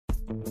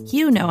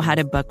You know how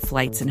to book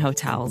flights and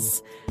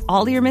hotels.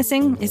 All you're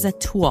missing is a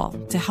tool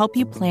to help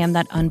you plan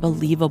that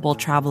unbelievable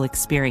travel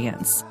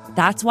experience.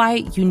 That's why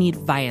you need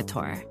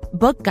Viator.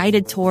 Book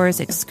guided tours,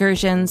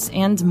 excursions,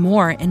 and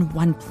more in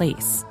one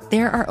place.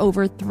 There are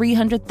over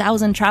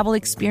 300,000 travel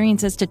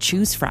experiences to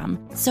choose from,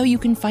 so you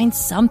can find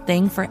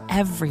something for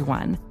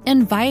everyone.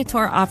 And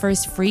Viator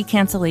offers free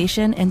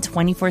cancellation and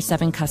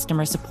 24/7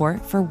 customer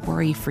support for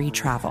worry-free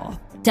travel.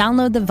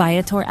 Download the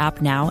Viator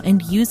app now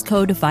and use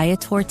code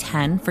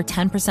Viator10 for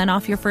 10%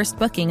 off your first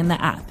booking in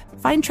the app.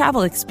 Find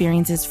travel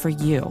experiences for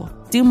you.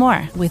 Do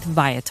more with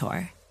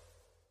Viator.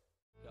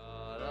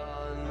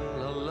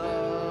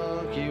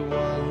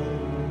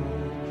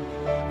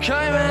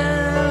 Came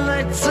in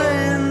late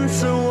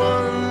into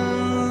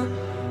one.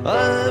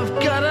 I've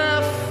got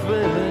a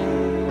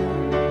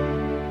feeling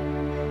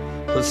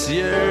this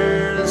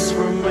year's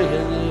for me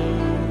and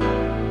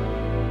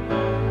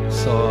you.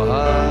 So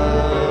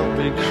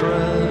happy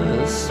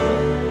Christmas.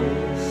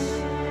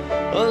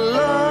 I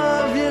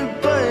love you,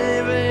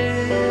 baby.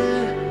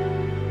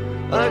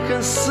 I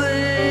can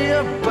see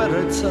a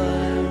better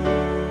time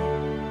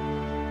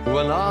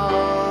when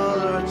all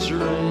our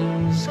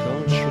dreams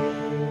come true.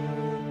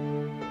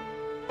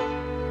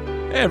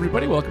 Hey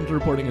everybody, welcome to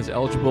Reporting is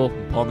Eligible.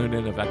 I'm Paul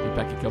Noonan of Acme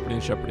Packing Company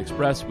and Shepherd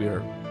Express. We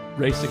are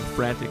racing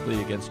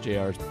frantically against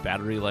JR's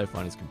battery life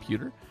on his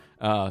computer.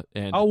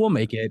 We'll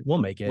make it. We'll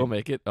make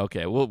it.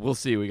 Okay, we'll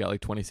see. We got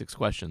like 26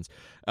 questions.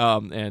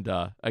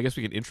 I guess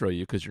we can intro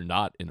you because you're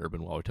not in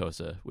urban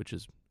Wauwatosa, which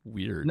is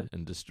weird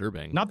and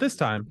disturbing. Not this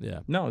time.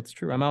 Yeah. No, it's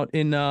true. I'm out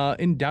in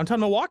downtown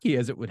Milwaukee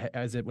as it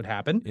would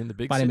happen. In the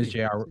big My city. name is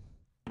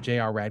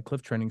JR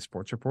Radcliffe, training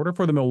sports reporter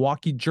for the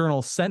Milwaukee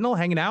Journal Sentinel,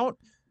 hanging out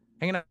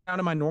in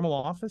my normal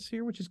office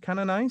here, which is kind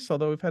of nice,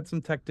 although we've had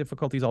some tech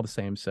difficulties all the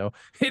same. So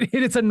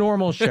it's a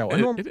normal show. A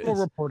normal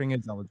reporting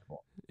is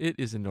eligible. It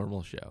is a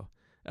normal show.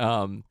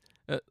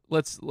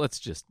 Let's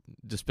just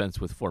dispense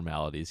with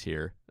formalities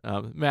here.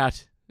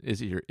 Matt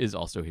is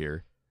also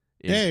here.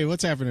 Hey,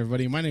 what's happening,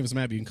 everybody? My name is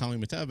Matt. You can call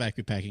me Mattel,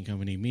 Acme Packing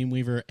Company, Meme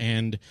Weaver,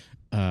 and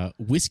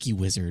Whiskey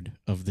Wizard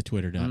of the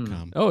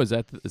Twitter.com. Oh, is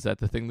that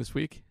the thing this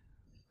week?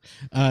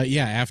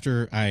 Yeah,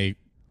 after I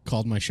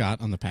called my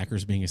shot on the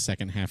Packers being a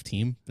second half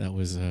team. That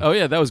was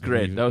that was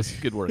great. That was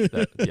good work.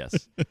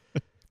 Yes.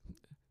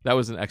 That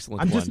was an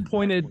excellent I'm one.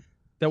 disappointed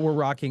that we're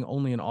rocking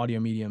only an audio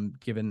medium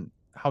given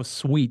how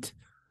sweet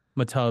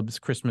Matub's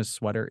Christmas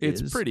sweater is.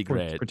 It's pretty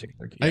great.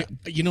 Particular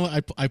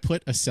I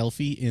put a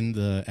selfie in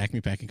the Acme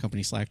Packing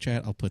Company Slack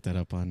chat. I'll put that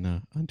up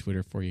on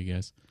Twitter for you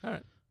guys. All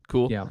right.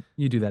 Cool. Yeah,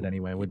 you do that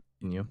anyway, wouldn't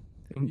you?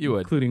 You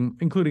would.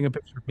 Including a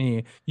picture of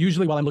me,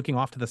 usually while I'm looking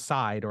off to the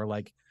side or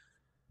like,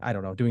 I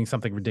don't know, doing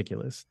something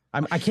ridiculous.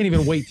 I can't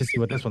even wait to see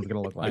what this one's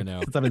going to look like. I know.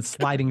 Since I've been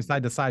sliding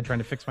side to side trying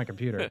to fix my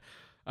computer.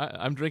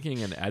 I'm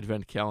drinking an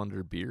Advent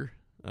calendar beer,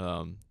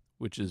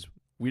 which is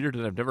weird,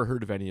 and I've never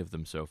heard of any of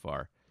them so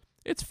far.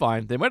 It's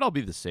fine. They might all be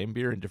the same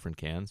beer in different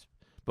cans,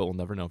 but we'll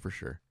never know for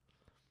sure.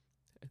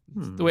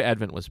 It's the way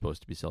Advent was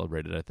supposed to be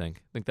celebrated, I think.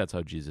 I think that's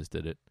how Jesus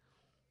did it.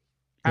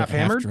 Half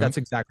hammered? That's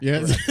exactly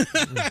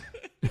right.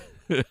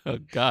 Oh,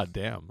 God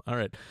damn. All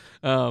right.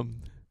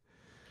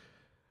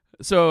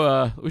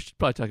 So we should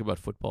probably talk about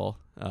football.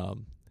 We're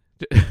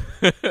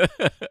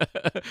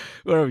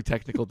having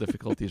technical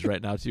difficulties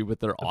right now too, but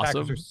they're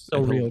awesome. Packers are so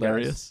and real,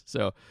 hilarious.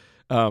 Guys.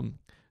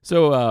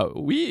 So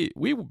we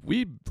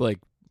like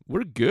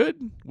we're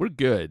good. We're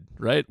good,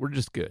 right? We're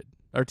just good.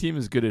 Our team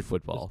is good at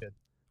football. Good.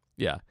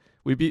 Yeah,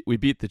 we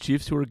beat the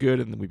Chiefs, who are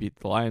good, and then we beat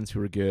the Lions,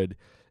 who are good.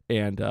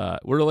 And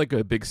we're like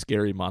a big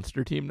scary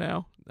monster team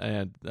now,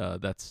 and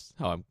that's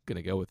how I'm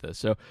gonna go with this.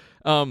 So.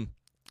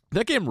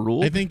 That game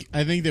ruled. I think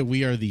that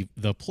we are the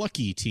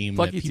plucky team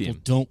that people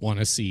don't want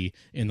to see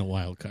in the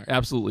wild card.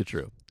 Absolutely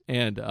true.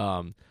 And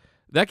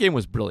that game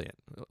was brilliant.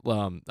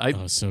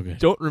 So good.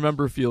 Don't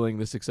remember feeling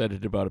this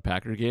excited about a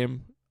Packer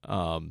game.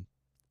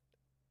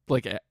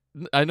 Like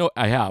I know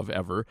I have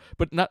ever,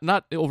 but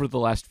not over the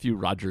last few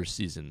Rodgers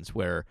seasons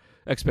where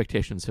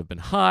expectations have been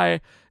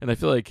high, and I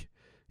feel like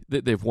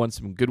they've won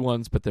some good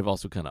ones, but they've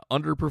also kind of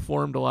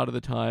underperformed a lot of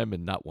the time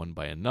and not won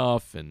by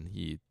enough. And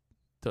he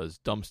does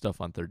dumb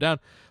stuff on third down.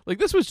 Like,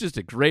 this was just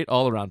a great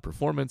all-around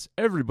performance.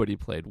 Everybody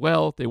played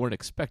well. They weren't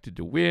expected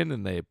to win,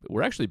 and they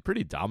were actually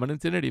pretty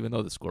dominant in it, even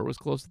though the score was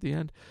close at the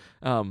end.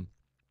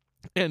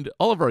 And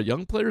all of our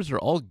young players are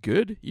all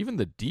good, even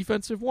the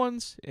defensive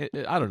ones.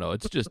 I don't know.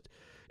 It's just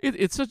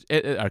it's such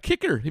our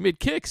kicker. He made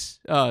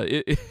kicks.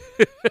 It's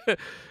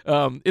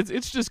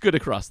just good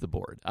across the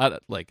board.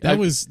 That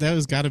was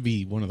got to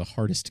be one of the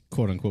hardest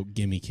quote unquote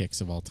gimme kicks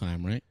of all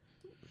time, right?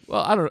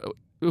 Well, I don't know.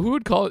 Who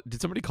would call it?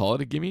 Did somebody call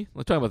it a gimme?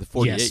 Let's talk about the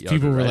 48 yes, yarder.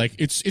 People were right? like,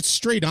 it's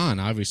straight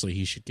on. Obviously,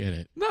 he should get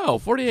it. No,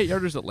 48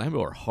 yarders at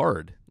Lambeau are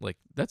hard. Like,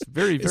 that's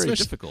very, very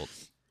difficult.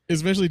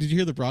 Especially, did you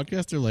hear the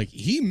broadcast? They're like,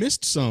 he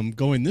missed some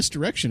going this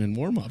direction in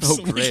warm-ups. Oh,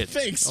 great. Like,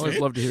 thanks, I always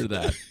love to hear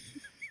that.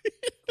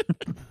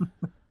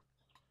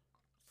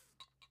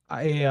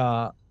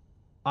 I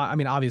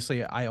mean,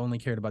 obviously, I only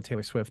cared about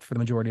Taylor Swift for the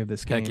majority of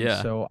this game. Heck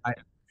yeah. So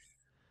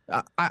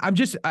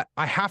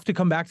I have to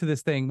come back to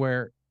this thing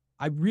where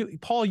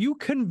Paul, you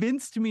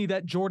convinced me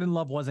that Jordan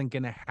Love wasn't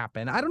going to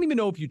happen. I don't even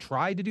know if you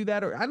tried to do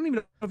that, or I don't even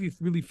know if you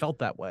really felt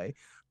that way,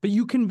 but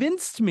you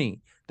convinced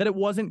me that it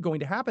wasn't going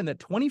to happen, that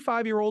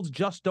 25-year-olds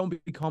just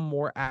don't become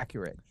more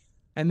accurate.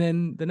 And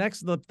then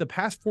the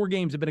past 4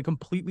 games have been a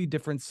completely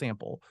different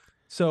sample.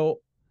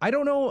 So I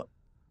don't know.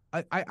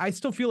 I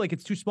still feel like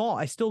it's too small.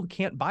 I still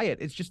can't buy it.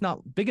 It's just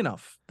not big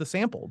enough, the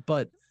sample.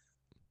 But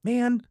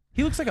man,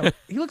 he looks like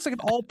an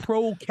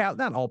all-pro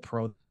not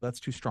all-pro,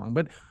 that's too strong,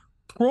 but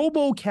Pro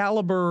Bowl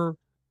caliber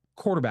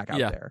quarterback out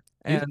there.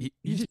 And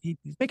he's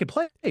making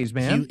plays,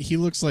 man. He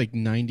looks like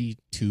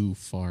 92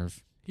 Favre.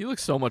 He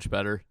looks so much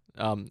better.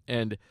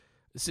 And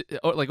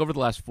like over the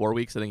last 4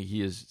 weeks, I think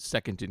he is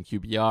second in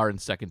QBR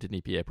and second in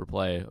EPA per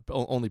play.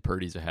 Only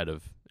Purdy's ahead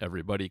of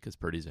everybody because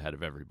Purdy's ahead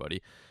of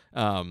everybody.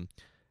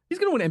 He's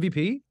going to win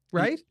MVP,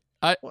 right?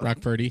 Brock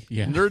Purdy,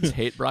 yeah. Nerds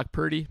hate Brock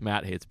Purdy.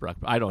 Matt hates Brock.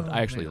 I don't.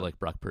 I actually like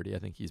Brock Purdy. I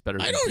think he's better.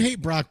 I don't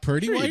hate Brock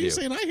Purdy. Sure Why are you you do.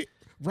 saying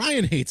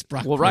Ryan hates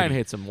Brock Well, Purdy? Ryan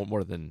hates him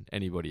more than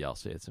anybody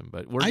else hates him.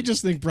 But I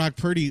just think Brock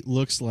Purdy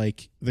looks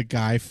like the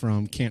guy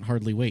from Can't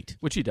Hardly Wait.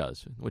 which he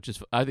does, which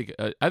is I think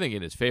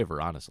in his favor,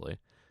 honestly.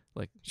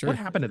 Like, Sure. What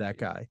happened to that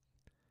guy?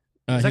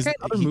 Is that guy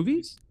in other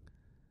movies?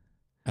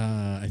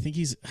 I think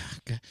he's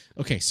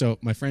okay. So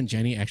my friend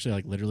Jenny actually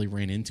like literally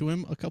ran into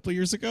him a couple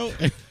years ago.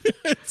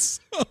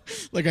 So,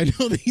 like I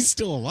know that he's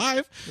still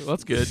alive. well,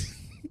 that's good.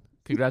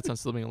 Congrats on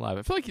still being alive.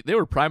 I feel like they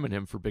were priming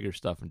him for bigger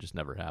stuff and just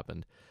never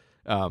happened.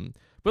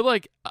 But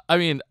like, I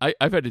mean,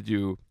 I've had to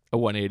do a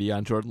 180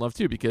 on Jordan Love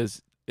too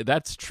because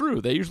that's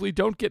true. They usually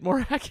don't get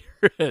more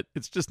accurate.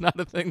 It's just not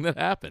a thing that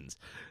happens.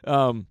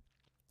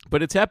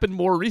 But it's happened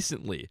more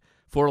recently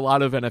for a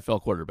lot of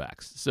NFL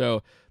quarterbacks.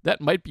 So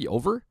that might be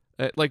over.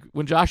 Like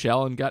when Josh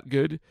Allen got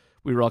good,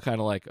 we were all kind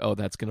of like, oh,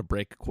 that's going to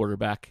break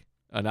quarterback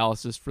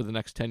analysis for the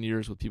next 10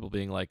 years with people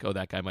being like, oh,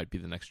 that guy might be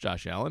the next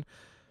Josh Allen.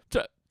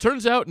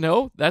 Turns out,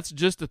 no, that's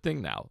just a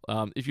thing now.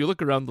 If you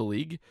look around the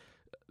league,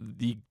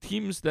 the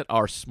teams that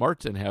are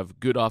smart and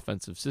have good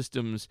offensive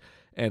systems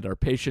and are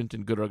patient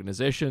and good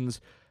organizations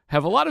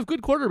have a lot of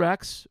good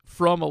quarterbacks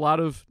from a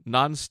lot of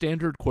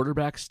non-standard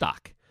quarterback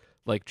stock.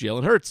 Like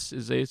Jalen Hurts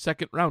is a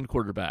second-round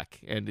quarterback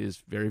and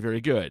is very,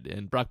 very good.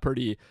 And Brock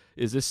Purdy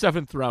is a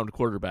seventh-round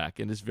quarterback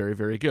and is very,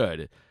 very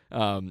good.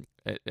 And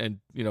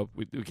you know,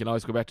 we can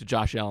always go back to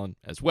Josh Allen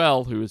as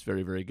well, who is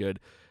very, very good.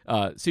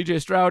 C.J.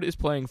 Stroud is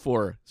playing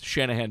for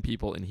Shanahan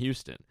people in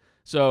Houston.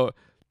 So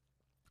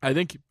I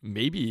think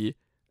maybe,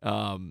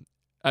 I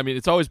mean,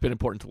 it's always been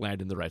important to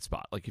land in the right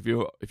spot. Like if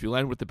you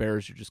land with the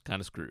Bears, you're just kind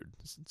of screwed.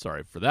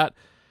 Sorry for that.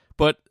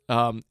 But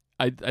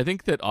I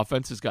think that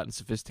offense has gotten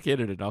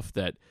sophisticated enough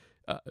that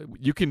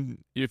you can,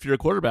 if you're a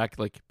quarterback,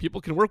 like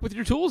people can work with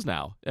your tools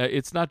now.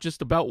 It's not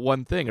just about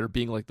one thing or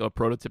being like the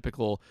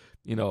prototypical,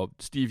 you know,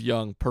 Steve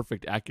Young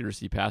perfect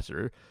accuracy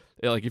passer.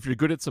 Like if you're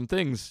good at some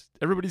things,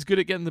 everybody's good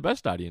at getting the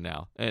best out of you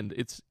now, and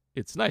it's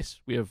nice.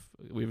 We have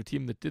a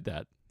team that did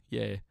that.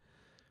 Yay.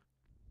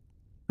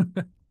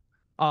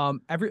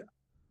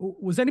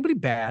 Was anybody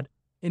bad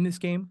in this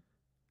game?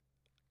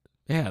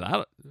 Man,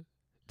 I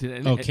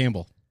don't.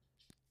 Campbell.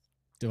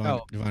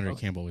 Devondre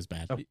Campbell was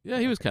bad. Yeah,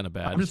 he was kind of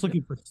bad. I'm just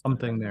looking for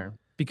something there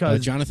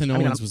because Jonathan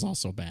Owens was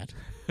also bad.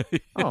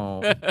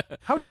 Oh,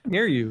 how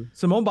dare you?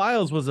 Simone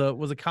Biles was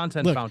a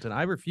content fountain.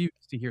 I refuse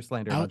to hear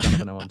slander about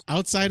Jonathan Owens.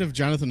 Outside of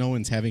Jonathan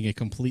Owens having a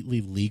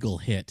completely legal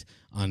hit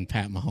on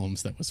Pat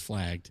Mahomes that was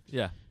flagged,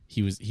 yeah,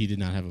 he did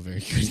not have a very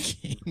good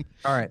game.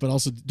 All right, but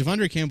also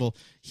Devondre Campbell,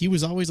 he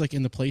was always like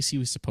in the place he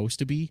was supposed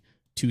to be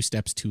 2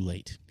 steps too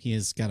late. He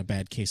has got a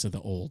bad case of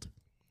the old.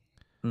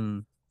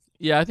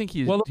 Yeah, I think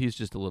he's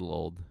just a little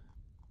old.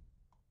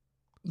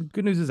 The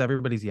good news is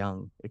everybody's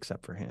young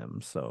except for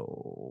him,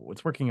 so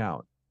it's working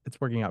out.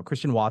 It's working out.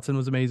 Christian Watson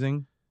was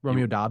amazing.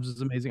 Romeo Dobbs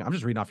was amazing. I'm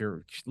just reading off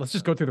your. Let's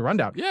just go through the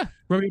rundown. Yeah,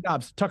 Romeo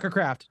Dobbs, Tucker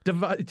Kraft,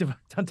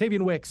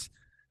 Dontavian Wicks,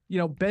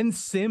 Ben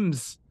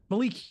Sims,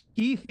 Malik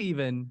Heath,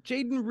 even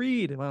Jaden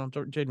Reed. Well,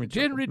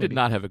 Jaden Reed did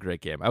not have a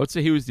great game. I would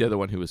say he was the other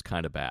one who was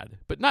kind of bad,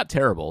 but not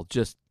terrible.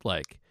 Just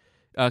like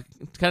kind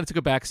of took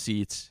a back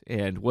seat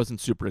and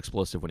wasn't super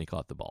explosive when he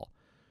caught the ball.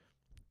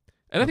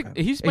 And I think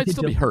he might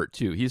still be hurt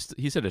too.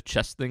 He's had a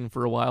chest thing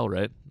for a while,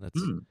 right?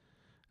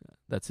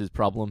 That's his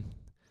problem.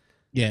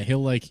 Yeah,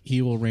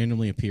 he will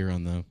randomly appear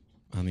on the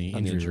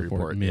injury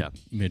report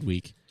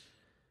midweek.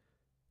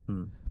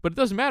 But it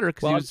doesn't matter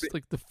because he was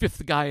like the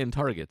 5th guy in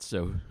targets,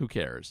 so who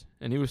cares?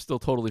 And he was still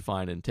totally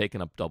fine and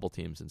taking up double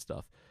teams and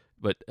stuff.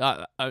 But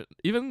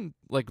even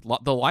like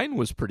the line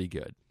was pretty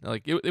good.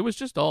 Like it was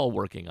just all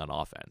working on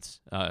offense.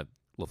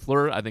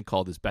 LaFleur, I think,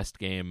 called his best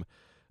game.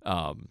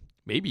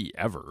 Maybe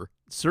ever,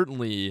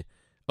 certainly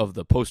of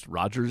the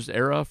post-Rodgers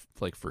era,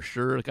 like for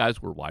sure, the guys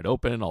were wide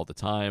open all the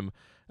time.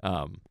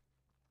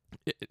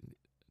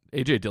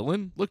 A.J.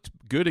 Dillon looked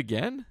good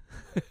again.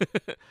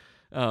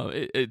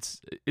 It's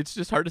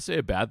just hard to say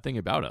a bad thing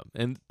about him.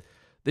 And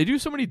they do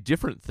so many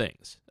different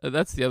things.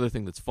 That's the other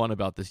thing that's fun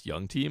about this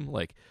young team.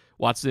 Like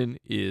Watson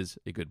is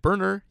a good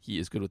burner. He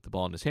is good with the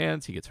ball in his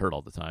hands. He gets hurt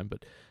all the time,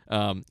 but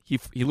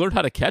he learned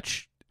how to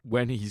catch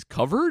when he's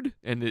covered,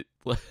 and it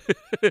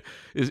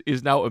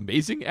is now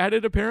amazing at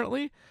it,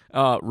 apparently.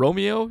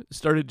 Romeo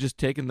started just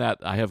taking that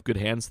I have good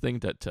hands thing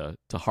to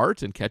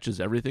heart and catches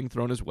everything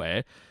thrown his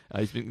way.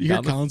 He's been You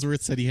hear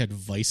Collinsworth said he had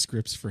vice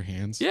grips for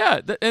hands?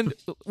 Yeah, and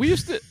we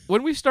used to,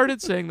 when we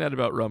started saying that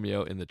about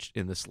Romeo in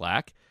the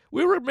Slack,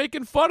 we were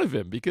making fun of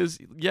him because,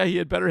 yeah, he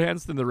had better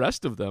hands than the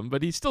rest of them,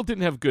 but he still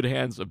didn't have good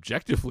hands,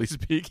 objectively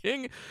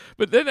speaking.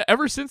 But then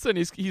ever since then,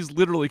 he's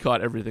literally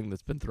caught everything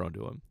that's been thrown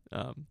to him.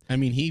 I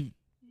mean, he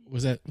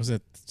was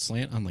that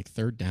slant on like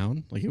third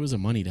down. Like it was a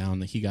money down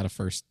that he got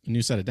a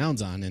new set of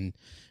downs on and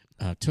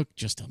took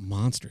just a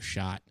monster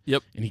shot.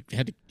 Yep, and he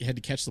had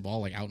to catch the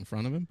ball like out in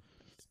front of him.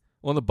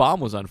 Well, the bomb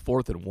was on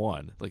 4th and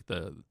 1, like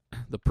the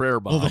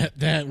prayer bomb. Well,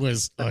 that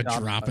was a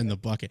drop in the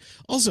bucket.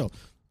 Also,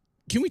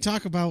 can we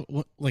talk about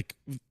what like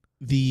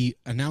the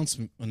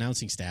announcing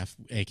staff,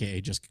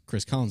 aka just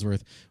Chris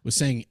Collinsworth, was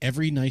saying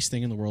every nice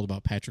thing in the world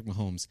about Patrick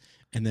Mahomes,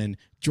 and then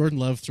Jordan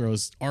Love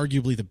throws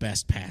arguably the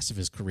best pass of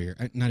his career.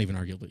 Not even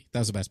arguably, that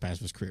was the best pass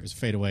of his career. It was a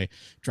fadeaway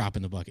drop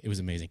in the bucket. It was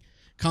amazing.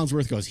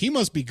 Collinsworth goes, he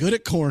must be good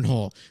at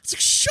cornhole. It's like,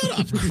 shut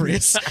up,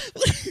 Chris.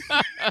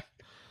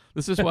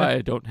 This is why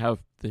I don't have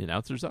the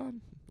announcers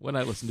on when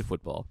I listen to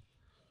football.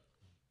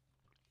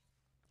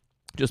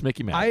 Just make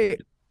you mad.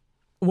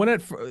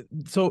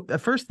 So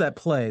at first that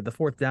play, the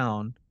 4th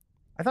down,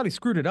 I thought he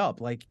screwed it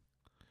up. Like,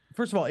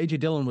 first of all,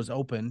 AJ Dillon was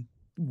open,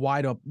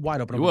 wide open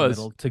over the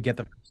middle to get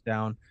the first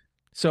down.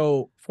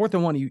 So 4th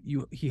and 1,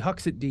 he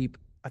hucks it deep.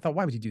 I thought,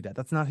 why would he do that?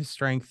 That's not his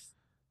strength.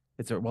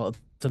 It's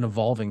an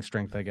evolving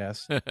strength, I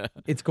guess.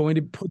 It's going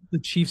to put the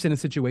Chiefs in a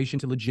situation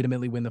to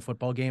legitimately win the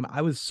football game.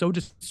 I was so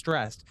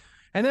distressed.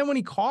 And then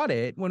when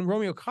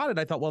Romeo caught it,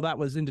 I thought, well, that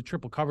was into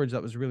triple coverage.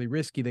 That was really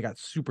risky. They got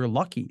super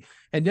lucky.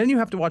 And then you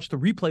have to watch the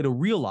replay to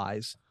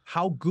realize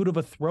how good of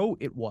a throw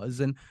it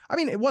was. And I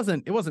mean, it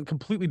wasn't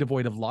completely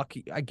devoid of luck.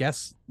 I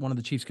guess one of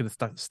the Chiefs could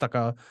have stuck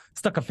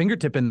a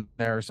fingertip in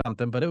there or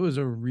something, but it was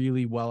a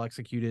really well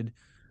executed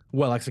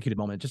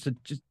moment. Just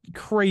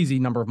crazy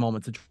number of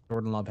moments that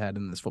Jordan Love had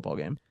in this football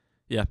game.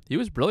 Yeah, he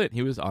was brilliant.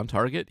 He was on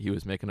target. He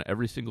was making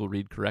every single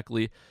read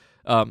correctly.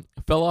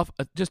 Fell off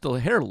just a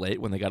hair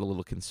late when they got a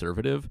little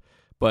conservative,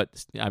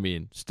 but I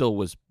mean, still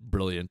was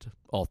brilliant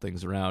all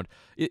things around.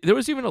 There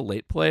was even a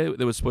late play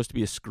that was supposed to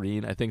be a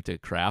screen, I think, to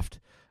Kraft,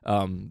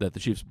 that the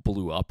Chiefs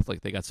blew up. Like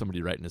they got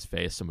somebody right in his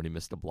face. Somebody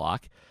missed a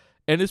block,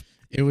 and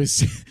it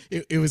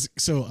was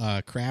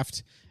so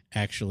Kraft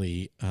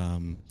actually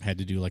had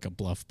to do like a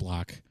bluff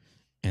block,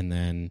 and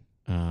then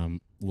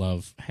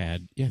Love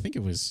had I think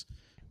it was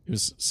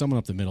someone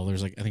up the middle.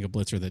 There's like I think a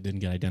blitzer that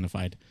didn't get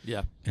identified.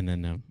 Yeah, and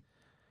then.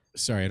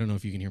 Sorry, I don't know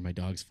if you can hear my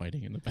dogs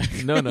fighting in the back.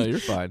 No, you're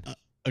fine.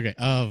 Okay.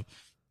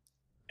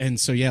 And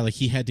so, yeah, like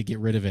he had to get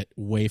rid of it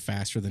way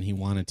faster than he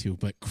wanted to,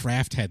 but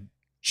Kraft had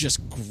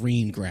just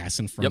green grass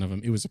in front of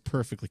him. It was a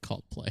perfectly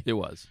called play. It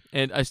was.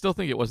 And I still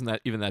think it wasn't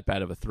even that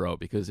bad of a throw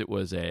because it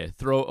was a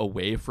throw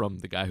away from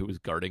the guy who was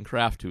guarding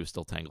Kraft, who was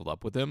still tangled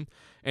up with him.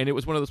 And it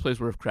was one of those plays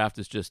where if Kraft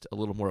is just a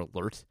little more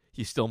alert,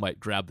 he still might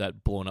grab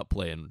that blown up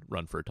play and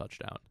run for a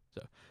touchdown.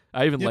 So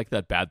I even like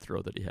that bad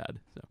throw that he had.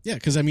 So. Yeah,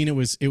 because I mean, it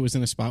was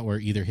in a spot where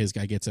either his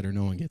guy gets it or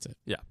no one gets it.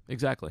 Yeah,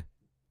 exactly.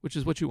 Which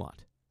is what you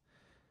want.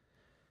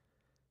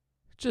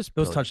 Just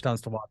those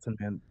touchdowns to Watson,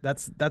 man.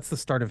 That's the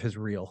start of his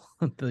reel,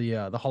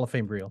 the Hall of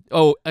Fame reel.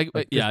 Oh, I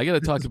got to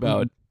talk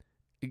about.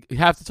 You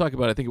have to talk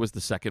about. I think it was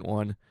the second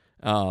one.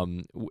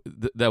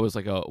 That was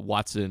like a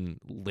Watson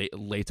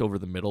late over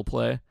the middle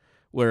play,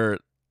 where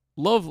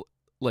Love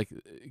like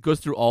goes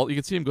through you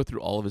can see him go through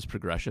all of his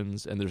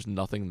progressions, and there's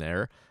nothing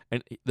there,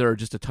 and there are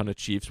just a ton of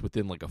Chiefs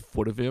within like a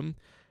foot of him.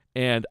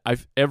 And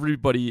every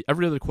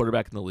other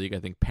quarterback in the league, I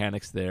think,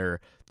 panics there,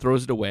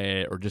 throws it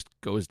away, or just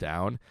goes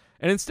down.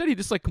 And instead, he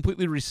just like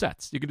completely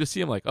resets. You can just see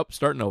him like,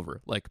 starting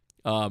over. Like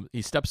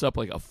he steps up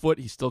like a foot.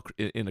 He's still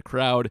in a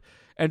crowd,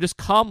 and just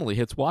calmly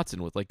hits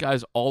Watson with like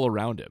guys all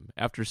around him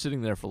after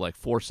sitting there for like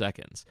 4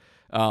 seconds.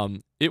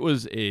 It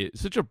was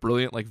such a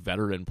brilliant like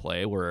veteran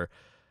play where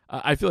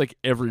I feel like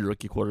every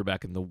rookie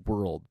quarterback in the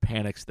world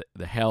panics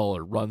the hell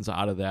or runs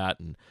out of that,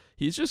 and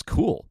he's just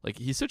cool. Like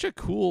he's such a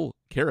cool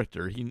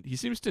character. He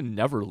seems to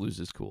never lose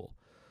his cool.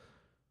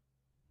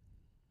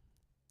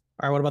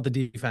 All right, what about the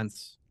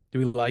defense? Do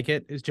we like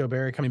it? Is Joe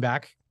Barry coming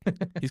back?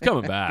 He's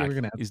coming back.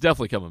 He's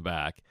definitely coming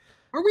back.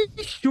 Are we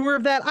sure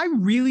of that? I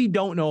really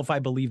don't know if I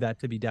believe that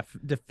to be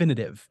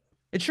definitive.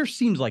 It sure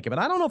seems like it, but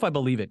I don't know if I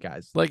believe it,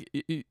 guys. Like,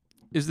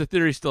 is the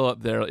theory still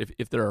up there?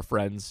 If there are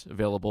friends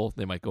available,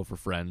 they might go for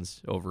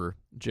friends over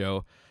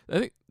Joe. I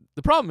think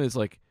the problem is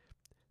like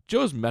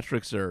Joe's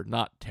metrics are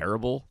not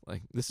terrible.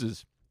 Like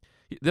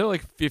they're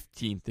like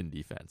 15th in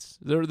defense.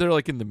 They're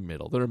like in the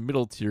middle. They're a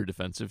middle tier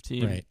defensive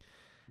team. Right.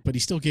 But he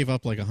still gave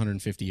up like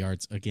 150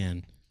 yards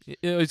again.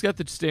 He's got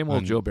the same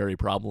old Joe Barry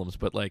problems,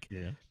 but like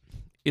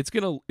it's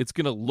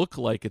gonna look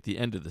like at the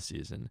end of the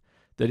season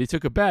that he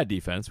took a bad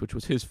defense, which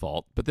was his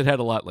fault, but that had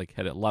a lot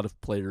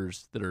of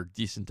players that are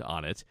decent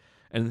on it,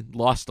 and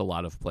lost a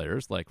lot of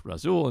players like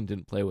Razul and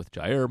didn't play with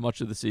Jair much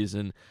of the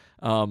season,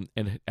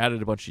 and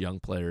added a bunch of young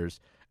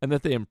players. and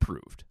that they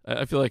improved.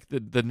 I feel like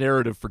the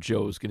narrative for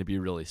Joe is going to be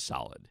really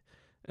solid.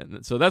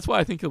 And so that's why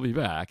I think he'll be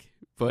back.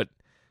 But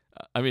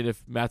I mean,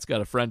 if Matt's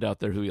got a friend out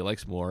there who he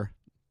likes more,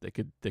 they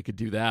could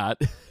do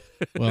that.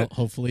 Well,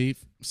 hopefully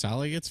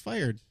Saleh gets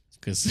fired,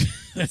 because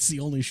that's the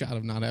only shot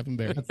of not having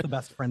Barry. That's the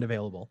best friend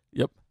available.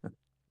 Yep.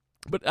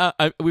 But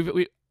I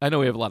know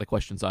we have a lot of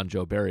questions on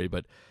Joe Barry,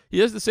 but he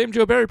has the same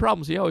Joe Barry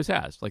problems he always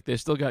has. Like, they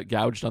still got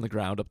gouged on the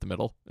ground up the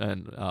middle,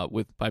 and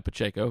by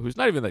Pacheco, who's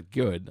not even that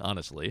good,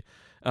 honestly.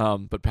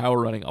 But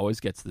power running always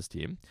gets this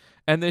team,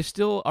 and they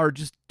still are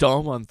just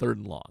dumb on 3rd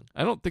and long.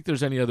 I don't think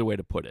there's any other way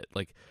to put it.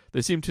 Like,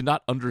 they seem to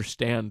not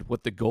understand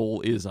what the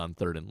goal is on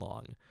 3rd and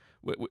long.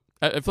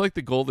 I feel like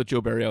the goal that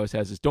Joe Barry always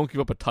has is don't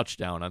give up a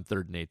touchdown on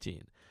 3rd and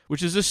 18.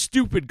 Which is a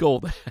stupid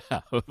goal to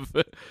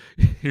have.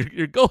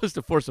 Your goal is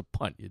to force a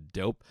punt, you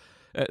dope.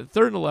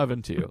 3rd and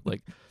 11 too.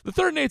 Like, the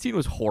 3rd and 18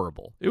 was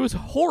horrible. It was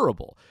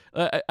horrible.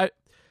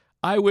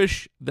 I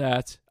wish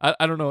that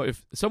I don't know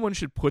if someone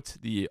should put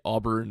the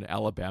Auburn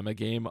Alabama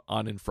game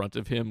on in front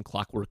of him,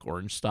 Clockwork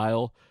Orange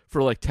style,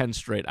 for like 10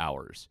 straight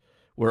hours,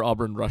 where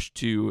Auburn rushed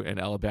 2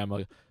 and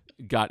Alabama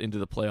got into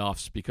the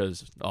playoffs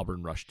because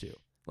Auburn rushed 2.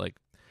 Like,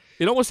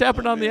 it almost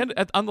happened on the end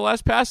on the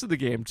last pass of the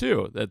game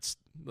too.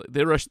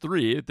 They rushed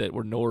 3 that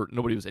were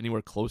nobody was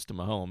anywhere close to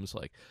Mahomes.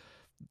 Like,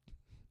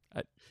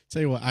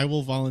 tell you what, I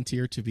will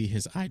volunteer to be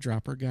his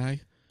eyedropper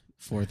guy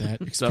for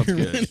that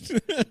experiment.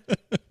 Sounds good.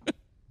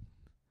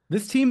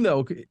 This team,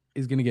 though,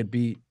 is going to get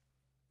beat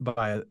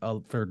by a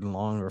 3rd and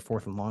long or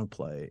 4th and long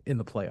play in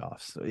the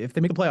playoffs. So if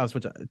they make the playoffs,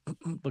 which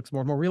looks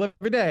more and more real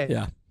every day,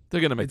 yeah,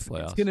 they're going to make the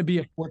playoffs. It's going to be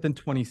a 4th and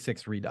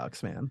 26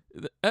 redux, man.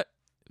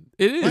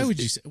 It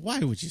is. Why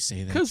would you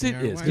say that? Because it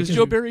is. Because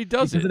Joe Barry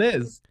does it. Because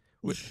it is.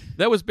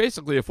 That was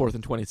basically a 4th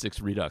and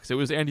 26 redux. It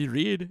was Andy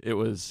Reid. It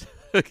was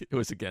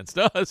against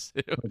us.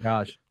 Oh my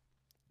gosh.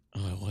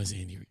 Oh, it was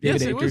Andy Reid.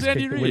 Yes, it was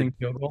Andy Reid.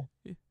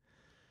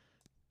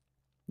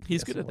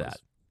 He's good at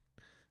that.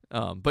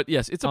 But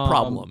yes, it's a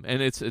problem,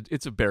 and it's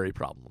a Barry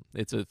problem.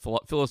 It's a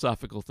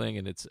philosophical thing,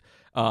 and it's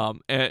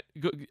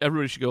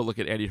everybody should go look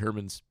at Andy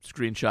Herman's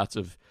screenshots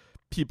of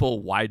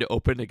people wide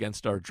open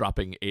against our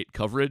dropping 8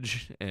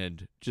 coverage,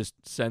 and just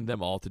send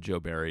them all to Joe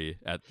Barry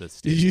at the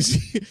stadium.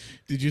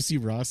 Did you see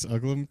Ross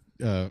Uglum?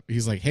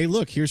 He's like, hey,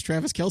 look, here's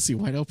Travis Kelce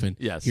wide open.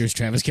 Yes. Here's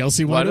Travis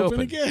Kelce wide open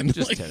again.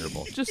 Just like,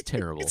 terrible. Just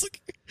terrible.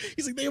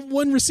 He's like, they have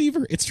one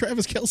receiver. It's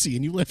Travis Kelce,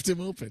 and you left him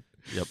open.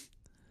 Yep.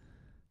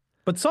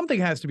 But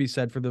something has to be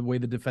said for the way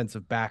the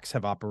defensive backs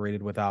have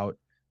operated without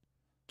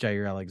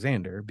Jair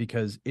Alexander,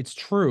 because it's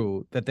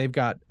true that they've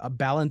got a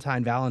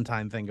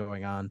Valentine thing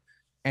going on,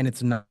 and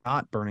it's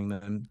not burning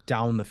them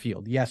down the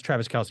field. Yes,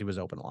 Travis Kelce was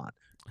open a lot,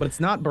 but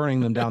it's not burning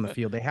them down the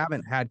field. They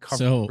haven't had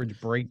coverage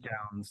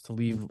breakdowns to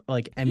leave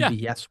like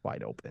MVS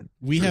wide open.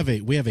 We have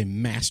a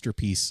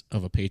masterpiece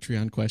of a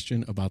Patreon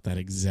question about that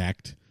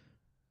exact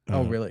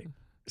really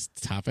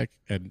topic,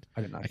 and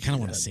I kind of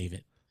want to save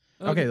it.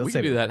 Okay, let's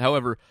do that.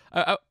 However,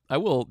 I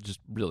will just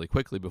really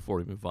quickly before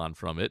we move on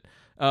from it,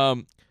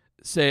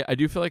 say I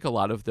do feel like a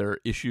lot of their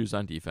issues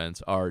on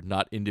defense are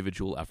not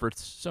individual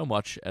efforts so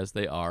much as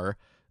they are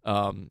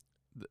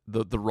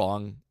the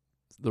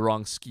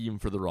wrong scheme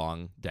for the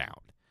wrong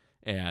down,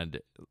 and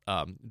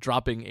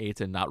dropping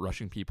 8 and not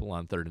rushing people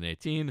on 3rd and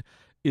 18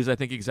 is, I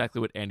think,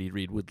 exactly what Andy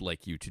Reid would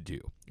like you to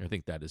do. I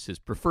think that is his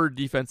preferred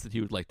defense that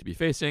he would like to be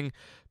facing,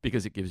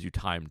 because it gives you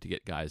time to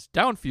get guys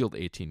downfield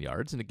 18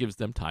 yards, and it gives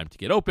them time to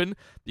get open,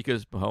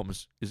 because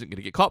Mahomes isn't going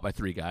to get caught by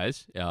 3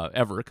 guys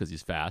ever, because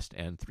he's fast,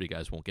 and 3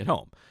 guys won't get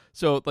home.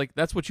 So, like,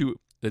 that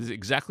is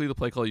exactly the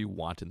play call you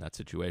want in that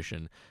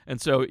situation. And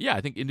so, yeah,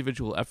 I think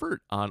individual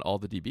effort on all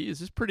the DBs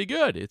is pretty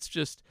good. It's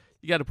just,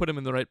 you got to put them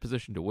in the right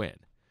position to win.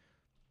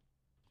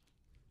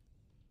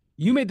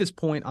 You made this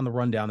point on the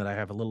rundown that I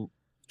have a little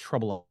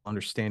trouble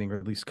understanding, or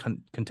at least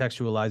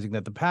contextualizing,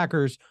 that the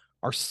Packers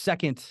are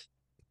second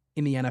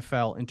in the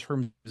NFL in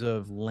terms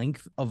of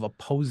length of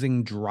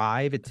opposing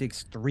drive. It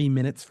takes 3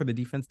 minutes for the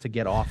defense to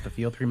get off the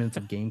field, 3 minutes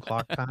of game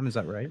clock time. Is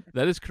that right?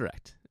 That is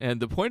correct. And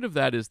the point of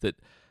that is that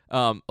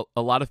a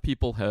lot of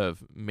people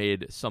have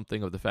made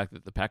something of the fact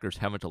that the Packers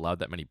haven't allowed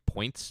that many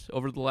points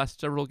over the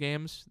last several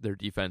games. Their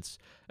defense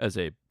as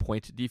a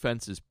point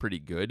defense is pretty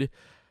good.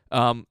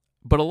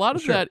 But a lot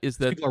of that is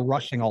that people are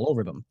rushing all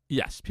over them.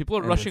 Yes, people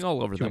are rushing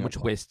all over them, which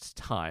wastes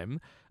time.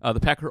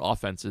 The Packer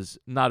offense is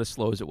not as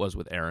slow as it was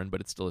with Aaron,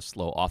 but it's still a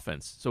slow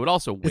offense, so it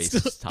also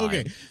wastes time.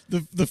 Okay,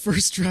 the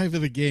first drive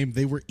of the game,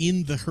 they were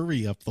in the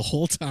hurry up the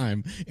whole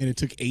time, and it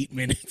took 8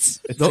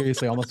 minutes. It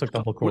seriously almost took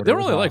the whole quarter. There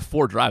were only like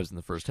 4 drives in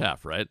the first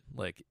half, right?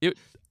 Like it.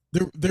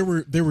 There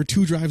were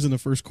 2 drives in the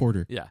first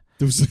quarter. Yeah.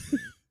 There was.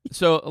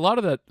 So a lot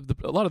of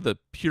the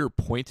pure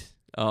point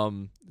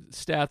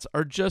stats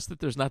are just that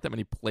there's not that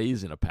many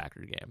plays in a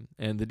Packer game,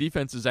 and the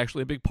defense is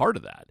actually a big part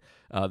of that.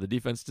 The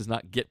defense does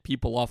not get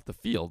people off the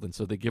field, and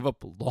so they give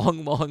up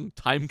long,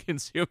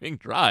 time-consuming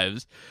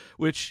drives,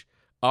 which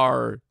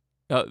are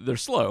they're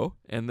slow,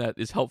 and that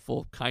is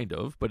helpful, kind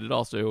of, but it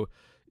also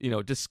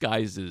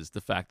disguises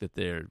the fact that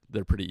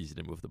they're pretty easy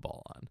to move the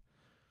ball on.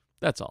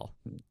 That's all.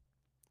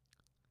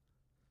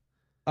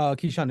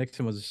 Keyshawn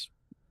Nixon was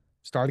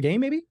star of the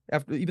game, maybe,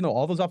 after, even though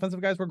all those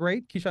offensive guys were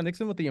great. Keyshawn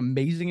Nixon with the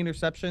amazing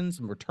interceptions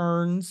and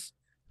returns.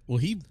 Well,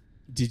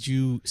 did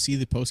you see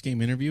the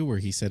post-game interview where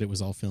he said it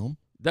was all film?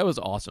 That was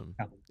awesome.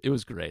 Yeah. It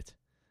was great.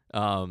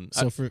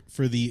 So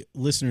for the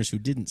listeners who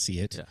didn't see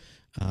it,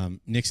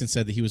 Nixon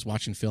said that he was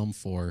watching film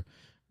for,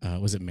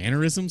 was it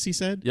mannerisms, he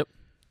said? Yep.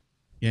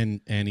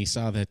 And he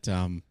saw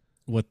that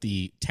what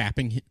the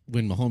tapping,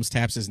 when Mahomes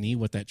taps his knee,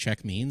 what that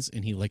check means,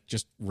 and he like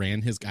just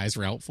ran his guy's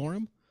route for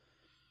him.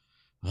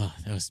 Oh,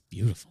 that was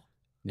beautiful.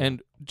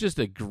 And just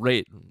a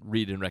great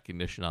read and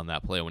recognition on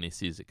that play when he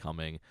sees it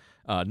coming.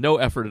 No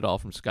effort at all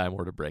from Sky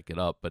Moore to break it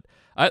up, but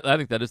I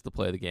think that is the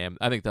play of the game.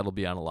 I think that'll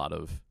be on a lot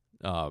of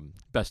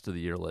best of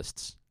the year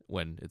lists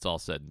when it's all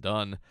said and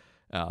done.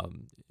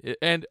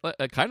 And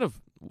kind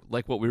of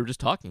like what we were just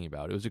talking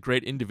about, it was a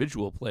great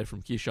individual play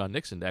from Keyshawn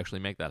Nixon to actually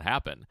make that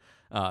happen.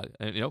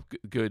 And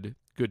good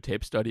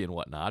tape study and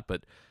whatnot,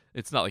 but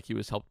it's not like he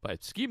was helped by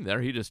scheme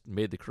there. He just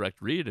made the correct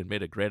read and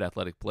made a great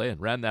athletic play and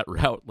ran that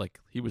route like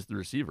he was the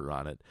receiver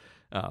on it.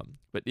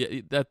 But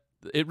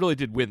it really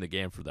did win the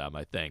game for them,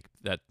 I think.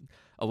 That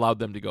allowed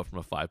them to go from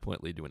a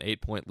 5-point lead to an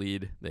 8-point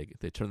lead.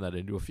 They turned that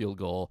into a field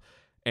goal.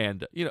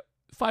 And,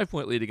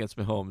 5-point lead against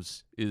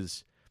Mahomes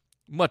is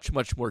much,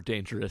 much more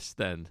dangerous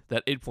than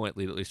that 8-point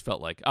lead. At least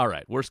felt like, all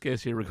right, worst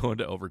case here, we're going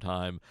to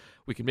overtime.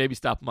 We can maybe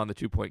stop them on the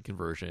 2-point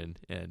conversion.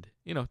 And,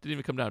 didn't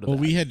even come down to that.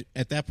 Well,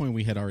 at that point,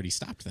 we had already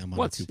stopped them on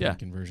a 2-point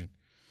conversion.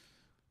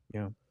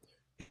 Yeah.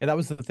 And that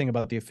was the thing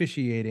about the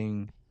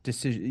officiating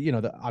decision,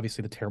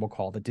 obviously the terrible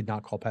call that did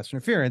not call pass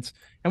interference.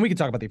 And we could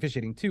talk about the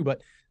officiating too,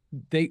 but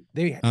they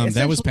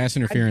that was pass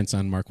interference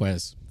on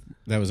Marquez.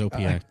 That was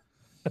OPI.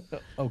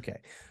 Okay.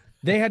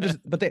 They had to,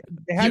 but they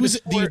had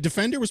the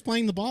defender was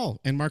playing the ball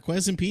and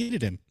Marquez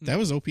impeded him. That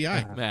was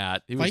OPI.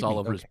 Matt, he was all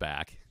over his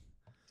back.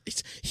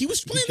 He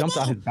was playing the ball. Jumped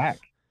on his back.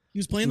 He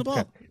was playing the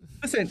ball.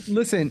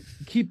 Listen,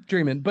 keep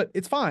dreaming, but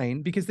it's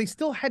fine because they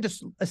still had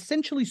to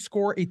essentially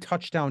score a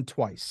touchdown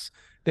twice.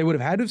 They would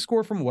have had to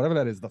score from whatever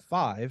that is, the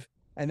 5,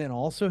 and then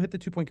also hit the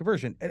 2-point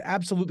conversion. It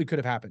absolutely could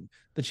have happened.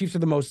 The Chiefs are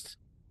the most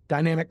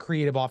dynamic,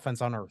 creative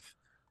offense on earth,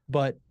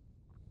 but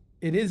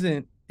it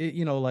isn't.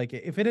 Like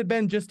if it had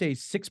been just a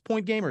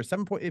 6-point game or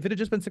 7-point, if it had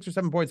just been 6 or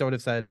 7 points, I would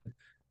have said,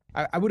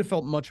 I would have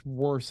felt much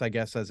worse, I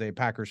guess, as a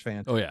Packers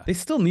fan. Oh yeah, they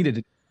still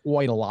needed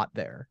quite a lot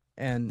there,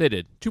 and they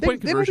did.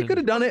 2-point conversion. They maybe could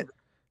have done it.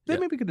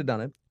 Maybe could have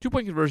done it.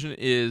 2-point conversion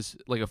is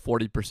like a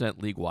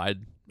 40% league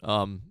wide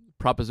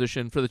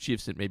proposition. For the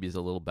Chiefs, it maybe is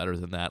a little better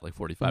than that, like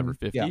 45 or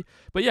 50. Yeah.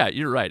 But yeah,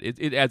 you're right.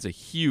 It adds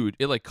it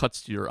like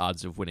cuts to your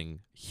odds of winning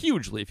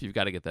hugely if you've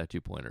got to get that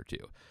 2-pointer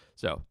too.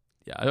 So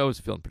yeah, I was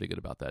feeling pretty good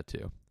about that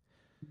too.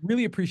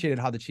 Really appreciated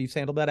how the Chiefs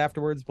handled that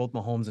afterwards. Both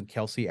Mahomes and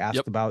Kelsey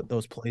asked about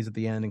those plays at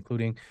the end,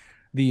 including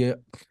the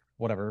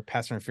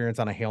pass interference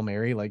on a Hail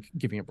Mary. Like,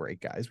 give me a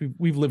break, guys.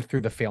 We've lived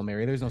through the Fail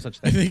Mary. There's no such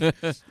thing.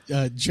 I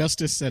think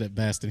Justice said it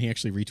best, and he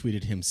actually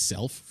retweeted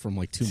himself from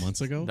like 2 months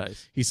ago.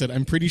 Nice. He said,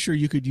 "I'm pretty sure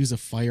you could use a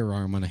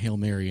firearm on a Hail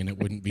Mary and it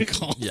wouldn't be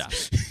called." Yeah.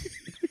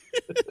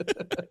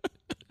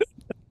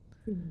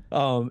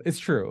 It's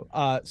true.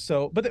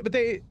 But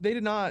they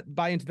did not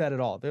buy into that at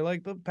all. They're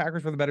like, the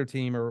Packers were the better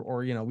team,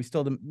 or we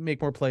still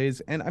make more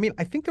plays. And I mean,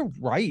 I think they're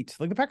right.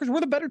 Like, the Packers were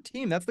the better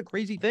team. That's the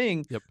crazy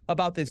thing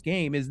about this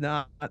game, is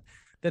not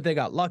that they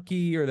got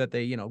lucky or that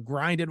they,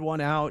 grinded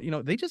one out.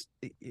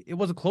 It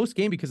was a close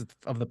game because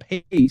of the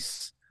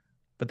pace,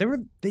 but they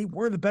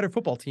were the better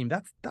football team.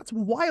 That's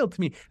wild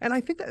to me. And I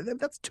think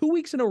that's 2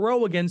 weeks in a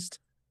row against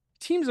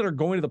teams that are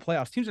going to the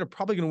playoffs, teams that are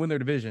probably going to win their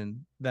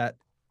division, that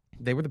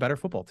they were the better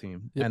football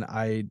team. And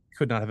I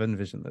could not have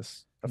envisioned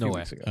this a few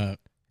weeks ago.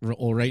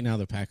 Well, right now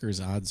the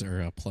Packers odds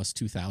are plus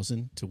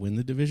 2,000 to win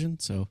the division.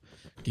 So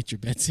get your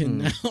bets in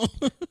now.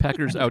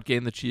 Packers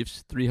outgained the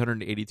Chiefs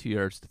 382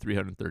 yards to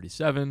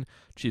 337.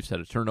 Chiefs had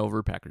a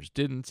turnover. Packers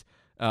didn't.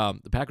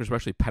 The Packers were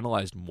actually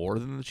penalized more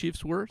than the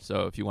Chiefs were.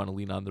 So if you want to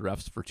lean on the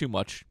refs for too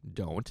much,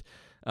 don't.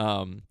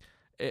 And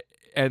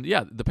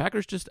yeah, the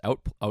Packers just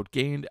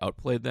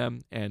outplayed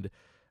them, and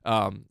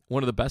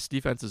one of the best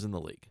defenses in the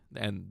league.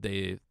 And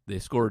they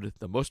scored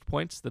the most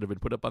points that have been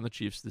put up on the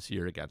Chiefs this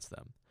year against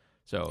them.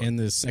 So, and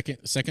the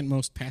second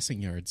most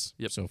passing yards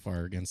so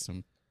far against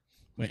them,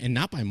 and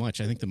not by much.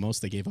 I think the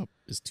most they gave up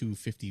is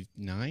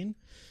 259,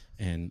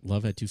 and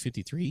Love had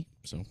 253.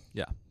 So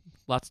yeah,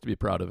 lots to be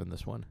proud of in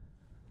this one.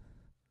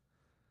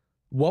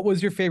 What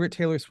was your favorite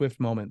Taylor Swift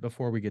moment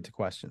before we get to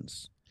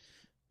questions?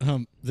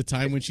 The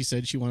time when she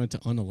said she wanted to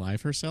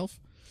unalive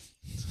herself.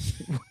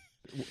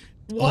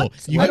 What?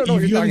 I don't know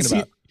what you're talking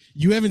about.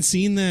 You haven't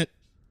seen that?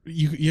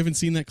 You haven't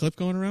seen that clip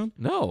going around?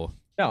 No,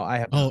 I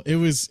haven't. Oh, it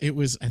was.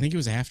 I think it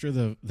was after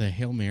the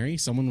Hail Mary.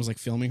 Someone was like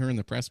filming her in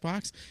the press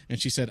box, and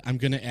she said, "I'm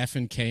gonna F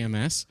in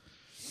KMS."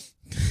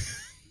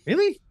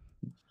 Really?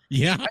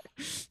 Yeah.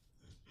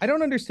 I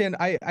don't understand.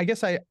 I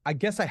guess I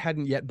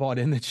hadn't yet bought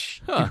in that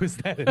she was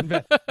that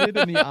invested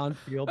in the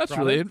on-field. That's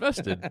product. really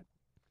invested.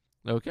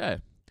 Okay.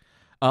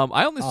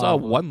 I only saw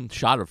one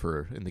shot of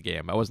her in the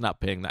game. I was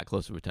not paying that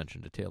close of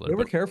attention to Taylor. They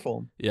were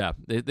careful. Yeah,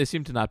 they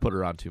seemed to not put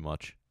her on too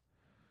much.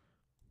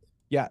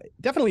 Yeah,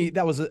 definitely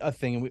that was a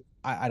thing. And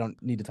I don't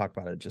need to talk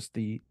about it. Just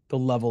the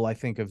level, I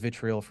think, of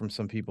vitriol from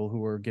some people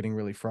who are getting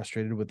really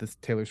frustrated with this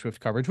Taylor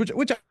Swift coverage,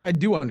 which I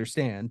do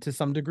understand to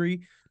some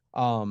degree.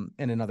 And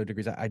in other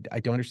degrees, I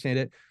don't understand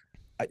it.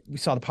 We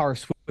saw the power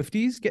of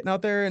Swifties getting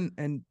out there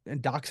and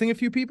doxing a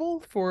few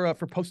people for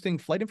posting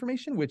flight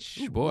information, which,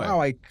 Ooh, boy.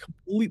 wow, I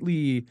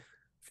completely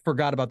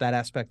forgot about that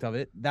aspect of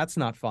it. That's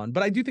not fun.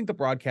 But I do think the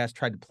broadcast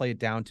tried to play it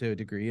down to a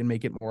degree and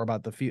make it more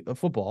about the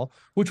football,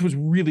 which was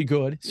really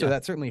good. So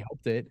that certainly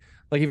helped it.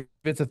 Like if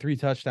it's a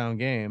 3-touchdown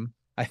game,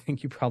 I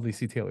think you probably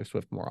see Taylor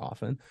Swift more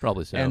often.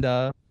 Probably so. And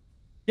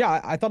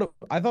yeah, I thought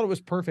it was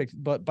perfect.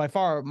 But by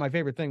far my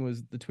favorite thing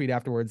was the tweet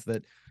afterwards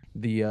that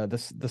the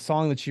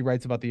song that she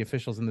writes about the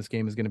officials in this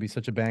game is going to be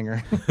such a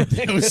banger.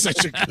 That was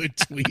such a good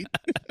tweet.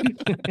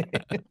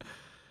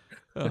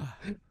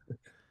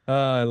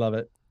 I love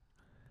it.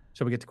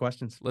 Shall we get to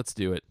questions? Let's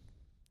do it.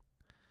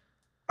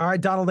 All right,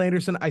 Donald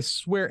Anderson. I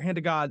swear, hand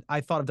to God,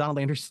 I thought of Donald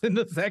Anderson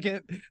the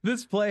second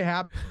this play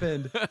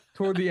happened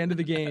toward the end of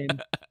the game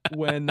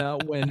when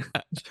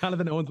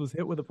Jonathan Owens was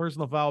hit with a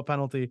personal foul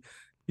penalty.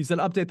 He said,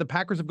 update, the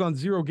Packers have gone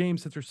 0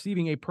 games since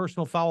receiving a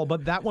personal foul,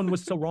 but that one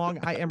was so wrong.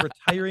 I am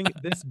retiring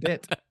this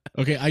bit.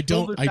 Okay, I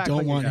don't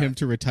want him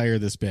to retire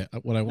this bit.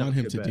 What I want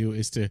him to do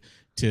is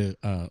to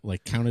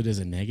like count it as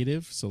a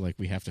negative. So like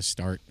we have to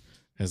start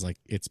as like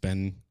it's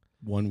been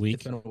 1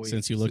 week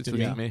since you looked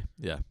at me.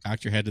 Yeah.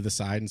 Cocked your head to the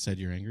side and said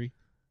you're angry.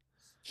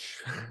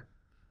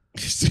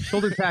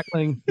 Shoulder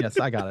tackling. Yes,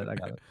 I got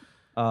it.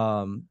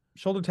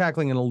 Shoulder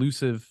tackling an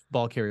elusive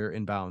ball carrier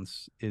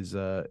inbounds is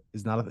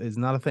not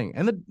a thing.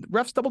 And the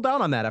refs doubled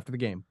down on that after the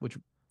game, which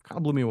kind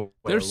of blew me away.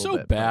 They're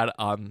so bad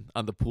on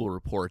the Pool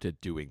Report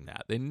at doing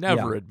that. They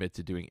never admit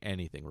to doing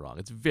anything wrong.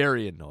 It's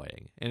very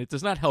annoying, and it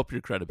does not help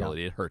your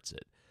credibility. It hurts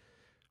it.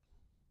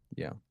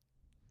 Yeah.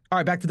 All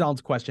right, back to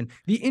Donald's question.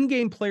 The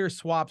in-game player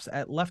swaps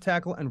at left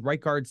tackle and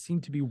right guard seem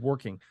to be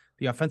working.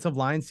 The offensive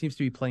line seems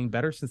to be playing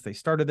better since they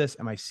started this.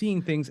 Am I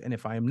seeing things? And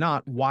if I am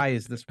not, why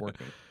is this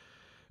working?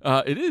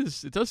 It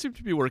is. It does seem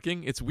to be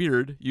working. It's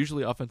weird.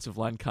 Usually offensive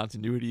line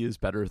continuity is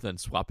better than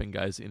swapping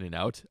guys in and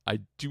out.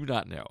 I do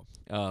not know.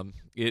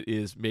 It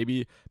is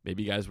maybe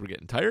guys were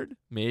getting tired.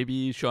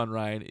 Maybe Sean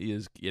Ryan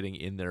is getting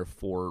in there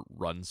for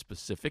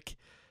run-specific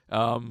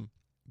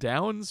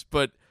downs,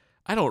 but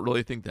I don't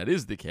really think that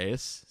is the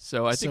case.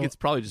 So I think it's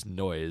probably just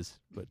noise.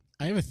 But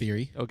I have a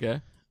theory. Okay.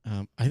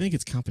 I think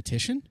it's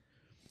competition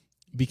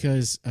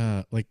because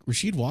like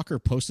Rasheed Walker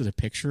posted a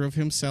picture of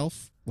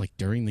himself like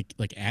during the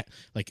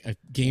a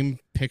game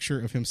picture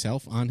of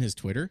himself on his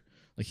Twitter.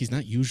 Like he's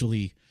not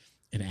usually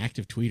an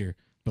active tweeter,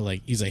 but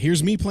like he's like,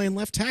 here's me playing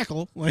left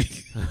tackle. Like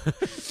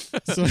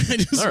so I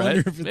just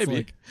wonder if it's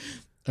like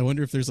I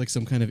wonder if there's like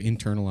some kind of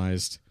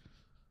internalized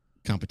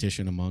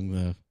competition among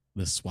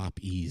the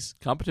swap-ees.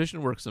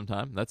 Competition works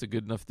sometime. That's a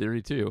good enough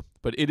theory too.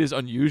 But it is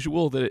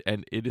unusual that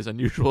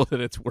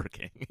it's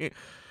working.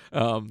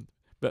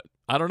 But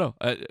I don't know.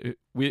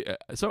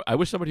 So I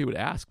wish somebody would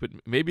ask. But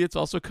maybe it's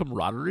also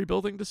camaraderie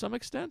building to some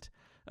extent.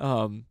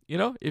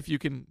 If you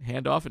can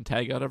hand off and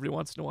tag out every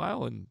once in a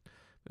while and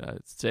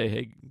say,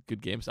 "Hey, good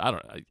games." I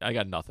don't know. I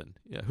got nothing.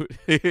 Yeah,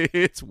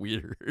 it's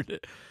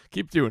weird.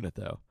 Keep doing it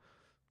though.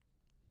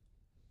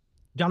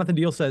 Jonathan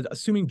Deal said,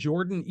 assuming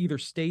Jordan either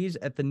stays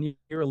at the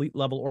near elite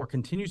level or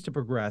continues to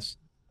progress,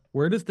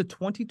 where does the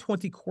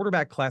 2020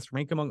 quarterback class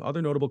rank among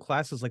other notable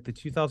classes like the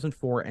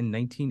 2004 and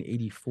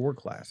 1984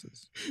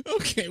 classes?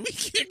 Okay, we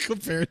can't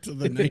compare it to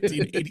the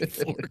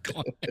 1984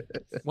 class.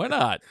 Why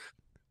not?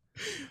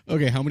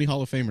 Okay, how many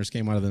Hall of Famers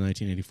came out of the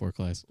 1984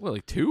 class? Well,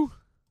 like 2?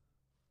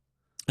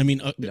 I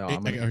mean, no,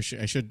 I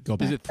should go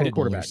back. Is it Pro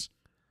quarterback? Bowlers.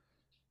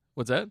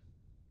 What's that?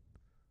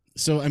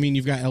 So, I mean,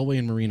 you've got Elway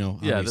and Marino,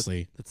 obviously.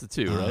 Yeah, that's the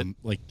 2, right?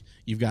 Like,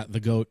 you've got the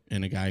GOAT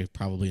and a guy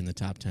probably in the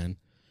top 10.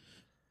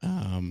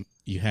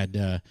 You had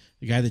the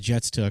guy the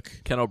Jets took.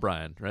 Ken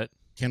O'Brien, right?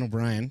 Ken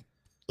O'Brien,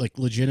 like,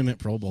 legitimate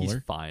Pro Bowler.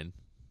 He's fine.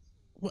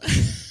 But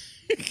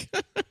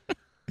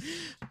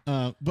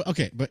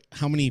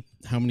how many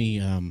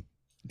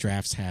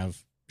drafts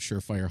have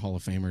surefire Hall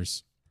of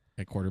Famers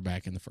at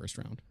quarterback in the first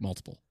round?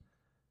 Multiple.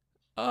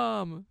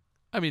 I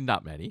mean,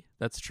 not many.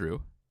 That's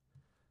true.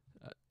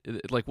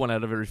 Like 1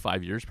 out of every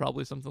 5 years,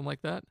 probably something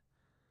like that.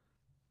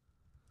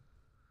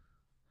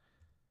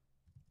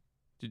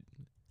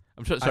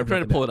 I'm trying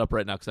to pull it up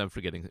right now because I'm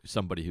forgetting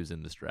somebody who's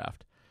in this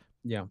draft.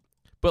 Yeah,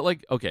 but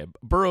like, okay,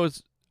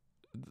 Burrow's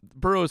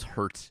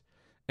hurt,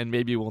 and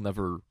maybe we'll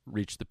never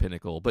reach the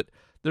pinnacle. But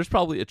there's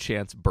probably a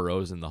chance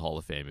Burrow's in the Hall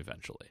of Fame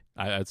eventually.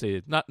 I'd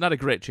say not a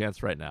great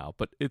chance right now,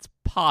 but it's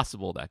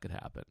possible that could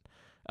happen.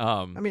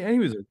 I mean, and he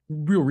was a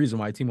real reason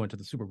why a team went to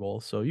the Super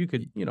Bowl. So you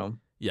could,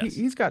 yes,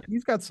 he's got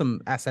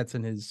some assets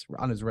on his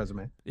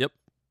resume. Yep.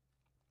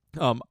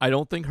 I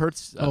don't think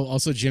Hurts.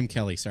 Also Jim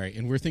Kelly. Sorry,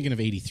 and we're thinking of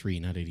 83,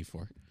 not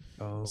 84.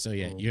 Oh, so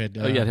yeah, you had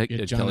you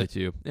had John Kelly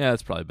too. Yeah,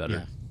 that's probably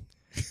better.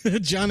 Yeah.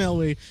 John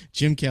Elway,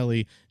 Jim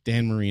Kelly,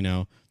 Dan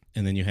Marino,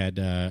 and then you had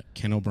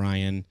Ken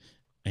O'Brien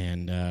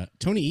and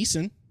Tony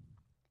Eason.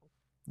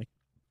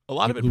 A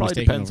lot of it probably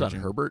depends on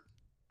Herbert.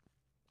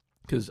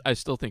 because I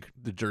still think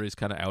the jury's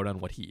kind of out on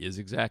what he is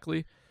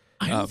exactly.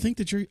 I don't think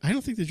the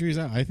jury's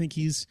out. I think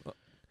he's.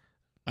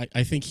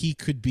 I think he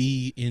could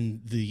be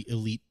in the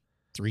elite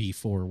 3,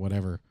 4,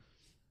 whatever,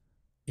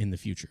 in the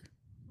future.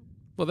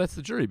 Well, that's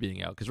the jury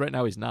being out because right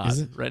now he's not.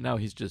 Is it? Right now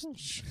he's just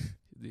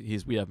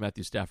we have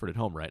Matthew Stafford at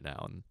home right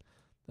now, and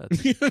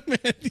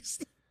that's.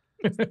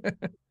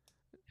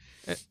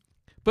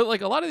 But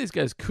like a lot of these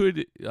guys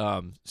could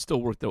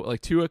still work though.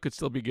 Like Tua could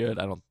still be good.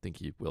 I don't think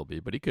he will be,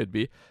 but he could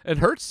be. And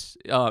Hurts,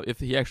 if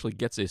he actually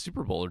gets a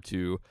Super Bowl or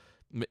two,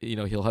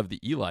 he'll have the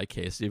Eli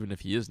case, even if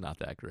he is not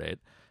that great.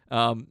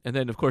 And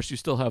then of course you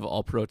still have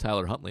All-Pro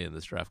Tyler Huntley in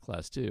this draft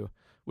class too,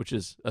 which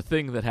is a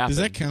thing that happened.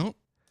 Does that count?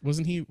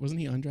 Wasn't he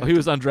undrafted? Oh, he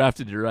was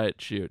undrafted. You're right.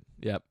 Shoot.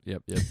 Yep.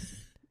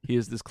 He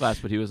is this class,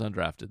 but he was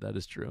undrafted. That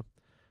is true.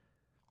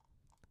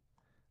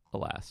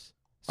 Alas.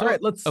 So, all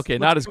right, let's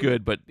not as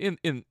good, but in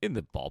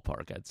the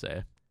ballpark, I'd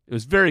say it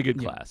was very good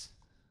class.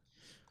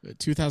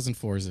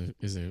 2004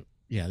 is a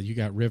you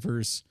got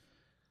Rivers,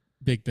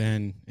 Big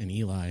Ben, and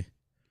Eli.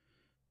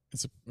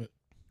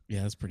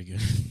 That's pretty good.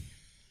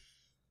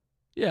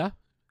 Yeah,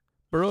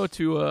 Burrow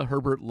to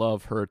Herbert,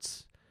 Love,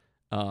 Hurts,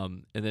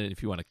 and then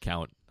if you want to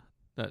count,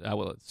 I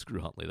will screw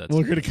Huntley.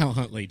 We're going to count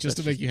Huntley just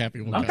to make you happy.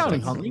 I'm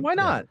counting Huntley. Why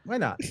not? Why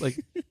not? Like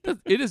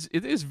it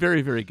is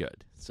very, very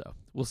good. So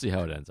we'll see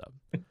how it ends up.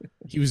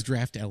 He was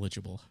draft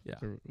eligible. Yeah,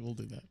 so we'll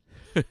do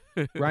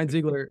that. Ryan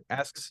Ziegler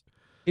asks,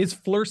 "Is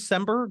Fleur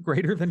Sember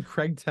greater than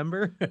Craig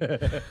Tember?"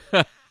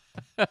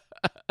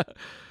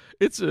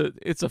 It's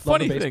a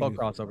funny baseball thing.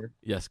 Crossover.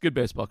 Yes, good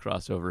baseball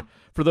crossover.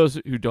 For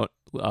those who don't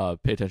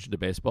pay attention to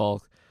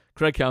baseball,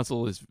 Craig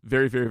Counsell is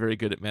very, very, very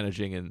good at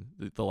managing in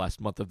the last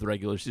month of the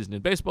regular season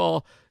in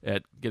baseball,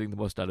 at getting the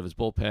most out of his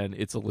bullpen.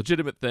 It's a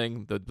legitimate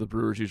thing. The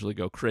Brewers usually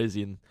go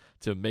crazy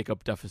to make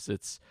up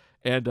deficits.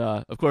 And,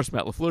 of course,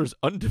 Matt LaFleur's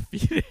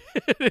undefeated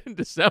in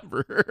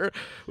December,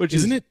 which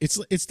isn't it?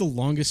 It's the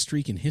longest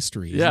streak in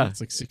history. Yeah. It's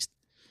like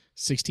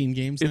 16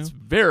 games now. It's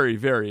very,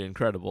 very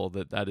incredible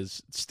that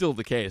is still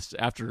the case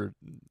after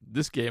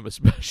this game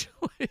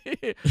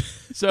especially.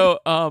 So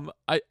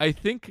I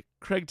think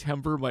Craig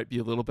Tember might be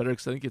a little better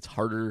because I think it's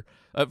harder.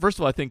 First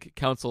of all, I think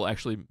Counsell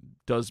actually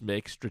does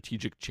make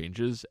strategic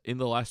changes in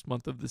the last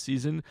month of the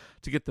season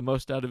to get the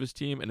most out of his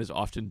team, and is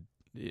often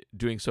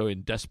doing so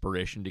in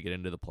desperation to get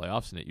into the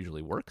playoffs, and it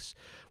usually works.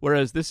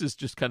 Whereas this is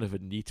just kind of a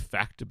neat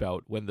fact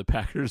about when the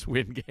Packers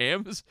win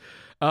games.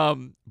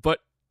 But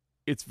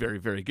it's very,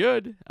 very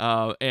good,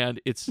 and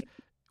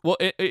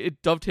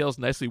it dovetails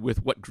nicely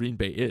with what Green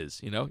Bay is.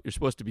 You're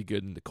supposed to be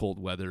good in the cold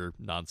weather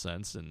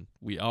nonsense, and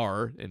we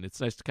are, and it's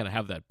nice to kind of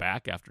have that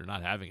back after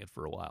not having it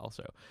for a while.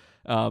 So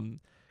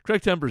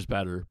Craig Tember's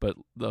better, but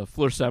the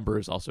Fleur Sember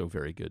is also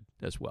very good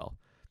as well.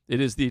 It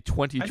is the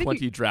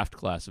 2020 draft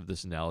class of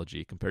this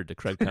analogy compared to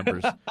Craig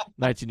Tember's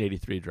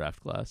 1983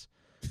 draft class.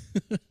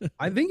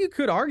 I think you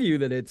could argue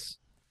that it's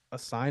a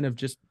sign of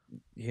just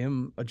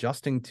him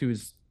adjusting to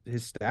his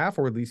staff,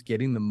 or at least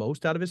getting the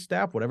most out of his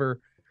staff, whatever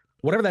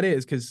that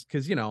is, because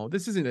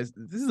this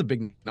is a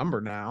big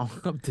number now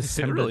of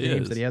December really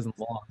games is. that he hasn't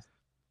lost.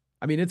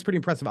 I mean, it's pretty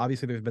impressive.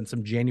 Obviously, there's been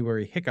some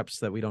January hiccups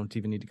that we don't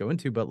even need to go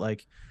into, but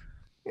like,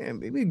 we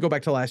can go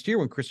back to last year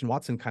when Christian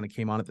Watson kind of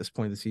came on at this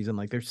point of the season.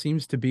 Like, there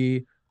seems to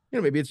be,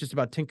 maybe it's just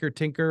about tinker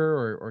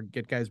or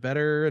get guys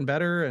better and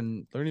better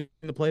and learning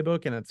the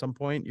playbook, and at some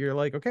point you're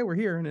like, okay, we're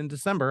here, and in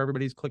December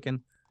everybody's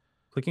clicking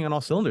on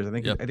all cylinders. I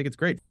think it's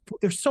great.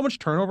 There's so much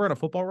turnover on a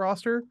football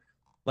roster.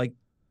 Like,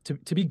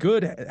 to be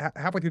good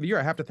halfway through the year,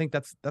 I have to think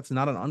that's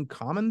not an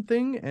uncommon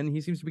thing, and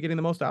he seems to be getting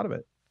the most out of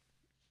it.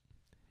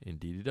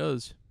 Indeed, he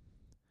does.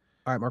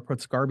 All right, Mark put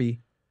Scarby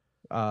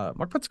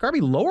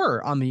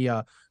lower on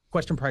the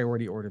question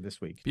priority order this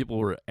week. People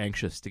were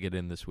anxious to get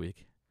in this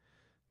week.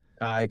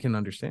 I can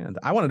understand.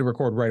 I wanted to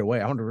record right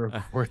away. I wanted to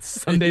record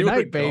Sunday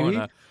night, baby.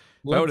 I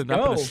would have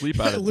not been asleep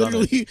out of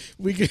literally,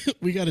 we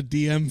got a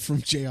DM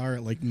from JR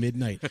at like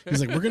midnight.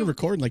 He's like, we're going to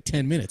record in like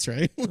 10 minutes,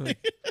 right?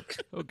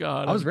 Oh,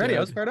 God. I was ready. I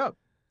was fired up.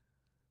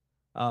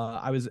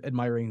 I was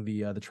admiring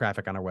the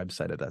traffic on our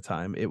website at that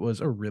time. It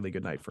was a really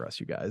good night for us,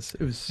 you guys.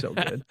 It was so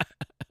good.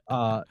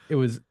 It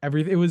was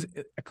everything.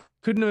 I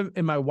couldn't have,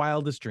 in my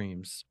wildest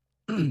dreams,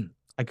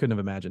 I couldn't have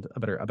imagined a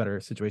better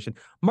situation.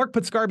 Mark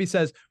Putscarby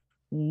says,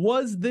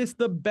 was this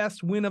the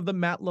best win of the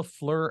Matt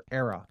LaFleur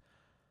era?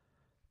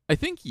 I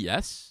think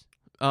yes.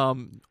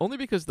 Only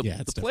because the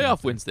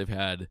playoff wins they've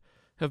had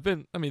have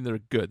been, I mean, they're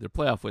good. They're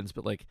playoff wins,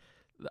 but like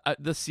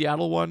the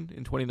Seattle one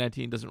in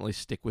 2019 doesn't really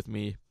stick with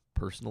me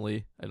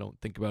personally. I don't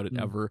think about it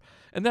ever.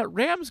 And that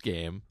Rams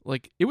game,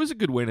 like, it was a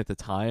good win at the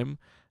time,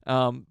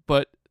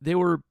 but they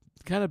were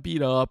kind of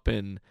beat up,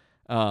 and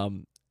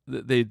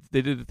they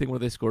did the thing where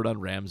they scored on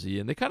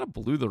Ramsey, and they kind of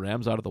blew the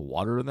Rams out of the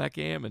water in that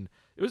game, and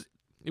it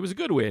was a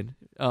good win,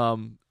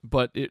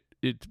 but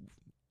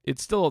it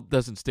still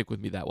doesn't stick with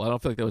me that well. I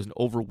don't feel like that was an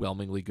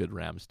overwhelmingly good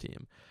Rams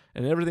team,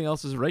 and everything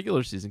else is a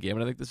regular season game,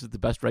 and I think this is the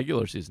best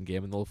regular season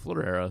game in the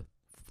LaFleur era,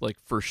 like,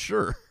 for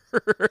sure.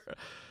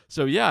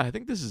 So yeah, I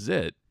think this is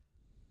it.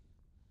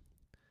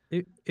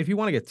 If you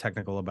want to get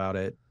technical about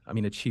it, I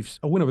mean,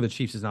 a win over the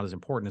Chiefs is not as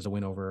important as a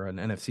win over an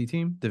NFC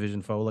team,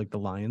 division foe like the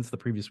Lions the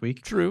previous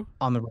week. True.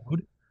 On the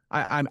road.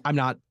 I'm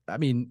not. I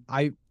mean,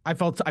 I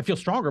feel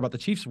stronger about the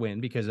Chiefs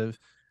win because of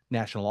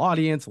national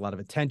audience, a lot of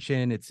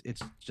attention. It's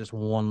just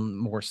one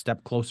more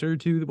step closer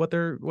to what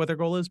their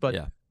goal is. But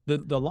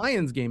the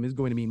Lions game is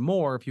going to mean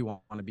more if you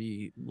want to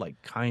be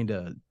like kind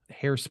of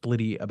hair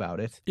splitty about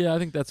it. Yeah, I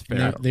think that's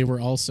fair. They were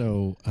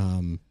also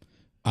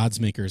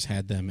odds makers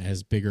had them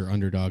as bigger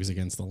underdogs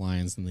against the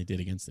Lions than they did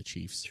against the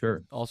Chiefs.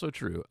 Sure. Also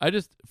true.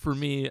 For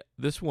me,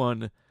 this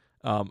one,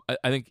 I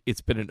think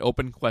it's been an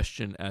open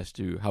question as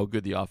to how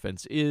good the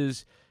offense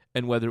is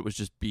and whether it was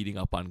just beating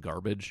up on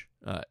garbage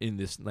in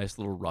this nice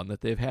little run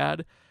that they've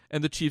had.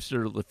 And the Chiefs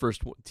are the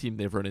first team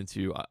they've run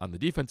into on the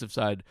defensive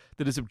side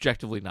that is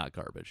objectively not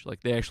garbage.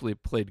 Like, they actually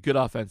played good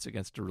offense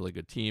against a really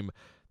good team.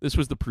 This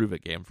was the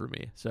prove-it game for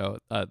me. So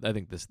I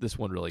think this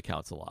one really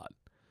counts a lot.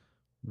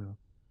 Yeah.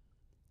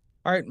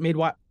 All right,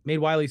 Made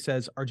Wiley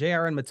says, are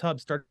JR and Matub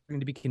starting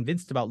to be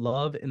convinced about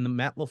Love in the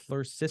Matt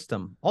LaFleur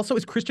system? Also,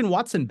 is Christian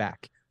Watson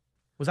back?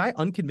 Was I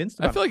unconvinced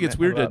about I feel like it's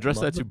weird to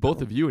address that to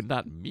both of you and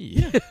not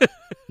me.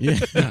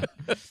 Yeah.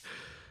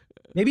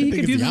 Maybe he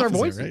confuses our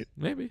voices. Right?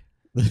 Maybe.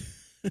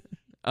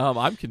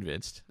 I'm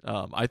convinced.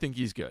 I think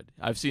he's good.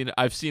 I've seen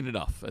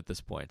enough at this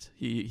point.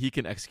 He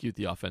can execute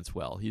the offense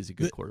well. He's a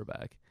good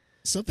quarterback.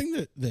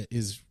 Something that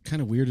is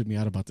kind of weirded me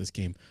out about this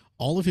game,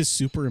 all of his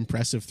super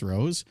impressive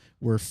throws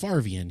were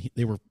Favrean.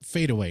 They were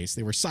fadeaways.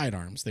 They were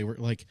sidearms. They were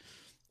like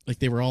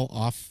they were all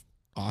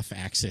off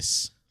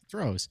axis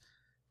throws.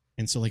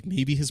 And so, like,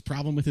 maybe his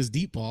problem with his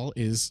deep ball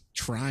is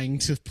trying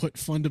to put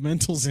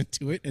fundamentals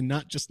into it and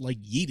not just,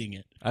 like, yeeting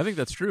it. I think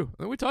that's true.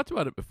 We talked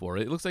about it before.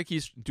 It looks like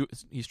he's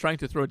trying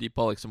to throw a deep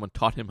ball like someone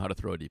taught him how to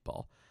throw a deep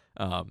ball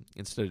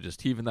instead of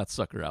just heaving that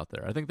sucker out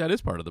there. I think that is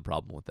part of the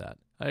problem with that.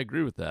 I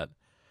agree with that.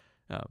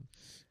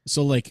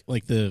 So, like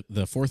the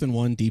 4th and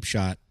 1 deep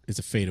shot is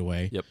a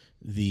fadeaway. Yep.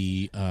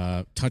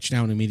 The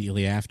touchdown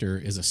immediately after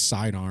is a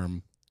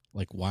sidearm,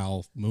 like,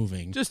 while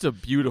moving. Just a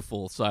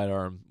beautiful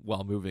sidearm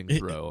while moving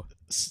throw.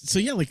 So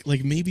yeah,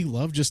 like maybe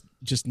Love just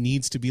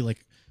needs to be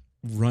like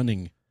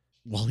running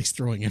while he's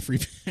throwing every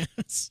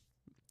pass.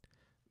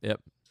 Yep.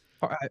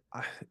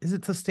 Is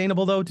it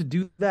sustainable though to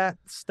do that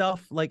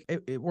stuff? Like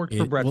it worked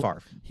for Brett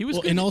Favre. He was,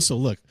 and also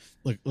look,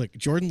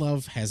 Jordan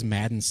Love has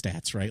Madden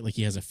stats, right? Like,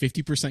 he has a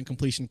 50%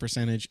 completion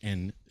percentage,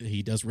 and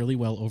he does really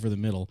well over the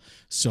middle.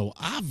 So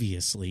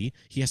obviously,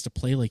 he has to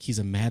play like he's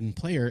a Madden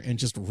player and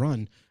just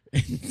run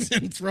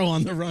and throw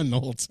on the run the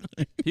whole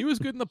time. He was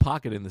good in the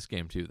pocket in this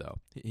game too, though.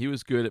 He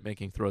was good at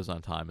making throws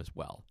on time as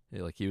well.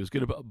 Like, he was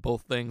good about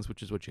both things,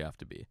 which is what you have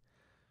to be.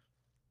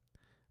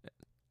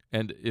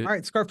 And all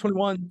right, Scarf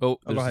 21.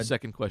 There's a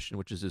second question,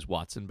 which is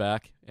Watson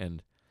back?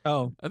 And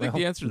I think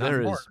the answer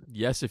there is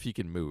yes, if he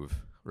can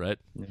move, right?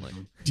 Like,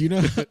 do you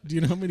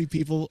know how many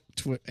people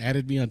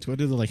added me on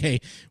Twitter? They're like, hey,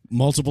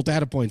 multiple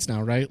data points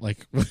now, right?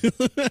 Like,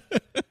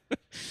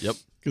 yep.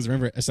 Because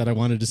remember, I said I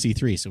wanted to see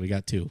 3, so we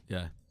got 2.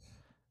 Yeah.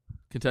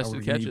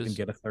 Contested catches. You can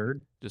get a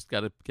third. Just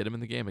got to get him in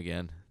the game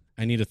again.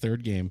 I need a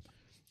third game.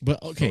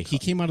 But okay, he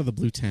came out of the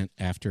blue tent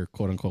after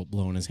quote unquote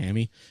blowing his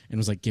hammy and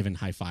was like giving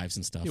high fives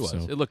and stuff. He was. So.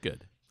 It looked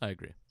good. I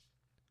agree.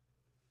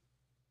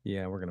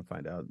 Yeah, we're gonna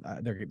find out.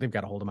 They've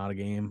got to hold him out a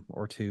game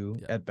or two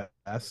at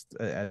best.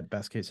 At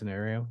best case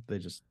scenario, they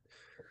just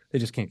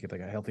can't get that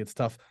guy healthy. It's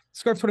tough.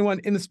 Scarf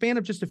 21. In the span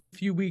of just a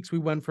few weeks, we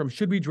went from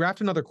should we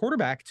draft another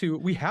quarterback to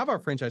we have our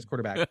franchise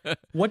quarterback.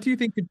 What do you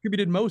think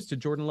contributed most to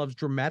Jordan Love's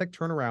dramatic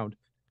turnaround?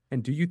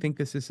 And do you think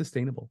this is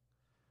sustainable?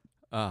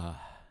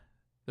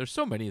 There's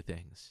so many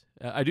things.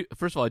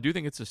 First of all, I do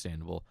think it's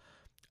sustainable.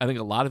 I think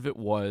a lot of it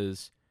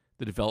was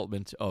the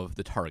development of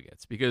the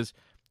targets, because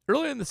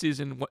early in the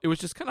season, it was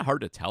just kind of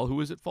hard to tell who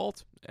was at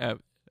fault.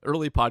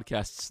 Early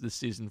podcasts this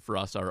season for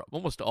us are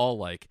almost all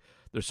like,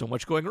 there's so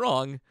much going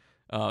wrong.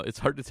 It's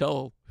hard to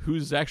tell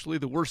who's actually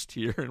the worst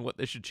here and what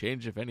they should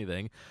change, if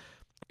anything.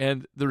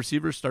 And the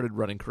receivers started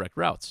running correct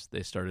routes.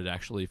 They started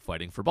actually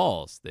fighting for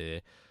balls.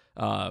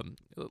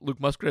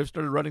 Luke Musgrave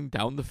started running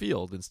down the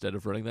field instead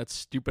of running that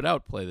stupid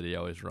out play that he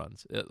always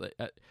runs.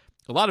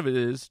 A lot of it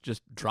is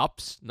just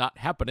drops not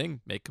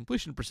happening, make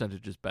completion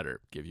percentages better,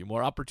 give you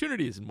more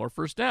opportunities and more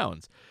first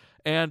downs.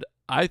 And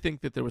I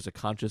think that there was a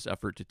conscious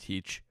effort to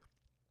teach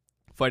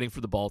fighting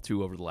for the ball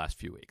too over the last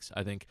few weeks.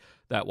 I think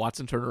that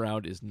Watson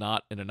turnaround is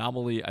not an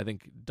anomaly. I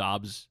think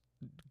Dobbs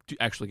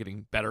actually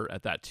getting better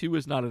at that too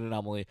is not an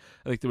anomaly.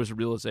 I think there was a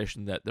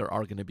realization that there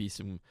are going to be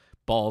some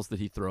balls that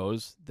he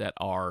throws that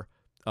are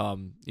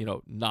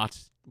not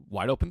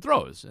wide open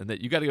throws, and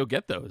that you got to go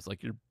get those.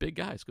 Like, you're big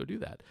guys, go do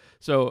that.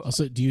 So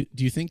also, do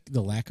you think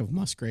the lack of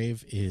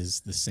Musgrave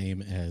is the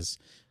same as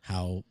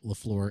how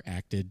LaFleur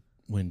acted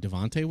when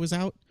Devontae was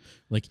out?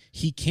 Like,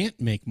 he can't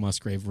make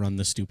Musgrave run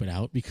the stupid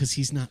out because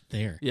he's not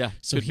there. Yeah,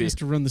 so he has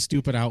to run the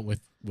stupid out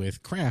with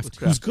Kraft,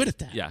 who's good at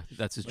that. Yeah,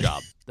 that's his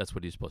job. That's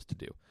what he's supposed to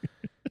do.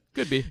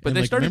 Could be, but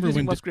they started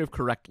using Musgrave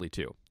correctly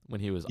too when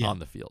he was on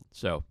the field.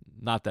 So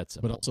not that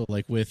simple. But also,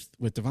 like with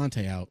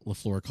Devontae out,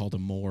 LaFleur called a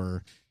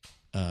more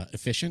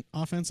efficient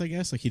offense, I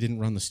guess. Like, he didn't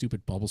run the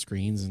stupid bubble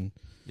screens and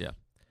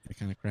that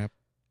kind of crap.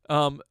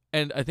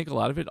 And I think a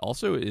lot of it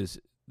also is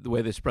the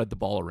way they spread the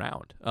ball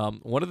around.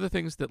 One of the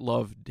things that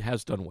Love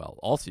has done well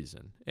all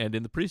season and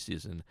in the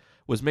preseason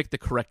was make the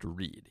correct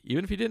read.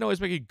 Even if he didn't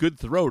always make a good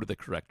throw to the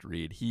correct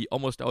read, he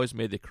almost always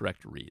made the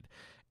correct read.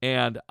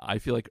 And I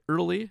feel like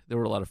early there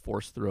were a lot of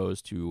forced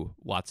throws to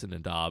Watson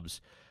and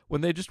Dobbs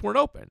when they just weren't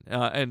open.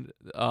 And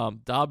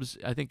Dobbs,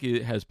 I think,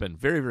 has been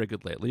very, very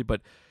good lately,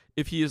 but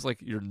if he is like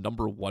your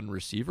number one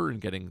receiver and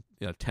getting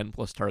 10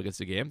 plus targets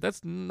a game,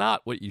 that's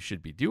not what you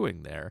should be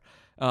doing there.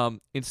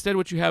 Instead,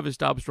 what you have is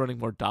Dobbs running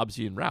more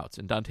Dobbsian routes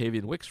and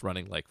Dontavian Wicks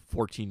running like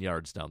 14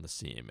 yards down the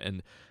seam,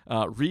 and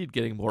Reed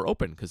getting more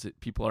open because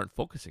people aren't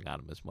focusing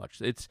on him as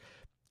much.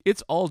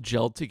 It's all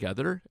gelled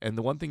together, and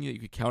the one thing that you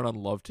could count on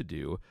Love to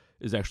do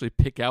is actually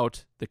pick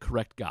out the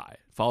correct guy,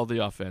 follow the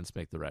offense,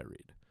 make the right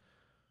read.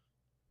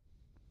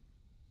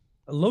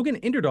 Logan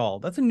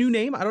Inderdahl. That's a new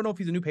name. I don't know if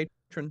he's a new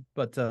patron,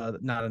 but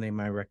not a name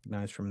I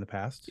recognize from the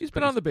past. He's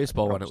been on the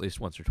baseball one at least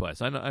once or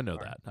twice. I know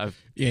that.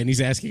 Yeah, and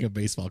he's asking a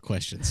baseball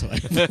question, so I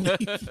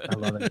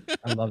love it.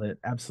 I love it.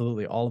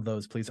 Absolutely. All of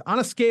those, please. On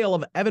a scale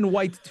of Evan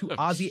White to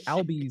Ozzy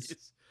Albies,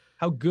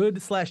 how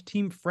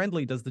good/team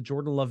friendly does the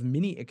Jordan Love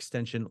mini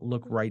extension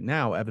look right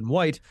now? Evan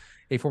White,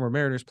 a former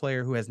Mariners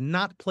player who has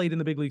not played in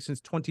the big league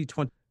since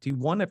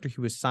 2021 after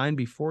he was signed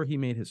before he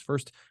made his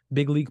first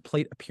big league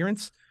plate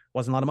appearance.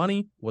 Wasn't a lot of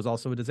money, was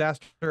also a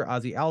disaster.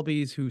 Ozzy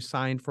Albies, who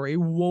signed for a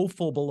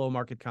woeful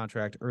below-market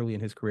contract early in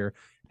his career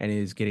and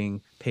is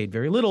getting paid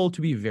very little to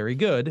be very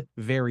good.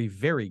 Very,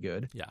 very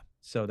good. Yeah.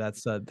 So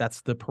that's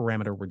the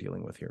parameter we're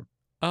dealing with here.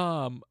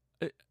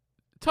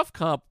 Tough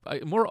comp.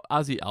 More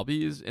Ozzy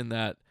Albies in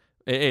that,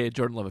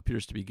 Jordan Love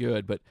appears to be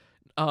good, but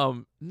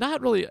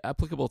not really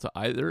applicable to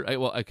either.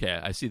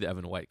 I see the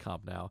Evan White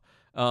comp now.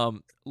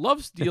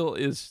 Love's deal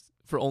is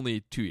for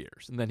only 2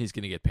 years, and then he's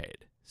going to get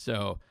paid.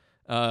 So...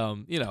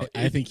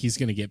 I think he's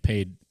going to get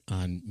paid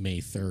on May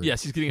 3rd.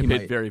 Yes, he's going to get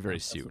paid very, very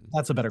soon.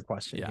 That's a better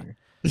question. Yeah.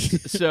 Here.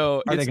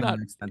 So Are it's they not.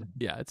 gonna extend it?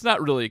 Yeah, it's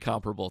not really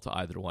comparable to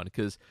either one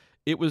because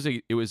it was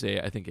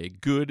I think a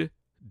good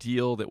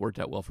deal that worked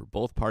out well for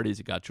both parties.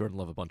 It got Jordan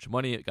Love a bunch of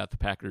money. It got the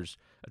Packers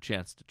a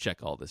chance to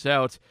check all this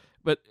out.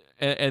 But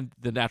and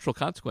the natural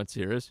consequence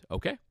here is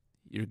okay.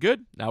 You're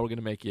good. Now we're going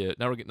to make you.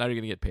 Now you're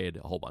going to get paid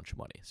a whole bunch of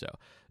money. So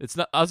it's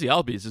not Ozzy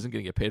Albies isn't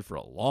going to get paid for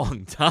a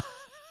long time.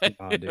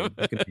 Oh, dude,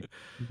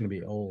 he's gonna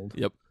be old.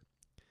 Yep.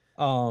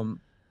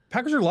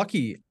 Packers are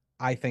lucky,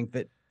 I think,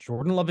 that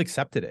Jordan Love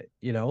accepted it.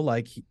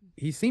 Like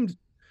he seemed.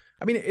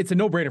 I mean, it's a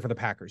no-brainer for the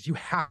Packers. You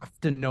have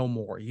to know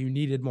more. You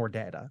needed more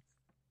data,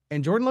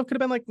 and Jordan Love could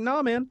have been like,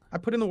 "Nah, man, I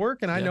put in the work,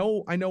 and I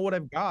know what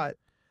I've got."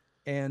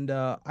 And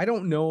I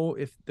don't know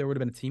if there would have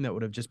been a team that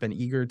would have just been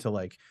eager to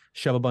like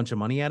shove a bunch of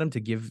money at him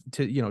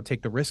to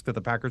take the risk that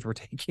the Packers were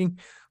taking,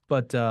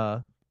 but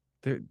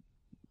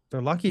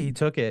they're lucky he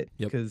took it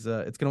because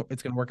it's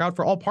gonna work out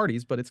for all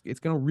parties, but it's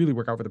gonna really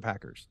work out for the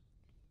Packers.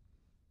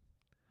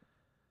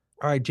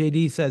 All right,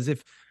 JD says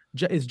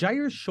is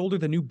Jair's shoulder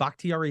the new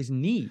Bakhtiari's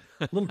knee?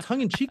 A little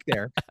tongue in cheek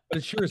there, but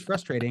it sure is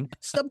frustrating.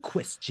 Sub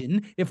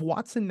question: if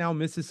Watson now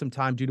misses some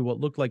time due to what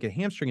looked like a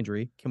hamstring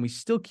injury, can we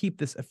still keep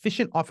this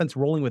efficient offense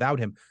rolling without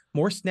him?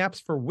 More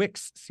snaps for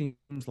Wicks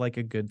seems like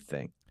a good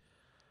thing.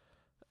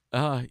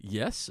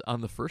 Yes,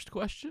 on the first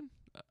question.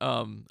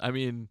 I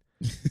mean.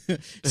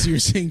 So you're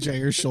saying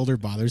Jair's shoulder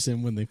bothers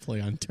him when they play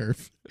on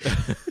turf?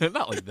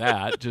 Not like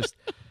that. Just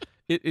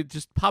it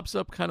just pops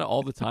up kind of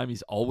all the time.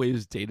 He's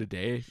always day to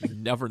day. You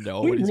never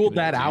know. We ruled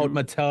that out,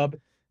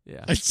 Matub.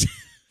 Yeah.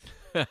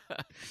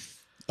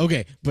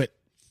 Okay, but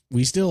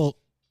we still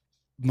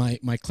my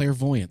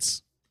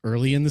clairvoyance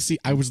early in the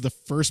season. I was the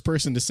first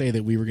person to say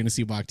that we were going to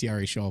see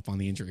Bakhtiari show up on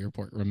the injury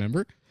report.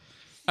 Remember?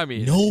 I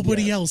mean,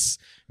 nobody else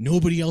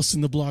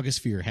in the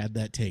blogosphere had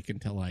that take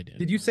until I did.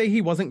 Did you say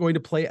he wasn't going to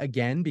play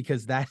again?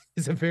 Because that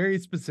is a very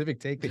specific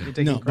take that you're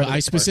taking. No, but I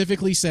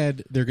specifically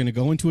said they're going to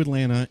go into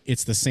Atlanta.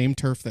 It's the same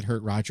turf that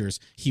hurt Rodgers.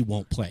 He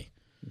won't play.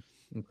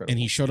 Incredible. And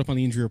he showed up on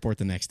the injury report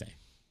the next day.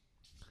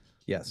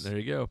 Yes. There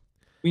you go.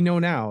 We know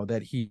now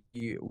that he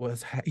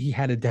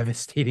had a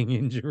devastating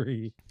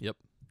injury. Yep.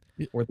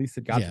 Or at least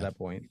it got to that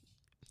point.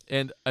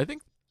 And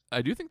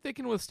I do think they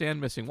can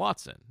withstand missing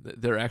Watson.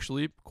 They're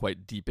actually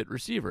quite deep at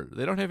receiver.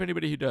 They don't have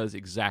anybody who does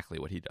exactly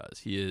what he does.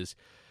 He is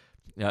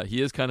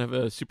kind of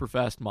a super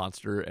fast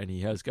monster, and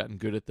he has gotten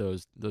good at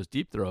those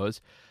deep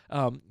throws.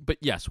 But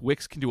yes,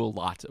 Wicks can do a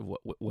lot of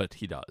what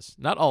he does.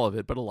 Not all of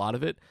it, but a lot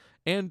of it.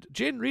 And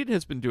Jaden Reed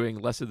has been doing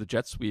less of the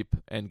jet sweep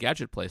and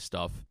gadget play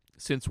stuff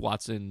since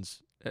Watson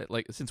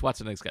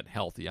has gotten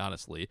healthy.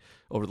 Honestly,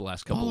 over the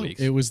last couple of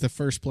weeks, it was the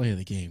first play of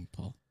the game,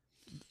 Paul.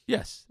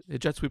 Yes, a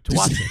jet sweep to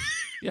Watson.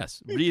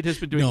 Yes, Reed has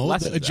been doing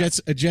less of that.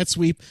 A jet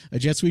sweep to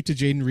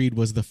Jaden Reed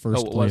was the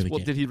first play of the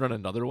game. Did he run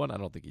another one? I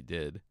don't think he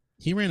did.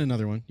 He ran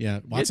another one. Yeah,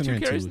 Watson he had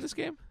 2 ran carries 2 in this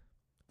game. Yes.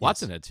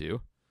 Watson had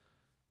 2.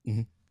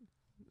 Mm-hmm.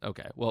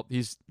 Okay, well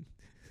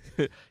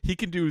he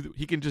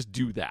can just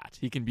do that.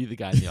 He can be the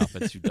guy in the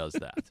offense who does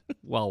that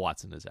while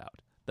Watson is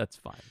out. That's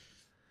fine.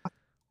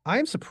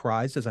 I'm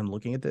surprised as I'm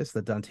looking at this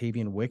that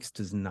Dontavian Wicks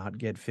does not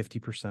get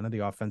 50% of the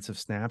offensive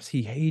snaps.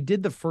 He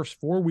did the first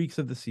 4 weeks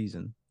of the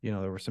season. You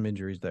know, there were some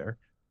injuries there.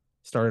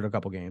 Started a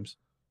couple games.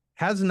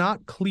 Has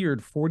not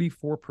cleared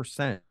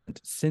 44%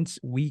 since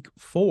week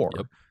 4.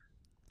 Yep.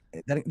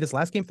 This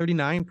last game,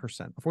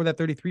 39%. Before that,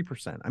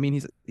 33%. I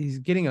mean, he's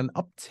getting an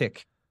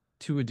uptick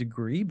to a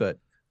degree, but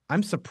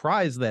I'm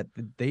surprised that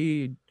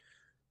they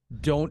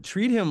don't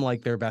treat him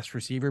like their best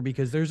receiver,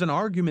 because there's an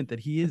argument that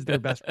he is their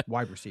best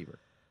wide receiver.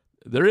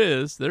 There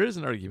is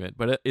an argument,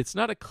 but it's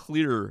not a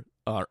clear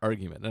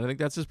argument, and I think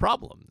that's his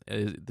problem.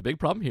 The big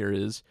problem here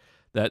is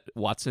that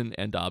Watson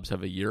and Dobbs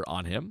have a year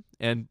on him,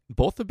 and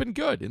both have been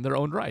good in their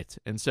own right.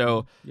 And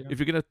so if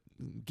you're going to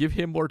give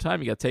him more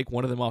time, you got to take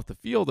one of them off the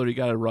field, or you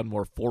got to run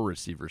more 4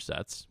 receiver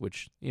sets,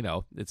 which, you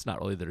know, it's not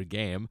really their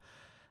game.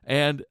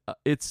 And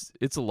it's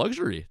a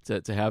luxury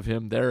to have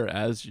him there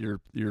as your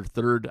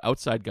third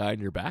outside guy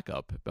and your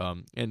backup.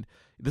 And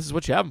this is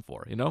what you have him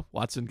for. You know,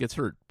 Watson gets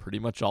hurt pretty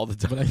much all the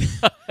time.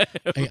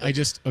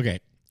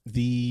 But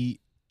the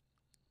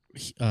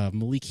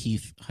Malik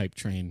Heath hype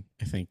train,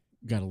 I think,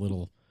 got a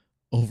little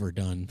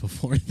overdone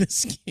before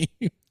this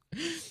game,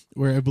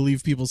 where I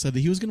believe people said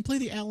that he was going to play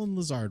the Alan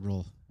Lazard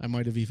role. I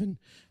might have even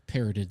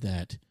parroted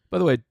that. By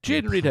the way,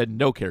 Jaden Reed had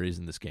no carries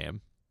in this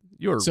game.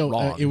 You're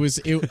wrong. It was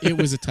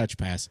a touch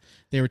pass.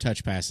 They were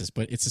touch passes,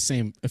 but it's the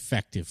same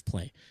effective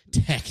play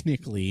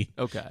technically.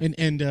 Okay.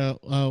 And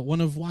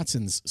one of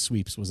Watson's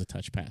sweeps was a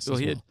touch pass. Well,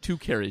 he had 2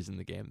 carries in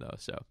the game though,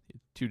 so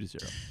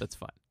 2-0. That's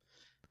fine.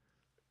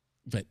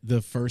 But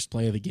the first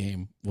play of the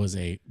game was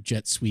a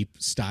jet sweep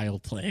style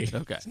play.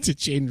 Okay. To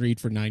Jaden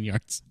Reed for 9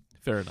 yards.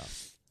 Fair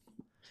enough.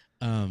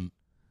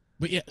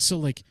 But yeah, so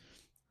like,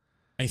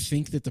 I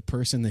think that the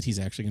person that he's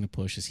actually going to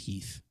push is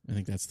Heath. I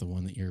think that's the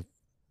one that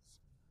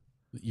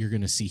you're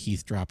going to see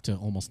Heath drop to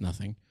almost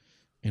nothing,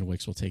 and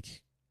Wicks will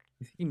take.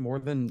 Is he more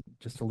than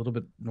just a little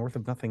bit north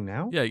of nothing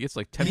now? Yeah, he gets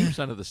like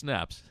 10% of the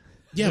snaps.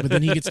 Yeah, but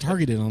then he gets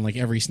targeted on like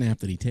every snap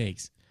that he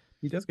takes.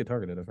 He does get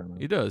targeted, if I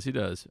remember. He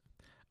does.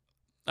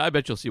 I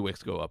bet you'll see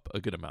Wicks go up a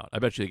good amount. I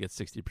bet you he gets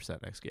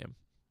 60% next game.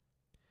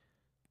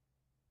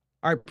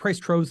 All right, Price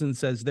Trozen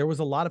says, there was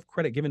a lot of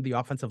credit given to the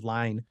offensive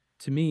line.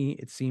 To me,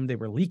 it seemed they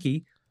were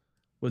leaky.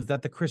 Was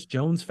that the Chris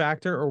Jones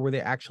factor, or were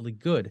they actually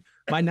good?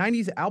 My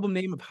 90s album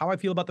name of how I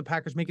feel about the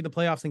Packers making the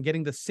playoffs and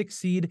getting the 6th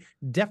seed,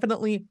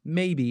 definitely,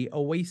 maybe,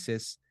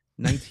 Oasis,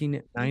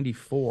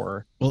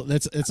 1994. Well,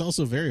 it's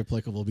also very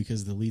applicable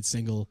because the lead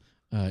single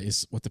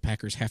is what the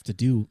Packers have to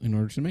do in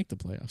order to make the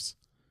playoffs.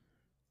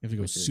 You have to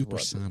go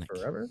Supersonic.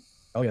 Forever?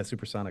 Oh, yeah,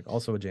 Supersonic.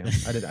 Also a jam.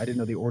 I didn't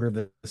know the order of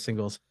the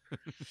singles.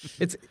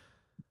 It's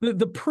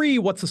the pre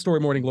What's the Story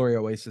Morning Glory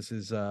Oasis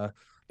is...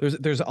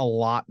 There's a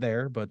lot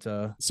there, but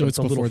so it's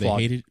before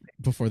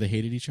they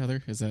hated each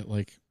other. Is that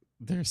like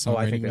their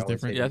songwriting was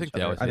different? Yeah, I think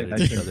they always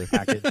hated each other.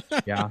 Package.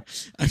 Yeah,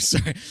 I'm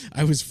sorry.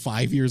 I was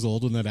 5 years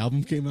old when that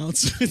album came out,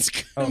 so it's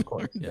of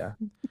course, yeah.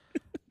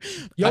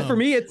 Yo, for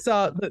me, it's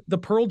the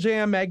Pearl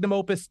Jam Magnum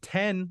Opus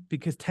 10,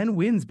 because 10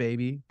 wins,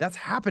 baby. That's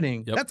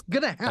happening. Yep. That's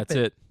gonna happen. That's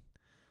it.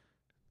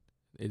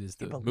 It is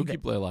the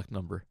Mookie Blaylock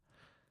number.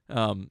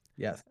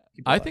 Yes,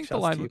 I think the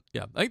line.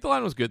 Yeah, I think the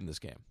line was good in this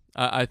game.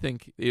 I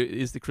think it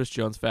is the Chris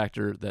Jones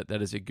factor that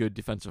is a good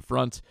defensive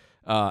front,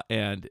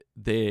 and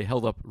they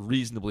held up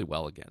reasonably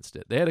well against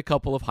it. They had a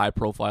couple of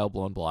high-profile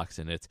blown blocks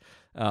in it,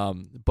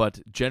 but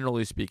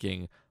generally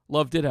speaking,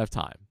 Love did have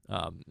time.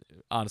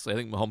 Honestly, I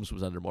think Mahomes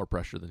was under more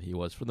pressure than he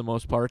was for the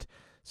most part.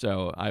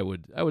 So I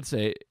would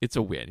say it's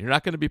a win. You're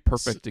not going to be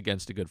perfect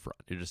against a good front.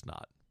 You're just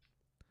not.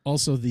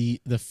 Also, the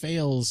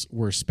fails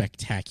were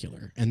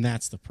spectacular, and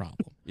that's the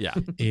problem. Yeah,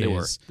 they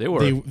were.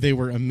 They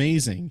were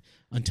amazing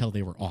until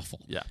they were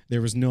awful. Yeah, there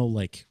was no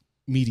like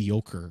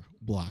mediocre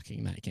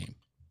blocking that game,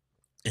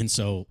 and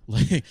so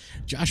like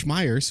Josh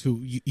Myers,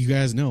 who you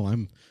guys know,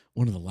 I'm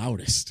one of the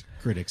loudest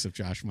critics of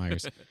Josh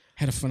Myers,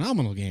 had a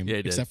phenomenal game,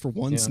 except for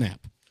one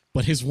snap.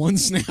 But his one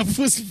snap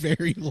was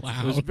very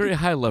loud. It was very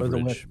high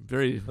leverage,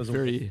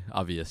 very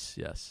obvious.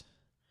 Yes.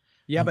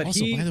 Yeah, but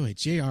also, by the way,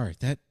 JR,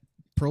 that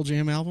Pearl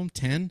Jam album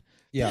 10,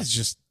 that's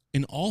just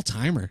an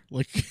all-timer.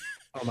 Like,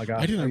 oh my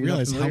god, I didn't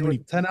realize how many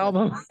 10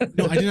 album.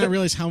 No, I did not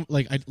realize how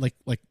like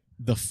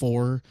the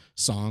 4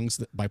 songs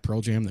that by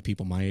Pearl Jam that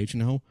people my age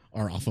know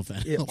are off of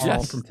that.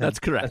 Yes, from 10. That's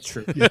correct. That's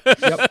true.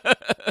 Yep.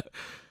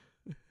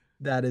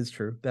 That is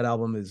true. That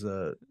album is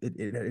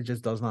it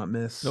just does not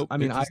miss. Nope, I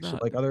mean, I actually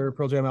like other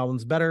Pearl Jam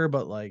albums better,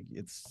 but like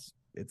it's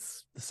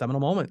the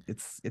seminal moment.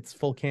 It's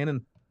full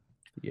canon.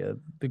 Yeah,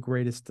 the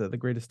greatest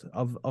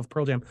of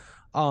Pearl Jam.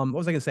 What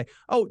was I gonna say?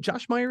 Oh,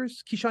 Josh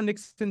Myers, Keyshawn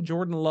Nixon,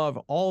 Jordan Love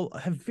all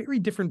have very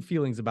different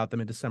feelings about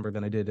them in December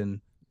than I did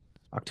in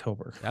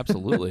October.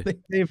 Absolutely.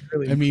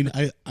 I mean,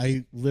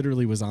 I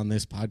literally was on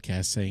this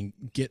podcast saying,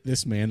 "Get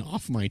this man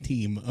off my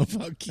team"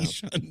 about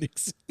Keyshawn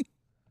Nixon.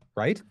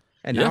 Right?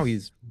 And now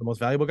he's the most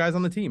valuable guys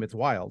on the team. It's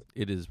wild.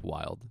 It is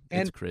wild.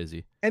 It's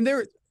crazy. And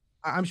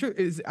I'm sure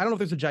I don't know if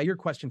there's a Jair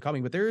question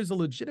coming, but there is a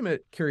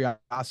legitimate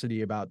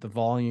curiosity about the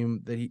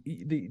volume that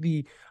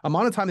the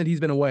amount of time that he's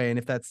been away, and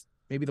if that's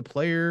maybe the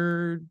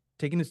player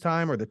taking his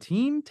time or the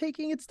team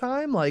taking its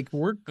time? Like,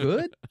 we're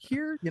good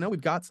here.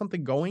 We've got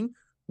something going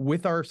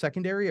with our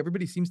secondary.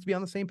 Everybody seems to be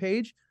on the same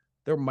page.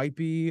 There might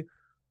be,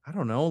 I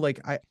don't know,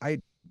 like I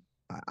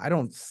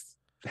don't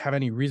have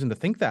any reason to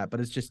think that, but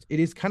it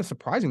is kind of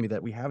surprising me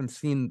that we haven't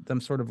seen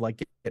them sort of like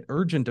get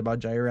urgent about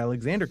Jair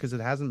Alexander because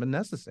it hasn't been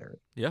necessary.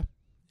 Yeah.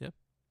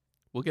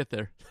 We'll get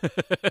there.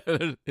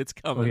 It's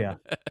coming. Oh, yeah.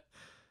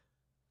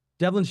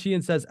 Devlin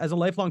Sheehan says, as a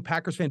lifelong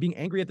Packers fan, being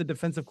angry at the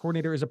defensive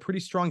coordinator is a pretty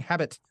strong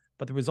habit,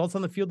 but the results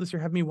on the field this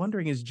year have me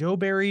wondering, is Joe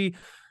Barry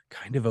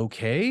kind of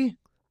okay?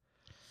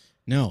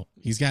 No,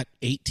 he's got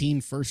 18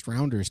 first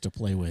rounders to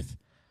play with.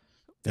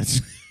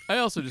 That's. I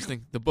also just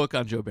think the book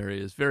on Joe Barry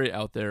is very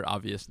out there,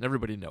 obvious, and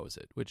everybody knows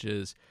it, which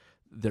is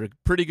they're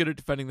pretty good at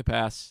defending the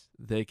pass.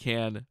 They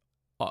can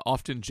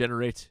often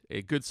generate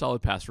a good,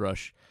 solid pass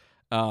rush,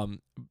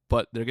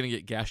 but they're going to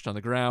get gashed on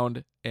the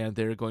ground, and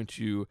they're going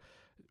to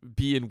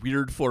be in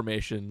weird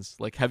formations,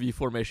 like heavy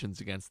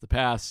formations against the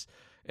pass,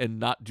 and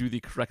not do the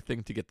correct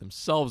thing to get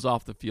themselves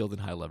off the field in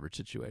high leverage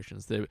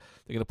situations. They're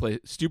going to play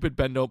stupid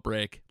bend don't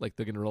break, like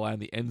they're going to rely on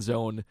the end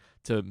zone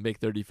to make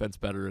their defense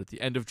better at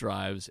the end of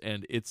drives,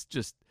 and it's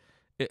just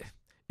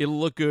it'll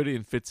look good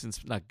in fits and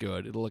not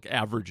good. It'll look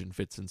average in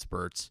fits and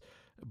spurts,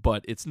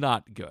 but it's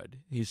not good.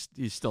 He's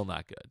still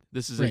not good.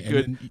 This is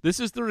this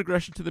is the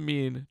regression to the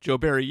mean Joe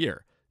Barry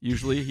year.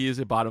 Usually he is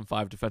a bottom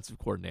 5 defensive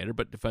coordinator,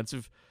 but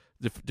defensive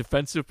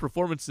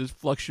performances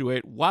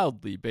fluctuate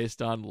wildly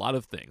based on a lot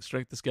of things,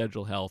 strength of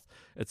schedule, health,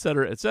 et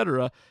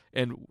cetera,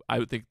 and I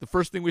would think the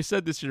first thing we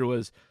said this year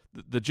was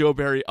the Joe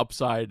Barry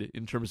upside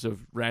in terms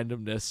of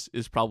randomness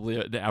is probably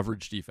an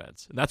average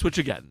defense, and that's what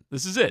you get.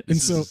 This is it.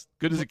 This is as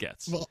good as it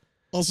gets. Well,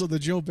 also, the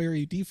Joe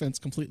Barry defense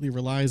completely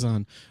relies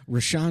on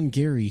Rashawn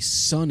Gary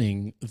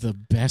sunning the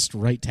best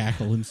right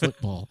tackle in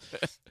football,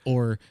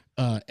 or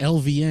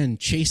LVN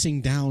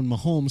chasing down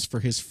Mahomes for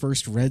his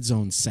first red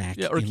zone sack.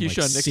 Yeah, or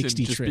Keyshawn Nixon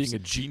just trips. being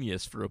a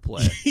genius for a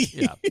play.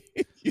 Yeah,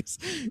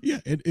 yeah,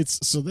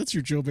 it's so that's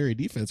your Joe Barry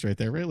defense right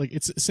there, right? Like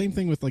it's the same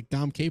thing with like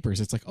Dom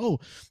Capers. It's like, oh,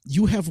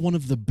 you have one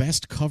of the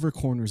best cover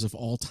corners of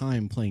all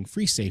time playing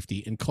free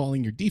safety and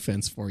calling your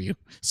defense for you,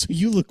 so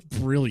you look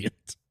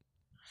brilliant.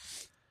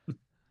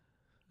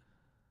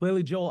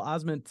 Clearly, Joel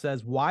Osment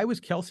says, why was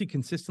Kelsey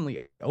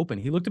consistently open?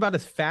 He looked about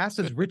as fast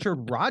as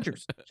Richard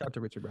Rodgers. Shout out to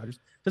Richard Rodgers.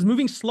 Does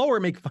moving slower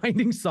make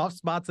finding soft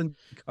spots and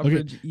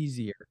coverage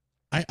easier?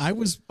 I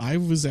was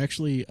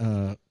actually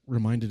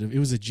reminded of, it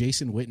was a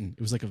Jason Witten.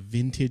 It was like a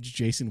vintage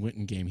Jason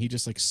Witten game. He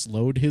just like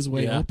slowed his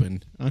way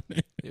open.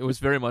 It was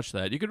very much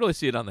that. You could really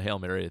see it on the Hail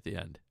Mary at the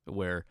end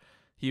where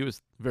he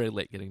was very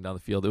late getting down the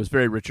field. It was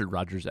very Richard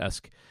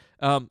Rodgers-esque.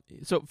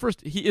 So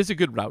first, he is a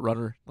good route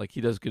runner. Like he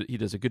does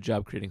a good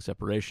job creating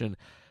separation.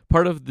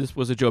 Part of this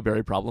was a Joe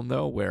Barry problem,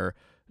 though, where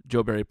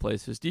Joe Barry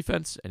plays his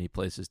defense, and he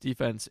plays his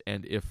defense,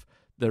 and if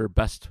their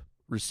best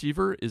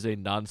receiver is a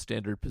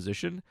non-standard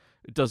position,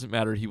 it doesn't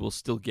matter. He will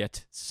still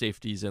get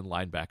safeties and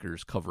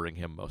linebackers covering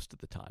him most of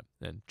the time,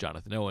 and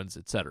Jonathan Owens,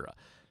 etc.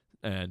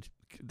 And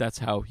that's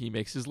how he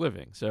makes his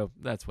living. So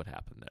that's what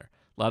happened there.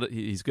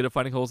 He's good at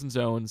finding holes in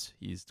zones.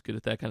 He's good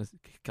at that kind of.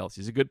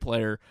 Kelsey's a good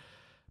player.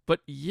 But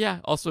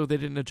yeah, also they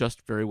didn't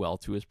adjust very well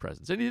to his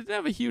presence, and he didn't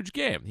have a huge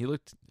game. He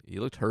looked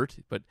hurt,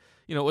 but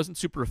it wasn't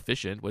super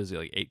efficient. What is it,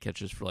 like 8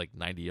 catches for like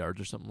 90 yards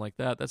or something like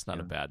that? That's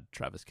not a bad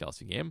Travis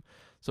Kelce game.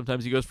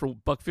 Sometimes he goes for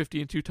 $150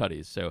 and 2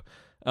 tutties. So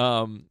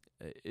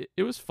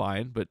it was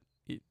fine, but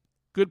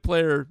good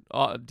player,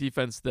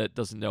 defense that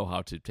doesn't know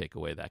how to take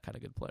away that kind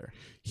of good player.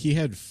 He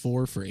had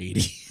 4 for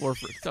 80. 4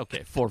 for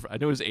I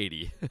know it was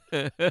 80.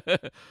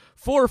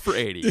 4 for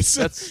 80.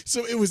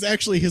 So it was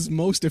actually his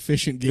most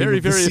efficient game. Very,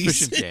 of the very season.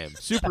 efficient game.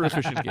 Super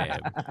efficient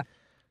game.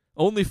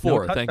 Only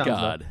 4, thank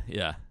God.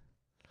 Yeah.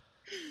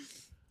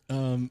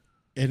 Okay,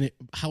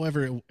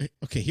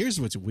 here's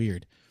what's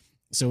weird.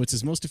 So it's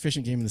his most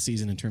efficient game of the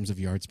season in terms of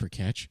yards per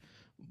catch,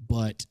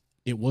 but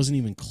it wasn't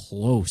even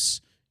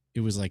close. It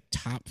was like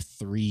top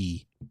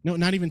 3. No,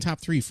 not even top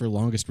 3 for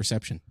longest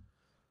reception.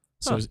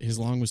 So his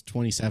long was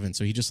 27.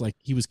 So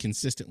he was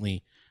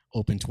consistently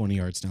open 20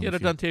 yards down the field.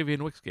 He had a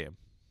Dontavian Wicks game.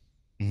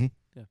 Mm-hmm.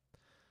 Yeah.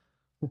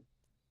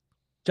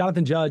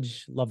 Jonathan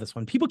Judge, love this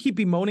one. People keep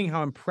bemoaning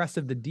how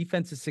impressive the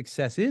defense's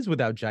success is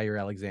without Jair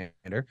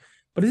Alexander.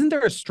 But isn't there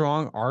a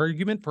strong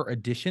argument for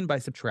addition by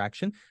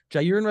subtraction?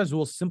 Jair and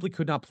Rasul simply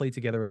could not play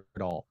together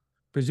at all.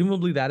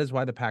 Presumably that is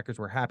why the Packers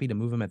were happy to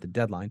move him at the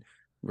deadline.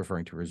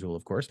 Referring to Rasul,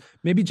 of course.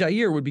 Maybe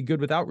Jair would be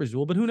good without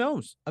Rasul, but who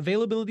knows?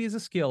 Availability is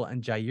a skill,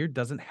 and Jair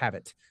doesn't have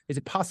it. Is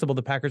it possible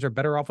the Packers are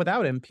better off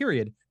without him,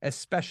 period,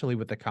 especially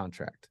with the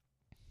contract?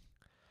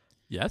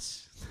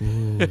 Yes.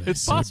 Ooh,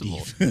 it's possible.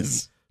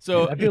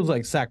 So that feels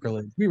like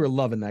sacrilege. We were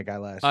loving that guy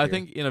last year. I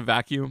think in a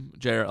vacuum,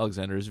 Jair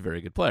Alexander is a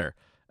very good player.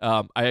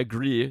 I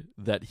agree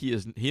that he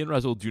and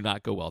Rasul do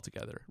not go well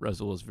together.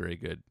 Rasul is very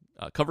good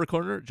cover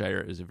corner.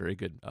 Jair is a very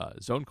good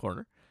zone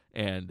corner,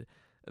 and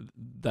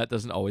that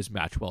doesn't always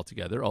match well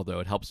together,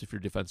 although it helps if your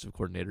defensive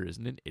coordinator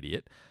isn't an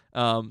idiot.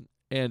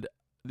 And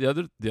the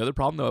other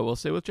problem, though, I will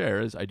say with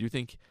Jair is I do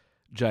think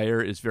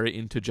Jair is very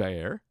into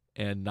Jair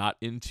and not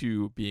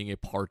into being a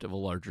part of a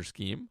larger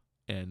scheme.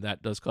 and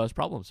that does cause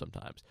problems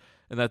sometimes.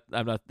 And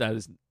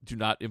do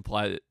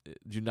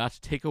not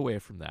take away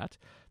from that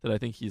I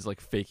think he's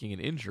like faking an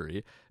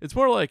injury. It's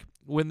more like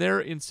when they're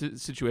in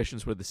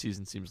situations where the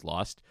season seems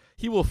lost,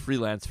 he will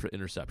freelance for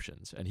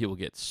interceptions and he will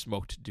get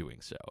smoked doing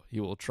so. He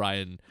will try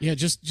and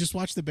just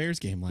watch the Bears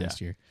game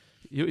last year.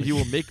 He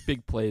will make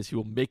big plays. He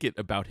will make it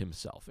about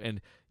himself,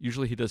 and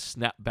usually he does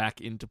snap back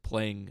into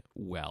playing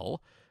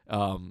well.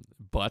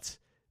 But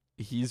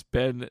he's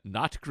been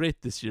not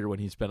great this year when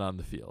he's been on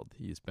the field.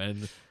 He's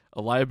been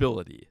a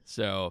liability.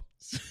 So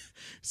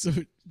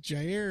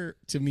Jair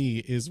to me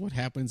is what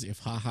happens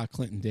if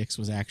Clinton Dix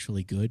was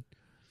actually good.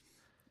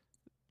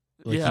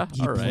 Like he all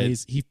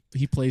plays, right.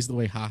 He plays the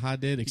way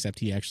did, except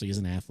he actually is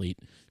an athlete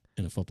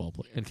and a football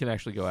player and can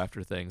actually go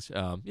after things.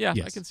 Yes.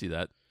 I can see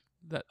that.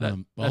 That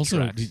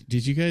also,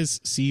 did you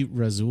guys see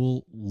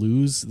Rasul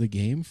lose the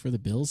game for the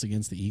Bills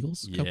against the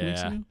Eagles a couple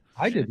weeks ago?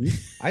 I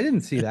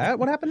didn't see that.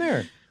 What happened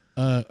there?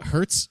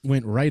 Hurts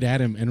went right at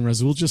him, and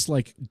Rasul just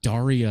like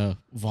Daria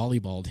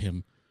volleyballed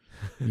him.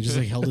 He just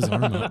like held his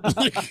arm up.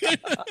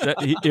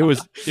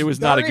 It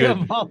was not a good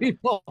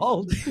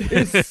volleyball.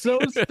 It's so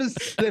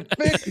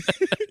specific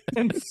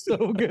and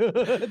so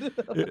good.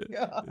 Oh my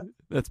God.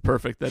 That's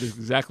perfect. That is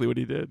exactly what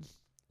he did.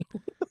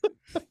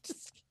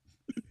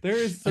 There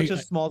is such a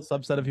small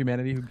subset of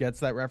humanity who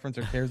gets that reference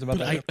or cares about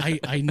that.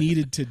 I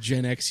needed to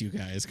Gen X you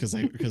guys because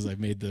I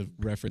made the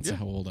reference to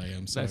how old I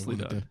am, so nicely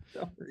I wanted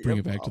to bring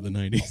it back to the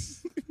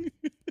 90s.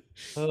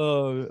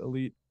 Oh,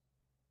 elite.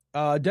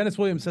 Dennis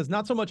Williams says,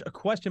 not so much a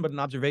question, but an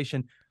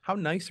observation. How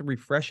nice and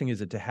refreshing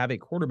is it to have a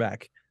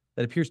quarterback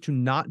that appears to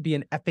not be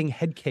an effing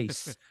head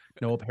case?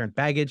 No apparent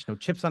baggage, no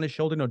chips on his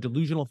shoulder, no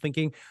delusional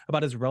thinking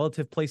about his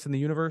relative place in the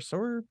universe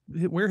or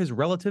where his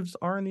relatives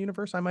are in the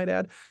universe, I might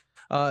add.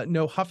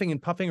 No huffing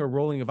and puffing or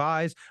rolling of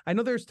eyes. I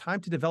know there's time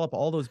to develop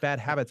all those bad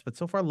habits, but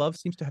so far Love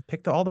seems to have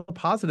picked all the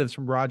positives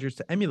from Rodgers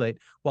to emulate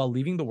while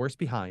leaving the worst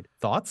behind.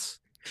 Thoughts?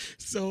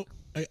 So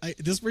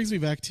this brings me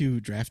back to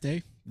Draft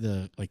Day,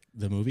 the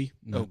movie.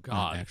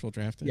 Not actual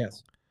Draft Day.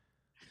 Yes.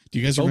 Do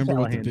you guys remember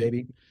what the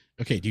baby?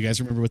 Okay, do you guys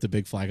remember what the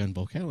big flag on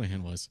Bo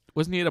Callahan was?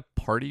 Wasn't he at a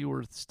party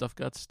where stuff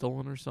got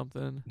stolen or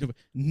something? No, but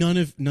none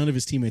of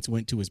his teammates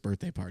went to his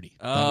birthday party.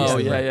 Oh,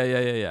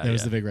 yeah. That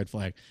was the big red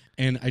flag.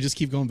 And I just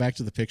keep going back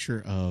to the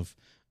picture of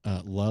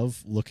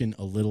Love looking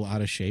a little out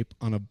of shape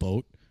on a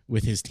boat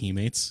with his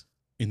teammates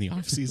in the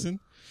off season.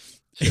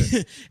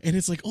 Sure. And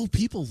it's like, oh,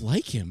 people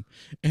like him,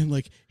 and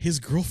like his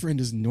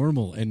girlfriend is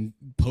normal and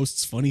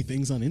posts funny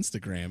things on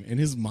Instagram, and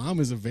his mom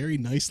is a very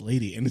nice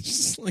lady, and it's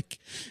just like,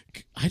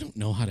 I don't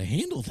know how to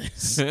handle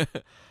this.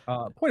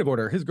 Point of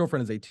order: his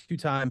girlfriend is a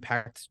two-time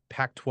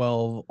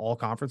Pac-12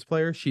 all-conference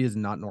player. She is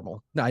not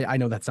normal. No, I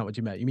know that's not what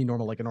you meant. You mean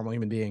normal, like a normal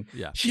human being.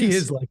 Yeah, she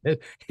is like a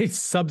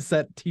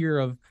subset tier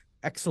of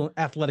excellent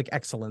athletic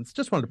excellence.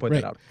 Just wanted to point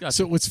that out. Gotcha.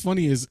 So what's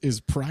funny is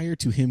prior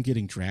to him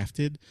getting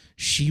drafted,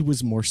 she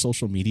was more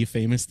social media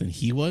famous than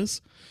he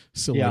was.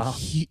 So like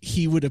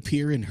he would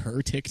appear in her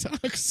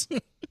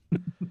TikToks.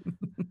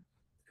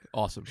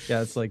 Awesome.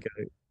 Yeah, it's like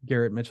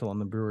Garrett Mitchell on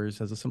the Brewers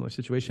has a similar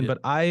situation. Yeah.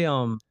 But I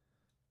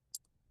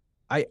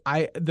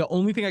the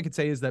only thing I could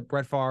say is that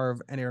Brett Favre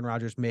and Aaron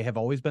Rodgers may have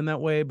always been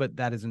that way, but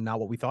that is not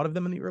what we thought of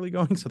them in the early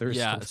going. So there's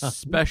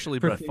especially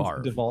Brett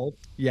Favre.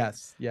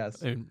 Yes.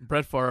 And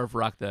Brett Favre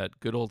rocked that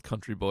good old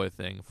country boy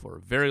thing for a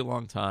very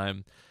long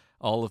time.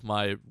 All of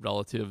my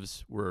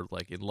relatives were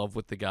like in love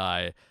with the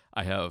guy.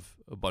 I have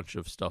a bunch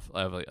of stuff.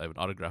 I have an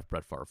autographed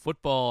Brett Favre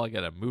football. I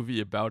got a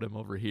movie about him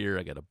over here.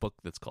 I got a book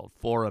that's called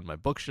Four on my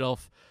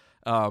bookshelf.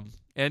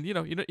 And you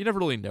never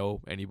really know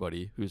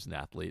anybody who's an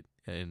athlete,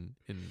 and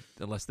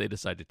unless they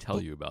decide to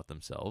tell you about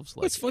themselves.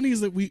 What's funny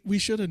is that we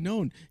should have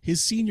known.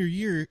 His senior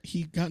year,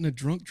 he got in a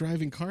drunk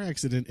driving car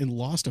accident and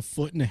lost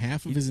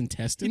 1.5 feet of his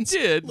intestines. He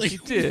did. Like, he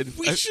did.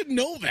 We should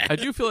know that. I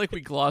do feel like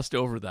we glossed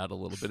over that a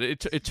little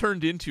bit. It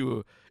turned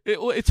into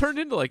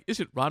like, is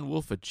it Ron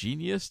Wolf a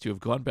genius to have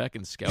gone back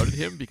and scouted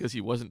him because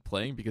he wasn't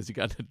playing because he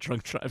got in a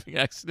drunk driving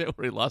accident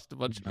where he lost a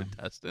bunch of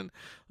intestine?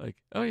 Like,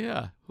 oh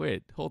yeah,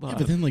 wait, hold on. Yeah,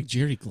 but then like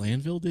Jerry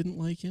Glanville didn't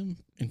like him,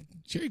 and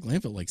Jerry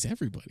Glanville likes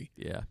everybody.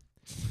 Yeah.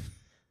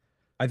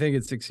 I think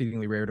it's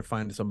exceedingly rare to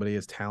find somebody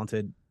as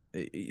talented,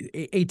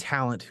 a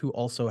talent who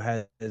also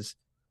has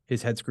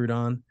his head screwed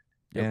on.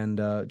 Yep. And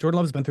Jordan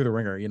Love has been through the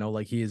ringer.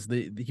 Like he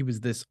was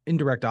this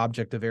indirect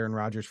object of Aaron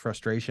Rodgers'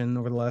 frustration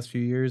over the last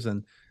few years,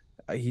 and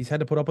he's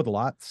had to put up with a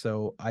lot.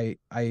 So I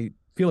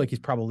feel like he's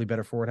probably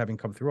better for it having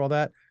come through all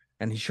that.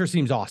 And he sure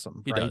seems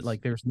awesome, he right? Does.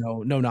 Like there's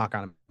no knock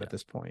on him at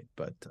this point.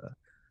 But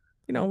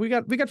we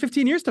got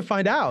 15 years to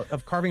find out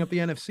of carving up the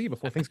NFC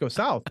before things go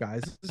south,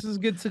 guys. This is a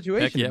good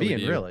situation to be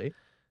in, really.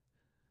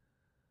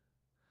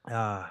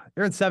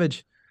 Aaron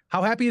Savage,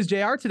 how happy is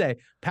JR today?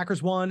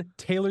 Packers won.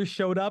 Taylor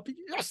showed up.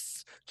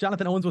 Yes.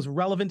 Jonathan Owens was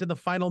relevant in the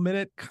final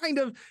minute. Kind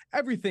of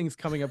everything's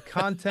coming up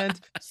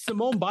content.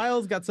 Simone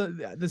Biles got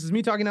some. This is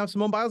me talking now.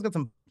 Simone Biles got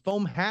some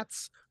foam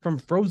hats from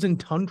Frozen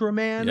Tundra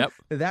Man. Yep.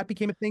 That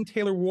became a thing.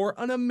 Taylor wore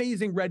an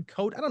amazing red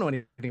coat. I don't know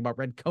anything about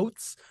red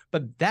coats,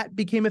 but that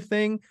became a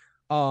thing.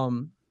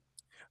 So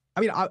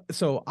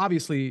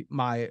obviously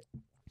my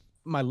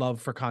my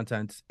love for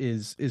content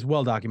is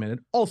well documented.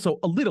 Also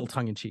a little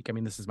tongue in cheek. I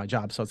mean, this is my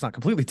job, so it's not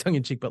completely tongue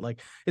in cheek, but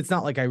like, it's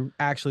not like I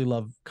actually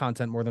love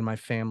content more than my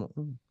family.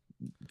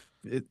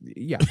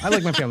 I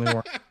like my family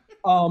more.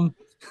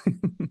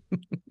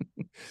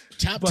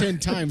 Top 10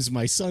 times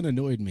my son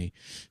annoyed me.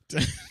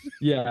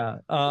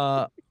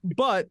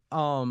 But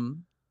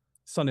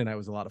Sunday night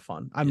was a lot of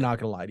fun. I'm not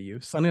gonna lie to you.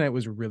 Sunday night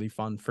was really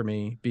fun for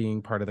me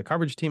being part of the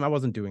coverage team. I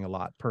wasn't doing a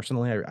lot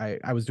personally.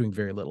 I was doing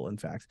very little, in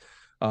fact.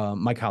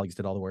 My colleagues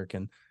did all the work,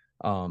 and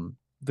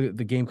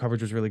the game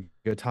coverage was really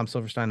good. Tom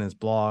Silverstein and his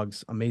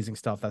blogs, amazing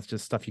stuff. That's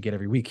just stuff you get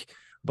every week.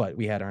 But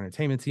we had our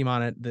entertainment team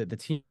on it. The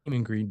team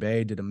in Green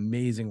Bay did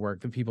amazing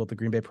work. The people at the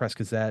Green Bay Press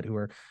Gazette who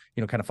are,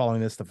 kind of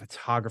following this, the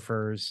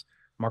photographers,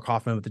 Mark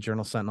Hoffman with the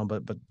Journal Sentinel,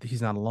 but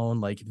he's not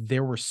alone. Like,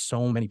 there were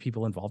so many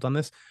people involved on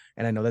this.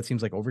 And I know that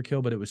seems like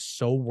overkill, but it was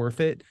so worth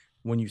it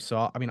when you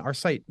saw, I mean, our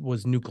site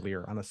was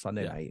nuclear on a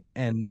Sunday night,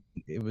 and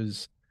it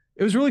was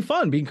really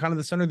fun being kind of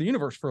the center of the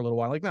universe for a little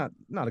while. Like, not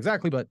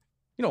exactly, but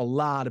a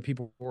lot of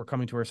people were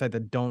coming to our site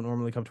that don't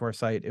normally come to our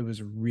site. It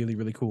was really,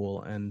 really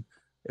cool. And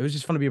it was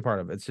just fun to be a part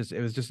of. It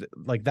was just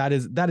like, that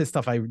is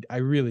stuff I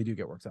really do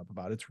get worked up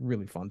about. It's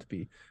really fun to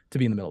be in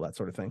the middle of that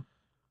sort of thing.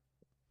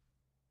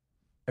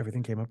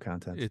 Everything came up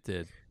content. It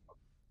did.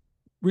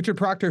 Richard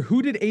Proctor,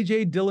 who did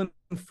AJ Dillon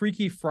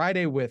Freaky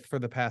Friday with for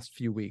the past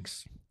few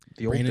weeks?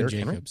 The old Brandon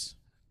Derrick Jacobs.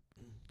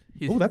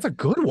 Oh, that's a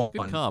good one.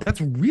 Good comp.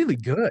 That's really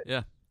good.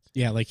 Yeah.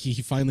 Yeah, like he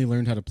finally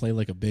learned how to play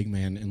like a big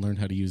man and learned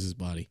how to use his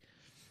body.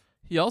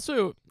 He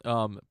also,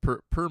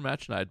 per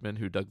Matt Schneidman,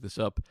 who dug this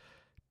up,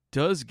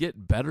 does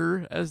get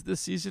better as the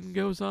season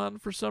goes on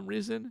for some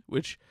reason,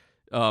 which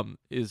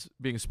is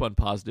being spun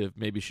positive.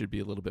 Maybe should be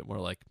a little bit more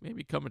like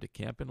maybe coming to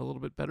camp in a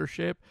little bit better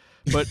shape.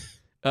 But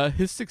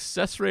his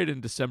success rate in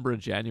December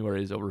and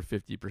January is over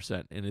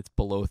 50%, and it's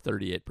below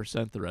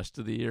 38% the rest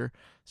of the year.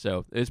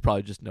 So it's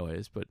probably just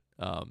noise. But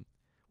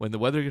when the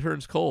weather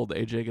turns cold,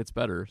 AJ gets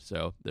better.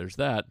 So there's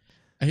that.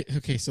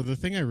 Okay, so the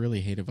thing I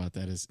really hate about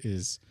that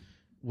is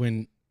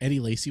when Eddie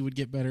Lacy would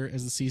get better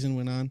as the season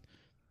went on,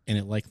 and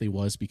it likely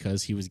was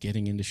because he was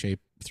getting into shape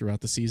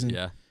throughout the season.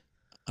 Yeah.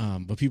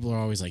 But people are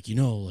always like,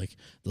 like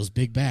those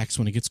big backs,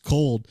 when it gets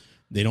cold,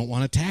 they don't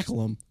want to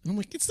tackle them. And I'm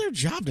like, it's their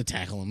job to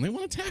tackle them. They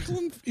want to tackle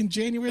them in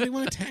January. They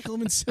want to tackle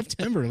them in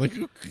September. Like,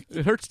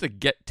 it hurts to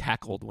get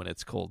tackled when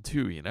it's cold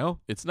too.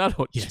 It's not.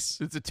 Yes.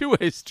 It's a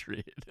two-way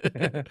street.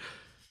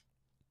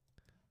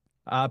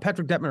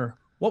 Patrick Detmer,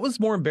 what was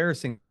more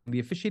embarrassing, the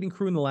officiating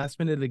crew in the last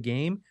minute of the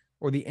game,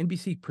 or the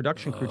NBC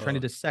production crew trying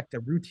to dissect a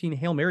routine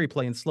Hail Mary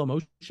play in slow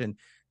motion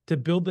to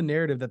build the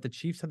narrative that the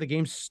Chiefs had the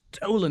game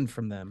stolen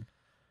from them?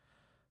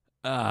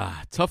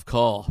 Tough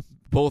call.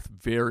 Both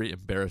very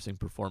embarrassing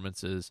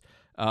performances.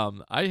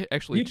 I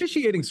actually, the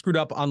officiating screwed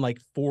up on like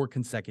 4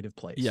 consecutive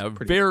plays. Yeah,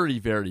 very,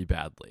 very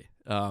badly.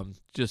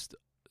 Just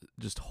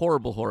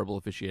horrible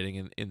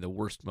officiating in the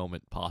worst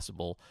moment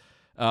possible.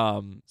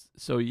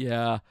 So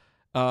yeah.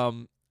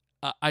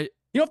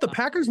 If the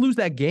Packers lose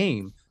that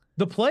game,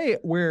 the play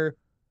where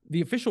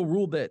the official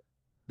ruled that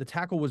the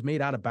tackle was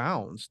made out of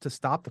bounds to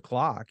stop the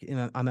clock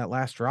on that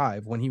last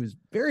drive when he was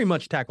very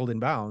much tackled in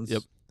bounds.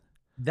 Yep.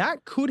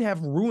 That could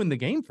have ruined the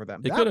game for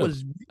them. That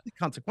was really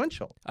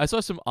consequential. I saw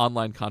some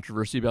online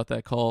controversy about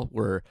that call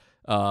where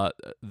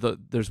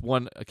there's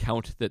one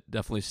account that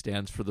definitely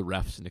stands for the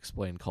refs and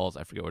explain calls.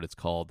 I forget what it's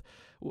called.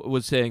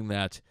 Was saying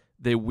that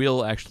they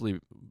will actually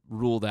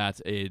rule that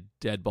a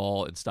dead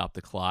ball and stop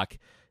the clock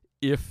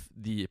if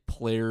the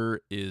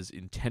player is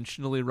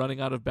intentionally running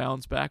out of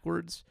bounds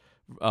backwards.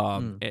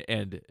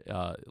 And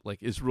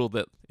is ruled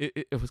that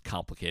it was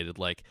complicated.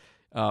 Like,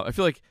 I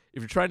feel like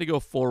if you're trying to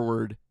go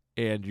forward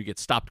and you get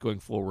stopped going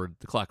forward,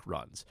 the clock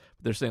runs.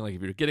 But they're saying, like,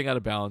 if you're getting out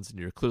of bounds and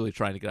you're clearly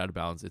trying to get out of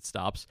bounds, it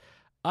stops.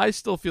 I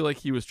still feel like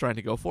he was trying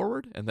to go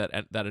forward, and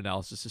that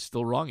analysis is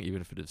still wrong, even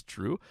if it is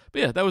true.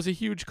 But yeah, that was a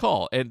huge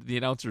call, and the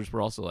announcers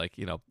were also like,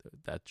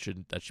 that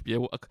should be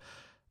a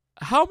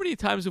how many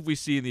times have we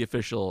seen the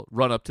official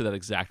run up to that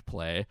exact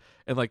play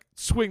and like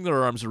swing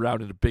their arms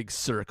around in a big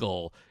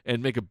circle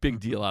and make a big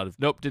deal out of,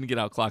 nope, didn't get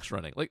out, clock's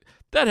running? Like,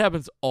 that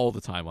happens all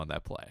the time on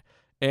that play.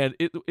 And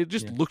it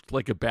just looked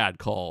like a bad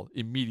call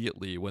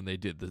immediately when they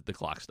did the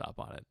clock stop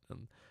on it.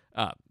 And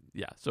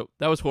so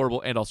that was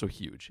horrible and also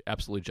huge.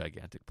 Absolutely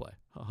gigantic play,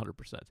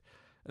 100%.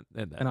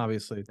 And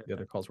obviously the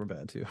other calls were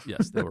bad too.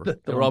 Yes, they were.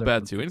 They were all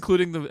bad too,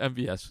 including the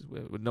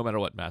MVS. No matter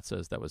what Matt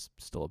says, that was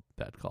still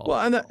a bad call. Well,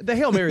 and the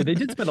Hail Mary, they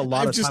did spend a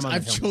lot of time on the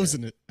Hail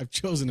Mary. I've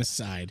chosen a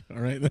side. All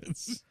right,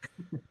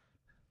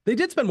 they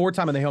did spend more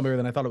time on the Hail Mary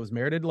than I thought it was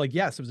merited. Like,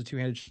 yes, it was a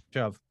two-handed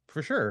shove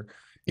for sure.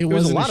 It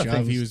wasn't a lot of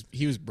things.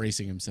 He was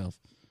bracing himself.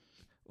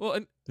 Well,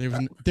 and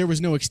there was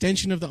no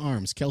extension of the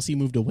arms. Kelsey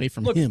moved away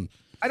from him.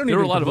 I don't. There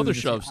were a lot of other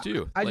shoves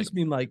too. I just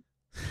mean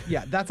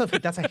that's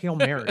a Hail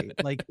Mary.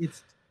 Like,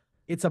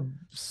 it's a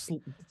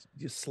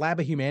slab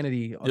of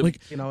humanity. Like,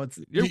 it's.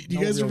 Do you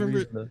guys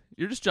remember?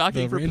 You're just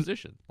jockeying for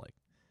position. Like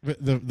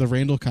the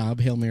Randall Cobb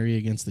Hail Mary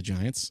against the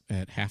Giants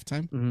at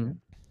halftime. Mm-hmm.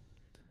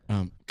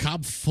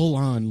 Cobb full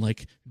on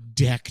like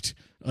decked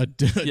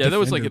yeah, that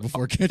was like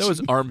before that was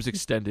catching. arms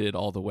extended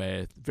all the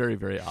way. Very,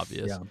 very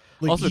obvious. Yeah.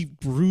 Like Also, he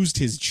bruised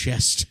his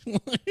chest.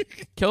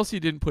 Kelsey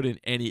didn't put in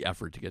any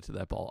effort to get to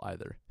that ball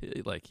either.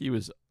 He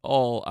was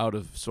all out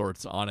of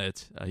sorts on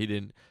it. He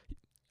didn't.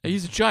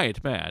 He's a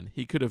giant man.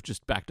 He could have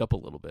just backed up a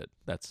little bit.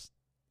 That's,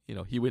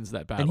 he wins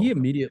that battle. And he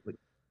immediately,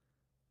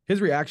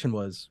 his reaction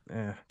was,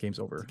 game's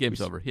over.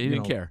 Game's over. He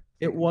didn't care.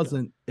 It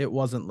wasn't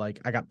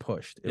like I got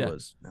pushed. It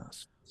was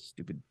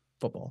stupid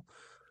football.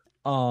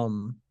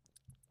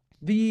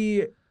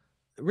 The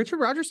Richard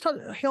Rodgers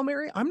Hail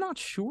Mary, I'm not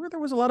sure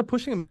there was a lot of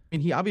pushing. I mean,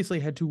 he obviously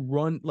had to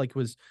run,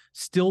 was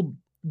still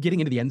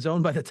getting into the end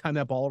zone by the time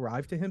that ball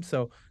arrived to him.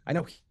 So I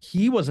know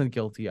he wasn't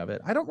guilty of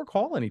it. I don't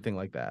recall anything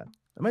like that.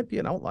 That might be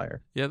an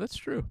outlier. Yeah, that's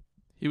true.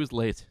 He was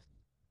late.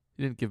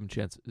 He didn't give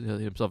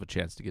himself a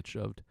chance to get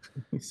shoved.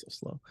 He's so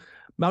slow.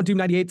 Mount Doom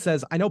 98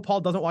 says, I know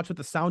Paul doesn't watch with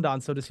the sound on,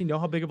 so does he know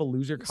how big of a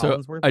loser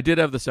Collinsworth? So I did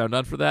have the sound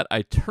on for that.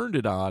 I turned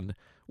it on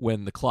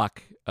when the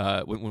clock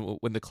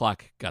when the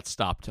clock got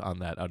stopped on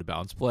that out of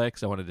bounds play,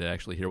 because I wanted to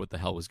actually hear what the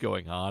hell was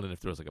going on and if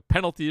there was like a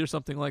penalty or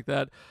something like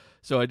that.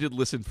 So I did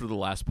listen for the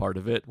last part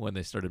of it when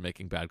they started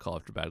making bad call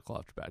after bad call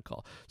after bad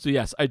call. So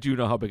yes, I do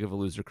know how big of a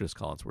loser Chris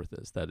Collinsworth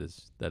is. That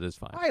is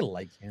fine. I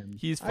like him.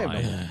 He's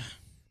fine.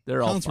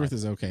 They're all fine. Collinsworth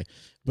is okay,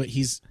 but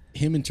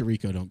him and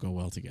Tirico don't go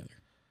well together.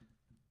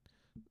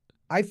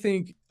 I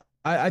think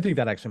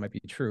that actually might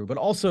be true, but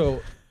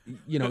also,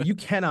 you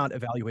cannot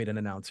evaluate an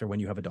announcer when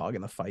you have a dog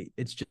in the fight.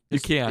 It's just you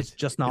can't. It's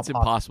just not. It's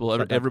impossible.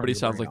 Everybody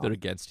sounds like on. they're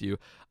against you.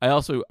 I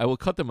will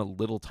cut them a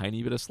little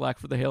tiny bit of slack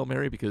for the Hail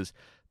Mary because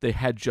they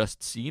had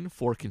just seen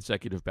 4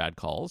 consecutive bad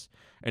calls,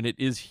 and it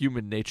is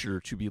human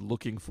nature to be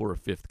looking for a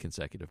 5th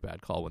consecutive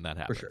bad call when that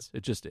happens. Sure.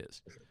 It just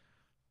is. Sure.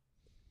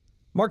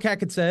 Mark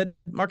Hackett's a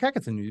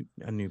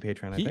new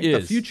patron. I think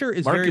Is. the future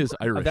is Mark is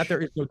Irish. That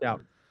there is no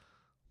doubt.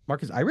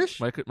 Mark is Irish?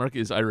 Mark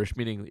is Irish,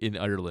 meaning in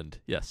Ireland.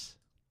 Yes.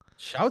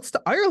 Shouts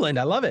to Ireland.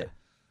 I love it.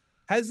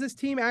 Has this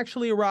team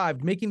actually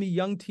arrived, making the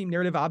young team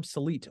narrative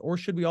obsolete, or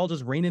should we all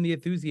just rein in the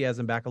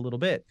enthusiasm back a little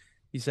bit?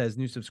 He says,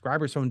 new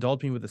subscriber, so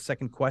indulge me with a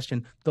second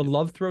question. The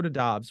love throw to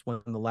Dobbs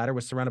when the latter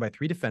was surrounded by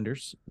 3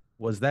 defenders,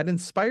 was that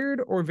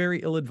inspired or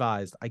very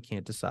ill-advised? I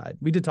can't decide.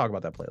 We did talk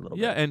about that play a little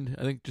bit. Yeah, and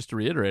I think just to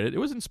reiterate it, it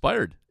was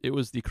inspired. It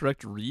was the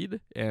correct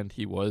read, and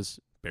he was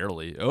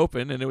barely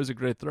open, and it was a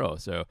great throw.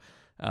 So,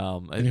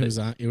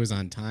 it was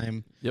on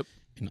time. Yep.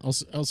 And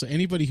also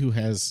anybody who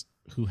has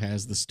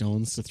the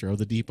stones to throw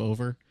the deep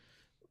over,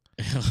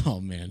 oh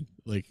man,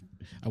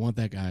 I want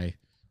that guy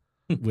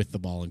with the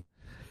ball.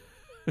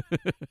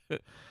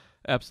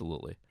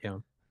 Absolutely. Yeah.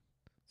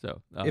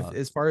 So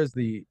as far as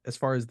the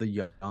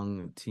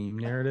young team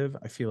narrative,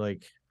 I feel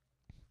like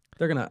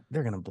they're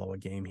gonna blow a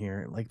game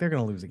here. They're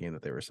gonna lose a game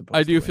that they were supposed to.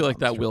 I do win feel like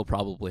that stretch. will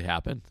probably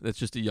happen. That's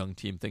just a young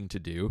team thing to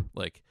do.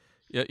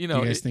 Do you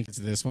guys think it's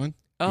this one?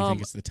 Do you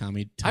think it's the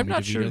Tommy I'm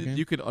not DeVito sure game? that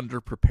you can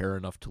underprepare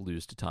enough to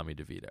lose to Tommy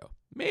DeVito.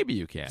 Maybe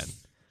you can.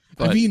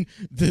 But, I mean,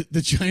 the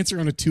Giants are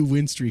on a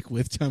 2-win streak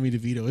with Tommy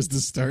DeVito as the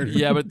starter.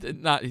 Yeah,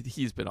 but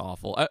he's been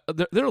awful.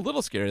 They're a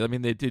little scary. I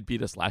mean, they did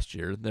beat us last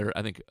year.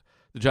 I think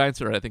the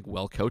Giants are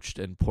well coached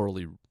and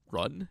poorly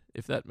run,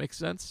 if that makes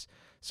sense.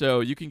 So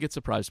you can get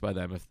surprised by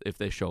them if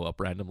they show up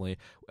randomly.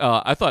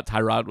 I thought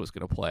Tyrod was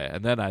going to play,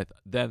 and then I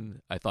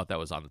thought that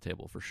was on the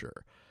table for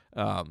sure.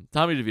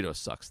 Tommy DeVito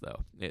sucks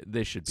though.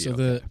 They should be. So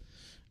okay.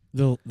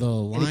 the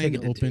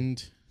line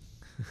opened.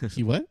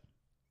 He what?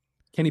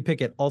 Kenny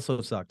Pickett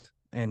also sucked,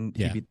 and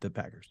he beat the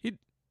Packers.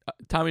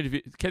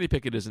 Kenny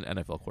Pickett is an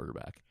NFL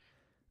quarterback.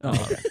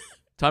 Okay.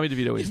 Tommy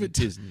DeVito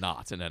is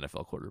not an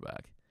NFL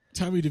quarterback.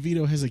 Tommy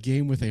DeVito has a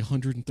game with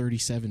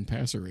 137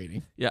 passer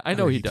rating. Yeah, I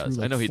know he does.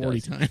 I know he 40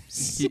 does.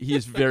 times. He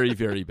is very,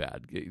 very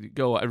bad.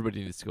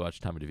 Everybody needs to go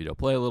watch Tommy DeVito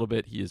play a little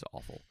bit. He is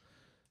awful.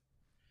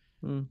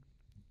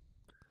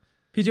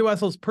 PJ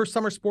Wessel's per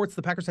Summer Sports,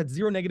 the Packers had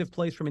 0 negative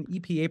plays from an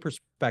EPA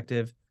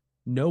perspective.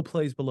 No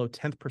plays below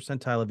 10th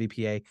percentile of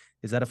EPA.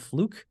 Is that a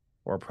fluke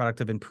or a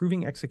product of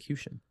improving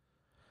execution?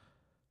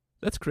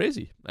 That's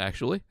crazy,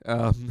 actually.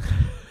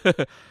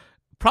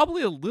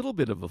 Probably a little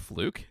bit of a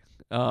fluke,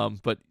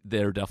 but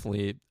they're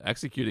definitely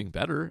executing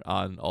better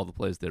on all the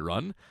plays they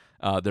run.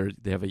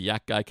 They have a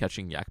yak guy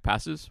catching yak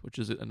passes, which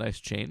is a nice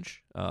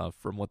change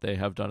from what they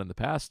have done in the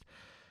past.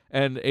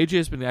 And AJ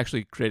has been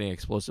actually creating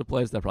explosive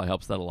plays. That probably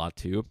helps that a lot,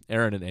 too.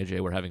 Aaron and AJ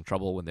were having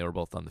trouble when they were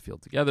both on the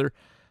field together.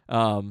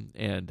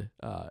 And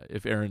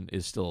if Aaron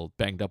is still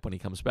banged up when he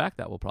comes back,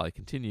 that will probably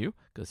continue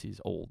because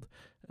he's old.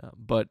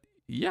 But,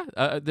 yeah,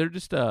 they're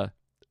just I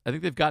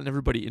think they've gotten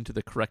everybody into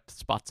the correct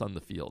spots on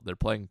the field. They're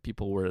playing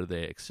people where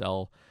they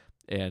excel.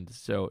 And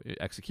so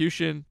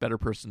execution, better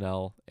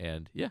personnel,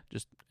 and, yeah,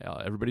 just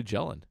everybody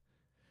gelling.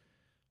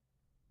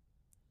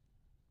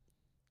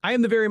 I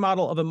am the very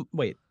model of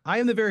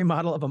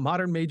a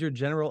modern Major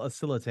General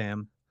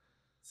Asilitam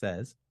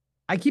says,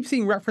 I keep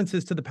seeing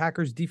references to the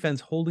Packers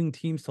defense holding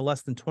teams to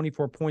less than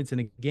 24 points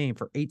in a game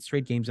for 8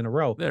 straight games in a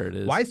row. There it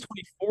is. Why is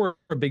 24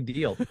 a big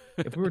deal?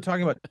 If we were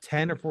talking about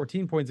 10 or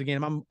 14 points a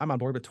game, I'm on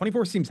board, but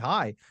 24 seems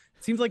high.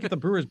 It seems like if the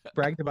Brewers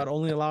bragged about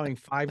only allowing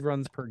 5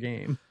 runs per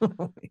game.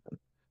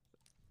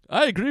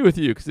 I agree with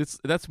you because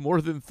that's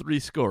more than 3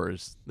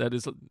 scores. That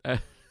is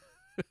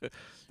actually.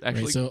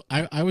 Right, so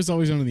I was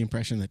always under the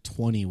impression that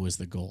 20 was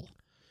the goal,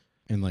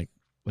 and like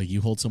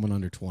you hold someone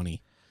under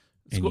 20,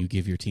 and you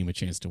give your team a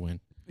chance to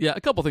win. Yeah,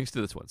 a couple things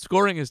to this one.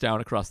 Scoring is down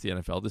across the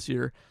NFL this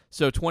year.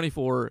 So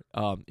 24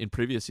 in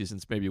previous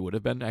seasons maybe would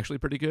have been actually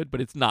pretty good,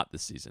 but it's not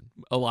this season.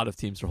 A lot of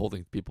teams are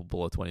holding people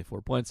below 24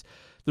 points.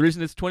 The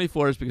reason it's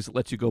 24 is because it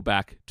lets you go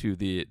back to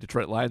the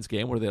Detroit Lions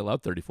game where they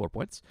allowed 34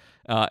 points.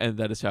 And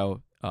that is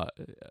how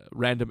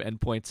random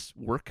endpoints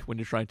work when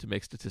you're trying to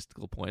make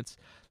statistical points.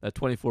 That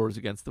 24 was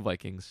against the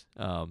Vikings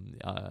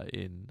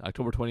in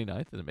October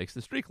 29th, and it makes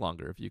the streak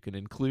longer if you can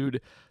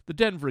include the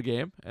Denver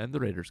game and the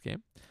Raiders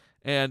game.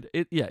 And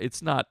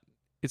it's not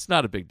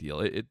a big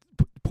deal.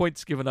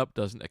 Points given up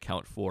doesn't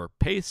account for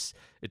pace.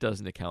 It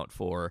doesn't account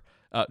for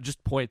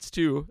just points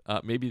too.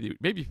 Maybe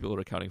people are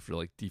accounting for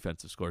like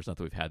defensive scores. Not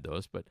that we've had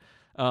those, but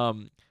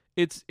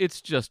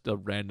it's just a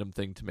random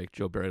thing to make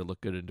Joe Barry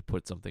look good and to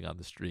put something on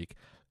the streak.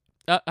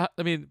 I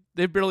mean,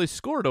 they've barely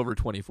scored over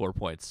 24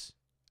 points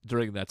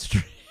during that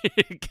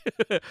streak.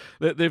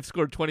 They've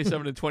scored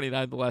 27 and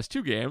 29 the last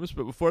 2 games,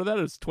 but before that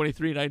it was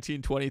 23,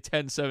 19, 20,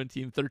 10,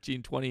 17,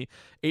 13, 20,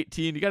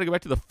 18. You got to go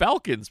back to the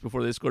Falcons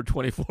before they scored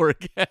 24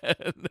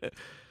 again.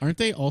 Aren't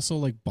they also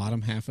like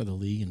bottom half of the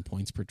league in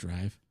points per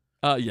drive?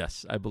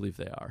 Yes, I believe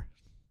they are.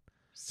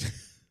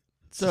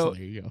 So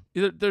there you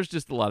go. There's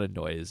just a lot of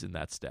noise in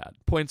that stat.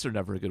 Points are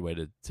never a good way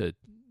to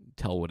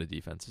tell what a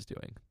defense is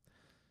doing.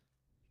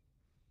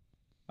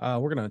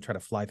 We're going to try to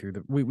fly through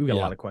we've got a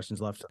lot of questions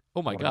left.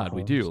 Oh my God,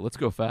 we do. Let's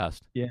go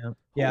fast. Yeah.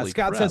 Holy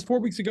Scott crap. says 4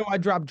 weeks ago, I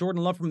dropped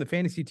Jordan Love from the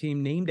fantasy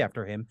team named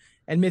after him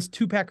and missed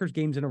 2 Packers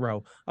games in a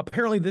row.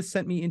 Apparently this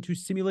sent me into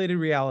simulated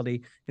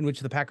reality in which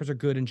the Packers are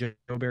good and Joe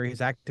Barry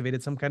has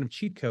activated some kind of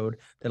cheat code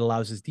that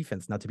allows his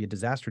defense not to be a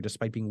disaster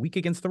despite being weak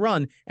against the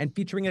run and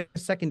featuring a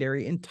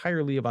secondary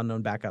entirely of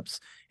unknown backups.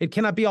 It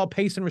cannot be all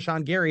pace and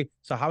Rashawn Gary.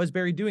 So how is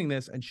Barry doing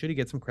this and should he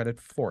get some credit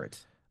for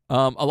it?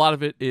 A lot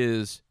of it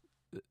is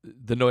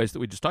the noise that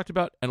we just talked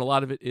about, and a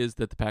lot of it is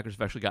that the Packers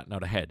have actually gotten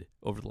out ahead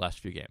over the last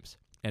few games.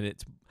 And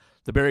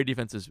the Barry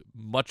defense is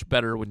much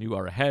better when you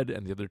are ahead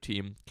and the other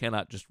team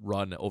cannot just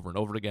run over and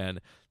over again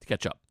to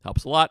catch up.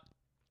 Helps a lot.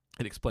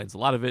 It explains a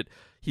lot of it.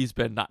 He's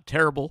been not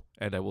terrible,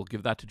 and I will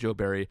give that to Joe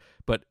Barry.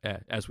 But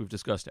as we've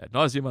discussed ad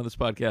nauseum on this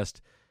podcast,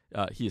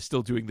 he is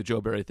still doing the Joe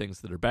Barry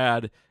things that are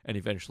bad, and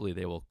eventually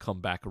they will come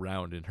back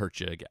around and hurt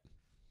you again.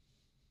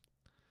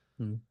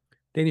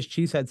 Danish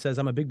Cheesehead says,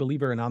 I'm a big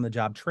believer in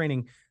on-the-job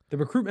training. The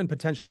recruitment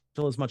potential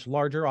is much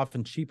larger,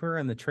 often cheaper,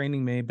 and the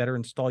training may better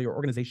install your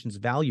organization's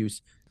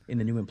values in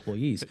the new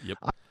employees. Yep.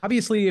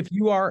 Obviously, if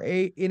you are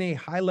in a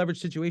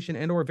high-leverage situation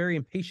and or very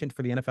impatient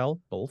for the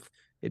NFL, both,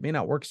 it may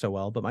not work so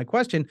well. But my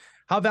question,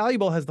 how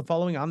valuable has the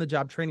following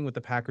on-the-job training with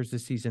the Packers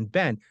this season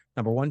been?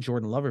 Number 1,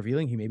 Jordan Love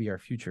revealing he may be our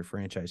future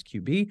franchise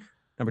QB.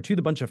 Number 2,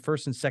 the bunch of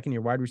first and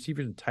second-year wide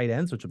receivers and tight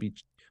ends, which will be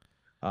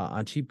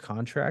on cheap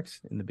contracts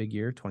in the big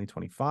year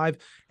 2025.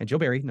 And Joe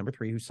Barry, number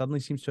 3, who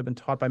suddenly seems to have been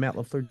taught by Matt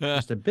LaFleur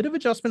just a bit of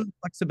adjustment and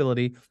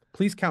flexibility.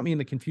 Please count me in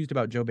the confused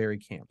about Joe Barry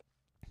camp.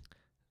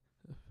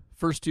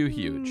 First 2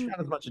 huge.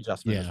 Not as much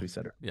adjustment as we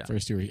said. Yeah.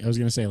 First 2. I was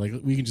going to say, like,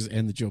 we can just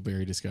end the Joe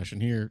Barry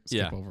discussion here,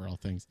 skip over all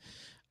things.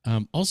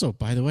 Also,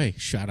 by the way,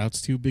 shout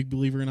outs to big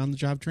believer in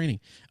on-the-job training.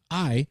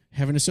 I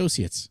have an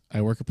associate's. I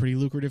work a pretty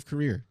lucrative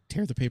career.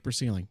 Tear the paper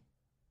ceiling.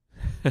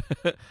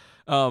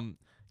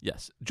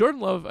 Yes.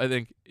 Jordan Love, I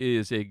think,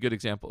 is a good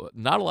example.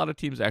 Not a lot of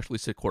teams actually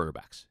sit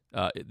quarterbacks.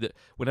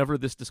 Whenever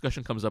this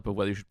discussion comes up of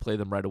whether you should play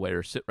them right away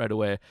or sit right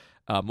away,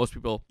 most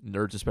people,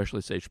 nerds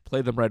especially, say you should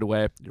play them right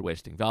away. You're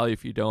wasting value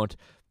if you don't,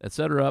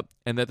 etc.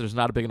 And that there's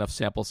not a big enough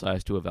sample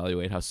size to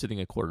evaluate how sitting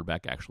a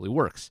quarterback actually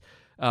works.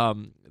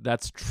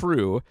 That's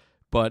true,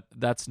 but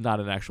that's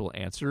not an actual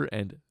answer.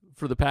 And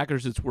for the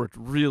Packers, it's worked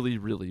really,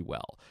 really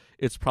well.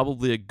 It's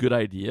probably a good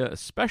idea,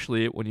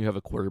 especially when you have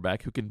a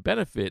quarterback who can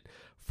benefit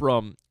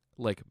from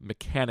like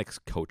mechanics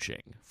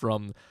coaching,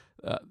 from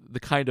the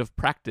kind of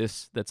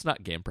practice that's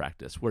not game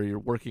practice, where you're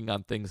working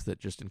on things that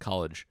just in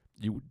college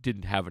you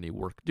didn't have any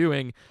work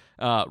doing.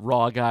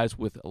 Raw guys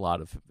with a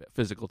lot of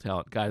physical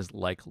talent, guys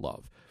like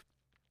Love.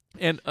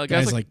 And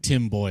guys like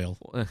Tim Boyle.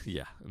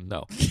 Yeah,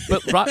 no.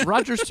 But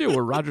Rodgers too,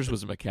 where Rodgers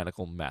was a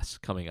mechanical mess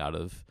coming out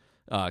of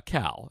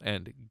Cal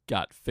and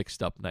got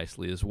fixed up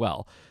nicely as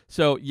well.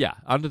 So yeah,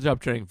 on-the-job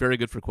training, very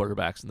good for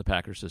quarterbacks, and the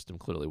Packers system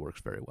clearly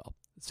works very well.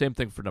 Same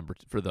thing for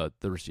the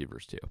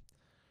receivers too.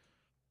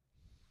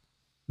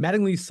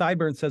 Mattingly's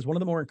Sideburn says one of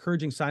the more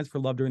encouraging signs for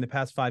Love during the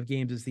past 5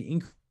 games is the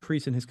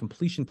increase in his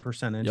completion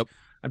percentage. Yep.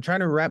 I'm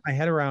trying to wrap my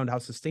head around how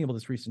sustainable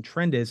this recent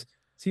trend is.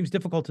 Seems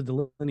difficult to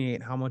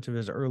delineate how much of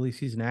his early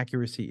season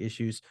accuracy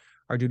issues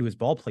are due to his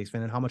ball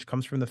placement and how much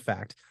comes from the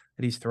fact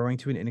that he's throwing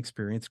to an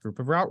inexperienced group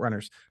of route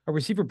runners. A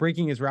receiver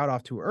breaking his route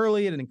off too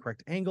early at an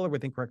incorrect angle or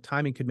with incorrect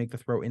timing could make the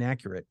throw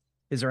inaccurate.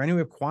 Is there any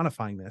way of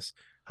quantifying this?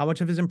 How much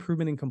of his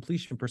improvement in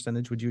completion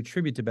percentage would you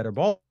attribute to better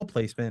ball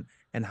placement,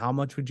 and how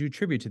much would you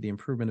attribute to the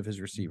improvement of his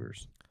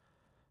receivers?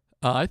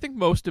 I think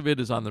most of it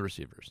is on the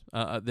receivers.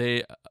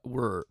 They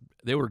were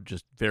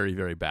just very,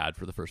 very bad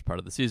for the first part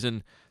of the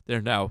season.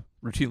 They're now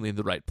routinely in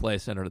the right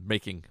place and are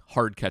making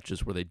hard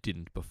catches where they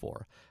didn't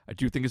before. I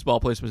do think his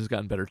ball placement has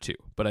gotten better too,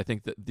 but I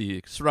think that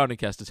the surrounding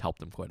cast has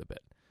helped him quite a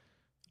bit.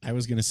 I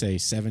was going to say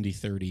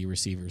 70-30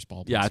 receivers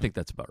ball placement. Yeah, I think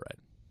that's about right.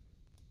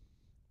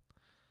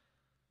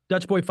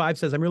 Dutch Boy 5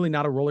 says, I'm really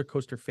not a roller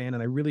coaster fan,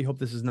 and I really hope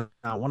this is not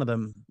one of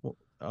them.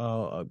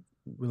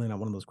 Really not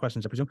one of those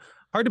questions, I presume.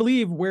 Hard to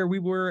believe where we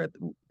were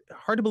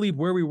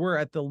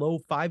at the low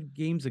 5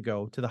 games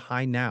ago to the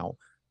high now.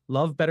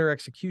 Love better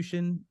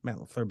execution, Matt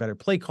LaFleur better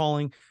play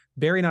calling,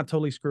 Barry not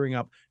totally screwing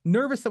up.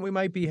 Nervous that we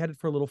might be headed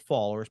for a little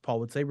fall, or as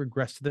Paul would say,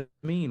 regress to the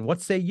mean.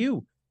 What say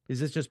you? Is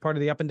this just part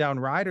of the up and down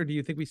ride, or do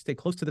you think we stay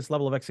close to this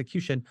level of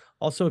execution?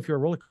 Also, if you're a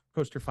roller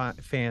coaster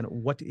fan,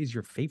 what is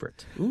your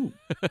favorite? Ooh.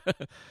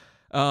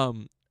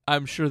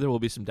 I'm sure there will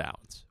be some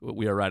downs.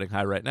 We are riding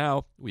high right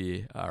now.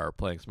 We are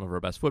playing some of our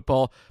best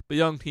football, but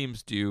young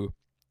teams do.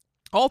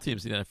 All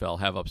teams in the NFL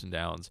have ups and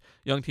downs,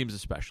 young teams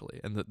especially,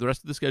 and the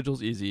rest of the schedule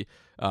is easy.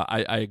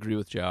 I agree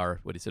with JR,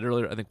 what he said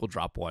earlier. I think we'll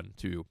drop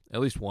at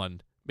least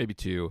one, maybe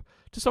two,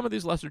 to some of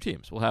these lesser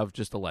teams. We'll have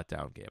just a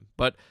letdown game.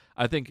 But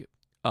I think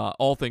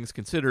all things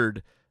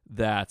considered,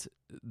 that's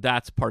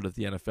part of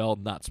the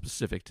NFL, not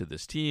specific to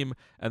this team,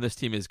 and this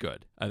team is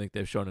good. I think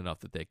they've shown enough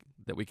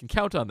that we can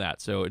count on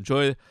that. So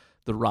enjoy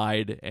the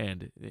ride,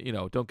 and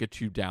don't get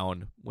too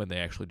down when they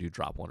actually do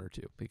drop one or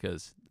two,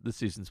 because this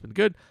season's been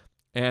good.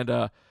 And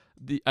I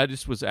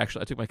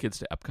took my kids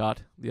to Epcot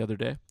the other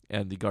day,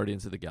 and the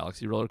Guardians of the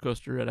Galaxy roller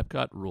coaster at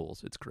Epcot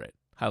rules. It's great.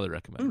 Highly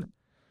recommend it.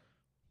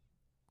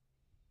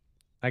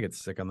 I get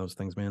sick on those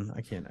things, man.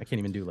 I can't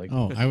even do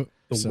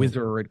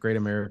Whizzer at Great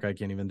America. I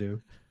can't even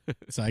do.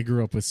 So I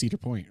grew up with Cedar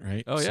Point,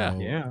 right? Oh yeah, so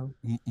yeah.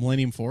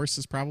 Millennium Force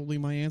is probably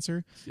my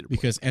answer,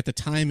 because at the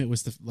time it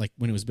was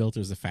when it was built, it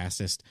was the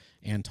fastest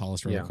and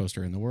tallest roller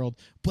coaster in the world.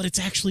 But it's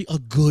actually a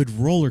good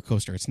roller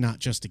coaster. It's not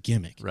just a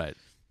gimmick, right?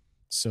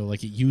 So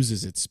it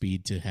uses its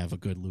speed to have a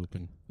good loop,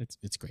 and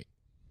it's great.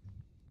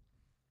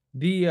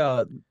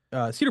 The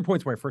Cedar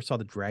Point's where I first saw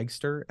the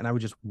dragster, and I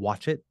would just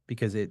watch it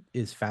because it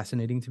is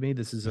fascinating to me.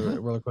 This is a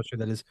roller coaster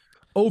that is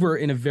over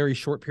in a very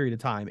short period of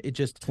time. It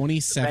just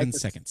 27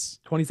 seconds.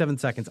 27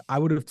 seconds. I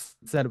would have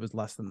said it was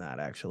less than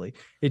that, actually.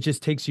 It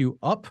just takes you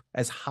up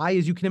as high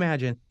as you can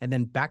imagine and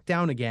then back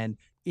down again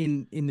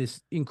in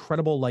this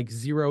incredible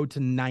 0 to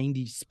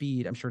 90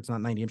 speed. I'm sure it's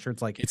not 90. I'm sure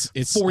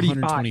it's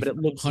 45, but it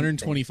looks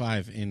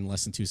 125 in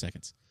less than 2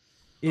 seconds.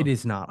 It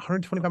is not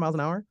 125 miles an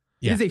hour.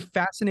 Yeah. It is a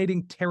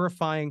fascinating,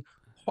 terrifying.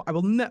 I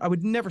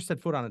would never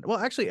set foot on it. Well,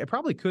 actually, I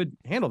probably could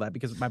handle that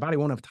because my body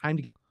won't have time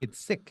to get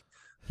sick.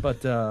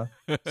 But so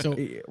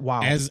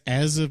wow. As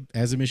a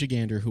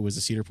Michigander who was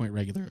a Cedar Point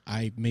regular,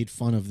 I made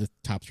fun of the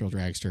Top Thrill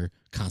Dragster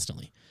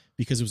constantly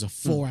because it was a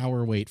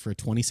 4-hour wait for a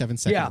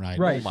 27-second ride.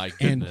 Right. Oh my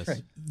goodness.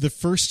 And the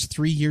first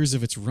 3 years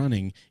of its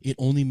running, it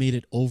only made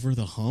it over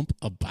the hump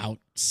about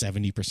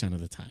 70% of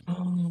the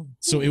time.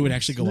 So it would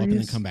actually go up and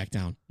then come back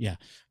down. Yeah.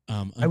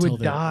 I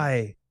would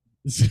die.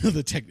 So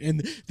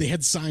and they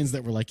had signs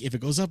that were like, if it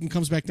goes up and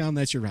comes back down,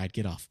 that's your ride.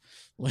 Get off.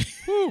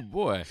 Oh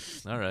boy!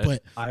 All right.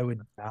 But I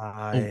would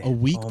die. A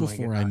week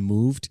before I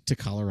moved to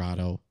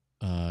Colorado,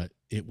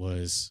 it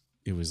was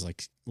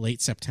like late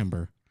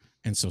September,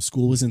 and so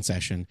school was in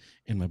session,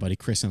 and my buddy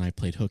Chris and I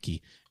played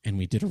hooky, and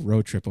we did a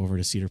road trip over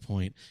to Cedar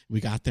Point.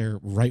 We got there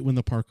right when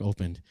the park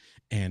opened,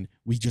 and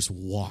we just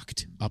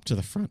walked up to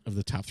the front of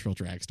the Top Thrill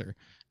Dragster.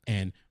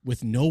 And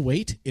with no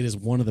wait, it is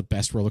one of the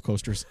best roller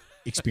coasters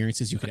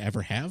experiences you could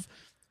ever have.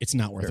 It's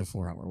not worth a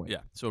 4-hour wait.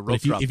 Yeah. So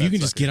if you can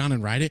just get on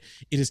and ride it,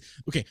 it is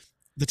okay.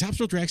 The Top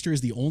Thrill Dragster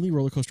is the only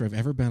roller coaster I've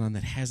ever been on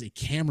that has a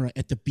camera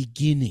at the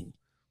beginning,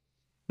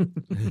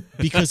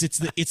 because it's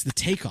the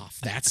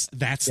takeoff. That's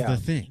the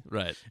thing,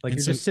 right? Like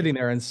you're just sitting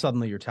there and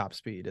suddenly you're top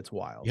speed. It's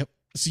wild. Yep.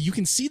 So you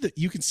can see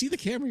the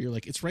camera. You're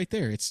like, it's right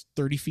there. It's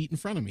 30 feet in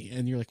front of me,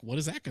 and you're like, what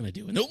is that going to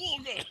do? And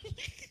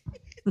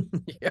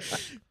yeah.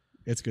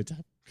 It's a good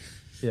time.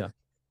 Yeah.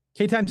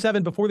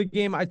 K-7, before the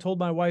game, I told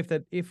my wife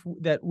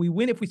that we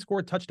win if we score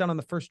a touchdown on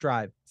the first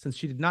drive. Since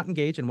she did not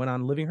engage and went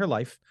on living her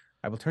life,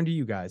 I will turn to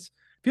you guys.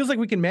 Feels like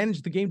we can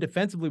manage the game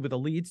defensively with a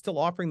lead, still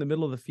offering the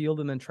middle of the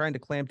field and then trying to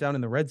clamp down in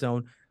the red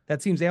zone.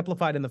 That seems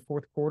amplified in the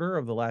fourth quarter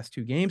of the last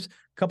 2 games.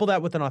 Couple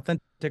that with an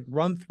authentic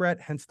run threat,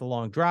 hence the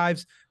long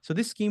drives. So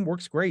this scheme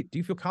works great. Do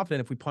you feel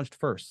confident if we punched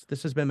first?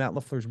 This has been Matt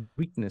LaFleur's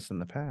weakness in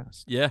the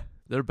past. Yeah,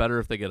 they're better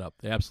if they get up.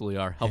 They absolutely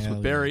are. Helps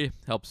with Barry,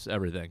 helps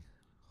everything.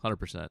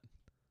 100%.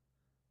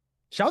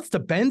 Shouts to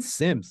Ben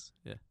Sims.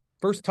 Yeah.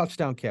 First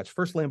touchdown catch,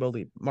 first Lambeau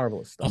leap.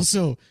 Marvelous stuff.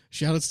 Also,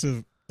 shout outs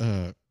to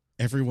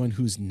everyone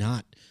who's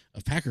not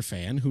a Packer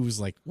fan who was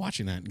like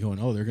watching that and going,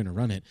 "Oh, they're going to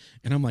run it,"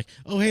 and I'm like,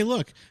 "Oh, hey,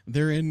 look,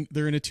 they're in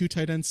a 2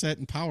 tight end set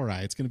in power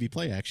eye. It's going to be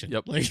play action."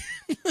 Yep. Like,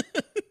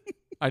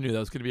 I knew that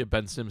was going to be a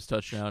Ben Sims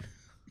touchdown.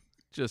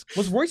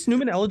 Was Royce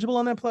Newman eligible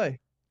on that play?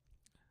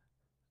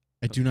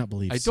 I do not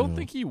believe. I so. don't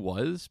think he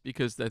was,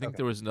 because I think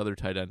there was another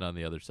tight end on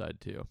the other side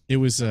too. It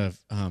was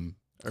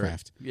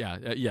Kraft.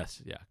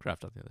 Yes,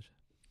 Kraft on the other side.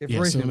 If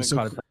Royce Newman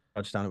caught a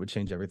touchdown, it would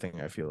change everything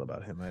I feel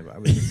about him. I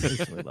would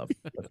personally love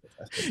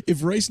it.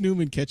 If Royce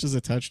Newman catches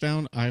a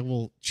touchdown, I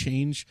will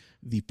change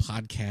the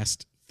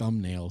podcast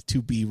thumbnail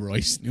to be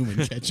Royce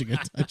Newman catching a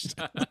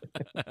touchdown.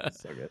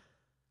 So good.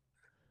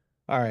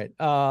 All right.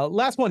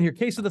 Last one here.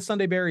 Case of the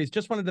Sunday Berries.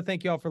 Just wanted to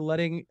thank you all for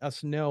letting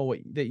us know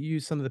that you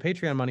use some of the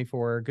Patreon money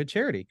for good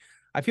charity.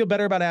 I feel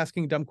better about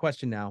asking a dumb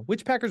question now.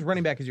 Which Packers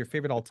running back is your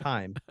favorite all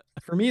time?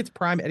 For me, it's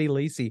prime Eddie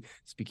Lacy.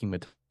 Speaking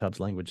with Tubbs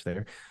language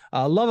there.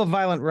 Love a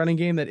violent running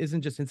game that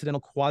isn't just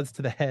incidental quads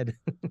to the head.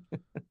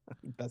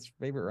 Best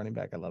favorite running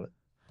back. I love it.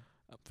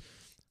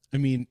 I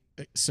mean,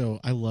 so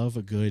I love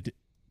a good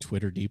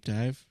Twitter deep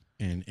dive,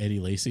 and Eddie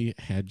Lacy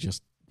had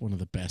just one of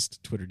the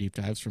best Twitter deep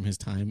dives from his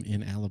time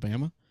in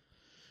Alabama.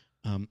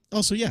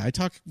 Also, I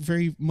talk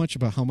very much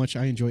about how much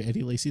I enjoy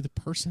Eddie Lacy, the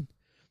person,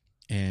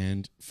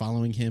 and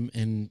following him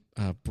and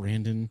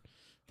Brandon,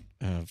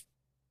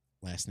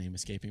 last name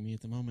escaping me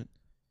at the moment.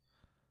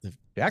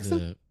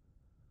 Jackson?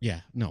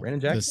 Brandon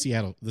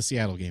Jackson? The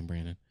Seattle game,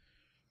 Brandon.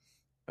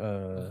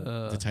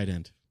 The tight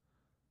end.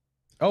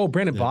 Oh,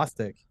 Brandon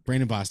Bostic.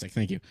 Brandon Bostic,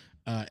 thank you.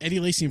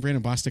 Eddie Lacy and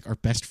Brandon Bostic are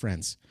best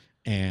friends,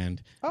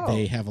 and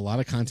they have a lot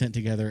of content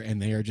together,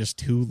 and they are just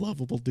two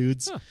lovable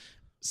dudes. Huh.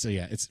 So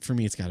it's for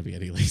me, it's got to be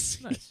Eddie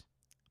Lacy. Nice.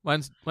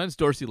 Mine's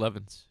Dorsey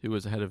Levens, who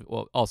was ahead of,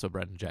 also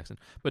Brandon Jackson,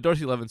 but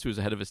Dorsey Levens, who was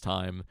ahead of his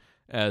time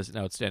as an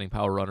outstanding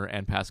power runner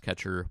and pass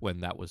catcher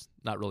when that was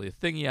not really a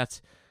thing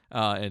yet,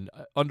 and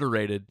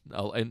underrated,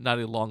 and not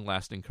a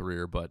long-lasting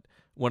career, but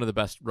one of the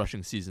best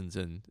rushing seasons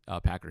in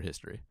Packer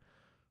history.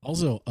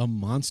 Also a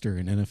monster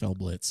in NFL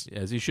Blitz.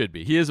 As he should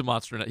be. He is a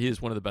monster. He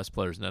is one of the best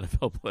players in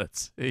NFL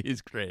Blitz.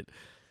 He's great.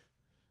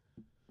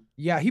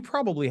 Yeah, he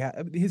probably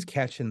had his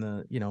catch in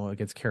the,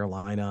 against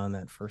Carolina on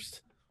that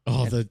first.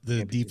 Oh, the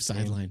deep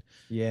sideline.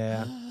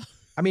 Yeah.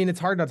 I mean, it's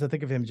hard not to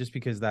think of him just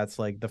because that's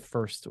like the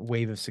first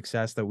wave of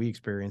success that we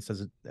experienced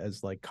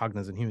as like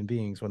cognizant human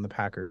beings when the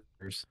Packers,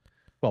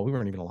 well, we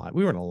weren't even alive.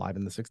 We weren't alive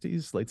in the 60s,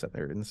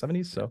 in the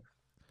 70s. So,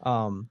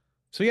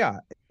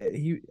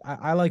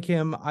 I like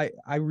him.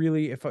 I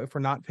really, if we're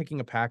not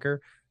picking a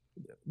Packer,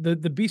 the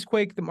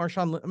Beastquake,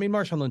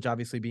 Marshawn Lynch,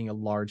 obviously being a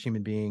large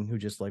human being who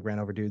just like ran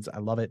over dudes. I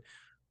love it.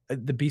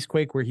 The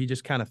Beastquake where he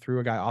just kind of threw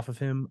a guy off of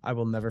him. I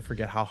will never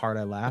forget how hard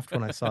I laughed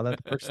when I saw that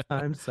the first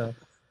time. So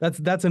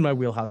that's in my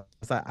wheelhouse.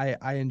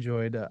 I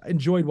enjoyed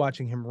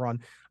watching him run.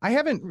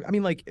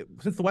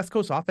 Since the West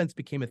Coast offense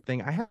became a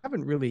thing, I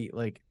haven't really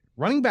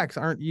running backs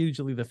aren't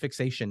usually the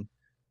fixation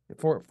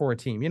for a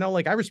team.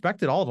 I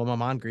respected all of them.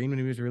 Amon Green when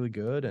he was really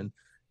good, and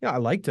I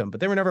liked him,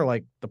 but they were never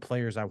like the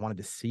players I wanted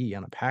to see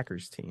on a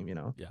Packers team.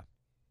 Yeah.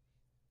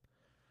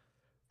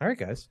 All right,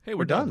 guys. Hey,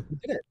 we're done. We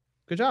did it.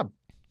 Good job.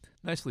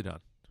 Nicely done.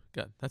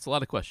 Good. That's a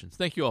lot of questions.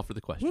 Thank you all for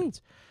the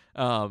questions.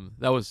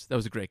 That was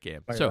a great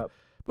game.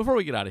 Before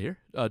we get out of here,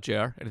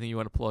 JR, anything you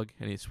want to plug?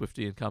 Any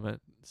Swiftie and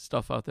comment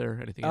stuff out there?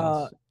 Anything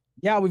else?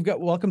 Yeah, we've got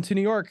Welcome to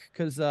New York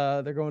because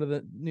they're going to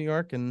the New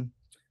York, and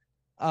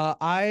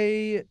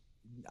I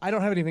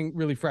don't have anything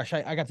really fresh.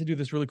 I got to do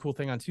this really cool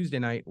thing on Tuesday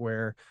night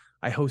where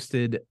I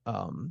hosted.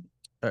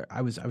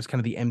 I was kind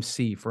of the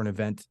MC for an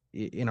event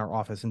in our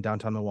office in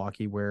downtown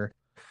Milwaukee where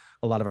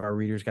a lot of our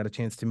readers got a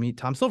chance to meet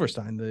Tom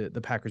Silverstein, the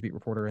Packers beat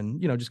reporter,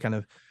 and just kind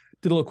of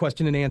did a little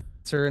question and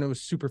answer, and it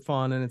was super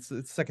fun. And it's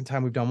the second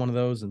time we've done one of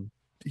those, and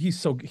he's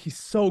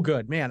so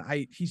good, man.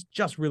 He's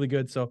just really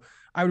good. So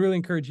I would really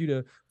encourage you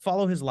to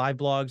follow his live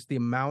blogs,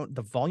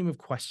 the volume of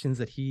questions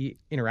that he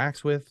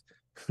interacts with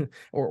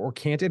or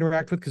can't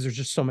interact with because there's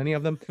just so many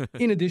of them.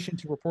 In addition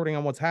to reporting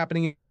on what's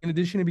happening, in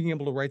addition to being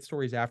able to write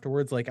stories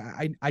afterwards,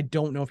 I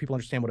don't know if people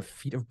understand what a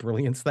feat of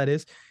brilliance that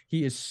is.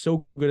 He is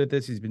so good at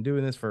this. He's been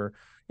doing this for.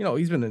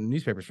 He's been in the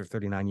newspapers for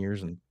 39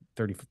 years and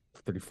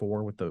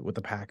 34 with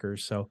the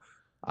Packers. So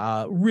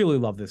really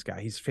love this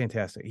guy. He's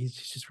fantastic. He's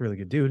just a really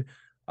good dude.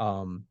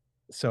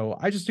 So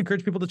I just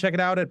encourage people to check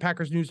it out at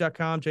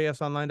packersnews.com,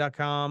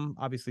 jsonline.com.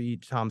 Obviously,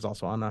 Tom's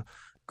also on the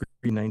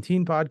Green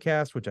 19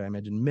 podcast, which I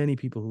imagine many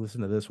people who listen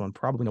to this one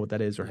probably know what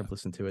that is or have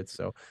listened to it.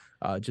 So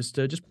just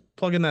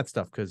plug in that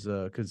stuff because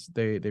I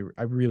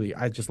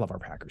just love our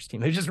Packers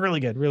team. They're just really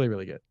good, really,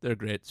 really good. They're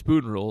great.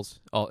 Spoon rules.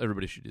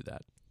 Everybody should do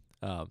that.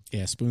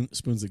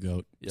 Spoon's the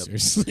GOAT. Yep.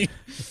 Seriously.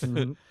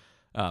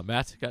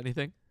 Matt, got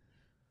anything?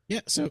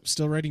 Yeah, so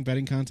still writing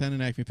betting content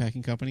at Acme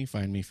Packing Company.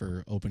 Find me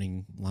for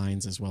opening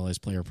lines as well as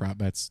player prop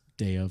bets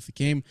day of the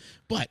game.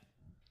 But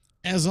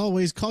as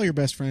always, call your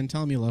best friend.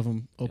 Tell them you love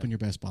them. Open your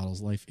best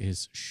bottles. Life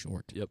is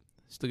short. Yep.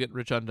 Still getting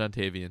rich on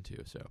Dontavian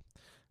too. So.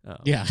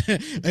 Yeah,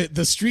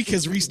 the streak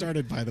has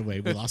restarted. By the way,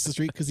 we lost the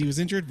streak because he was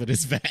injured, but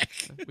it's back.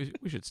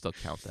 we should still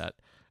count that.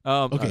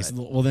 Okay, right.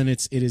 so then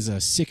it is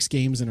 6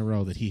 games in a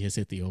row that he has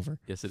hit the over.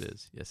 Yes, it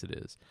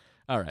is.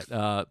 All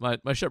right.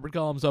 My Shepherd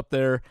column's up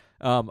there.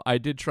 I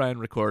did try and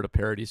record a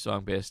parody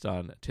song based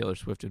on Taylor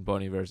Swift and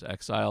Bon Iver's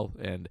Exile,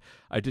 and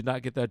I did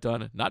not get that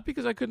done, not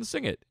because I couldn't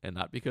sing it, and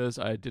not because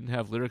I didn't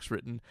have lyrics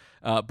written,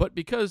 but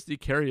because the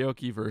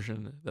karaoke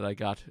version that I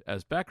got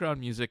as background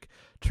music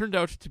turned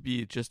out to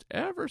be just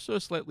ever so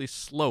slightly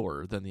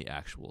slower than the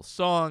actual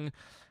song.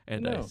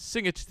 And I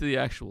sing it to the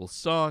actual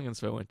song, and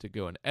so I went to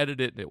go and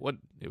edit it, and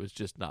it was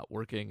just not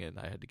working, and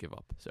I had to give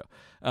up. So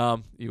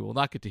you will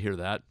not get to hear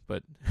that,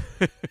 but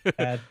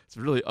it's a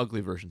really ugly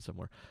version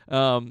somewhere.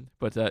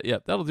 But yeah,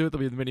 that'll do it.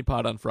 There'll be the mini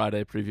pod on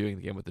Friday previewing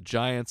the game with the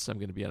Giants. I'm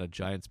going to be on a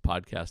Giants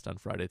podcast on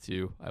Friday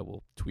too. I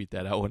will tweet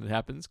that out when it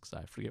happens because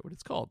I forget what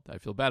it's called. I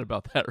feel bad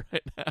about that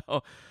right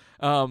now.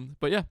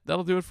 But yeah,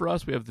 that'll do it for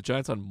us. We have the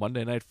Giants on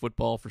Monday Night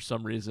Football for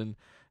some reason.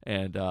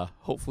 And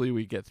hopefully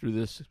we get through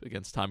this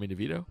against Tommy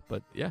DeVito.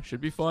 But yeah, should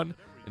be fun.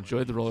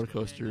 Enjoy the roller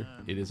coaster.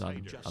 It is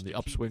on the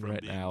upswing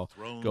right now.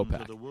 Go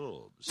Pack.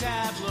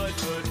 Tabloid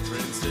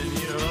footprints in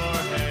your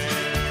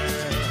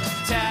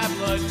hair.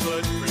 Tabloid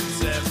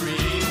footprints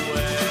everywhere.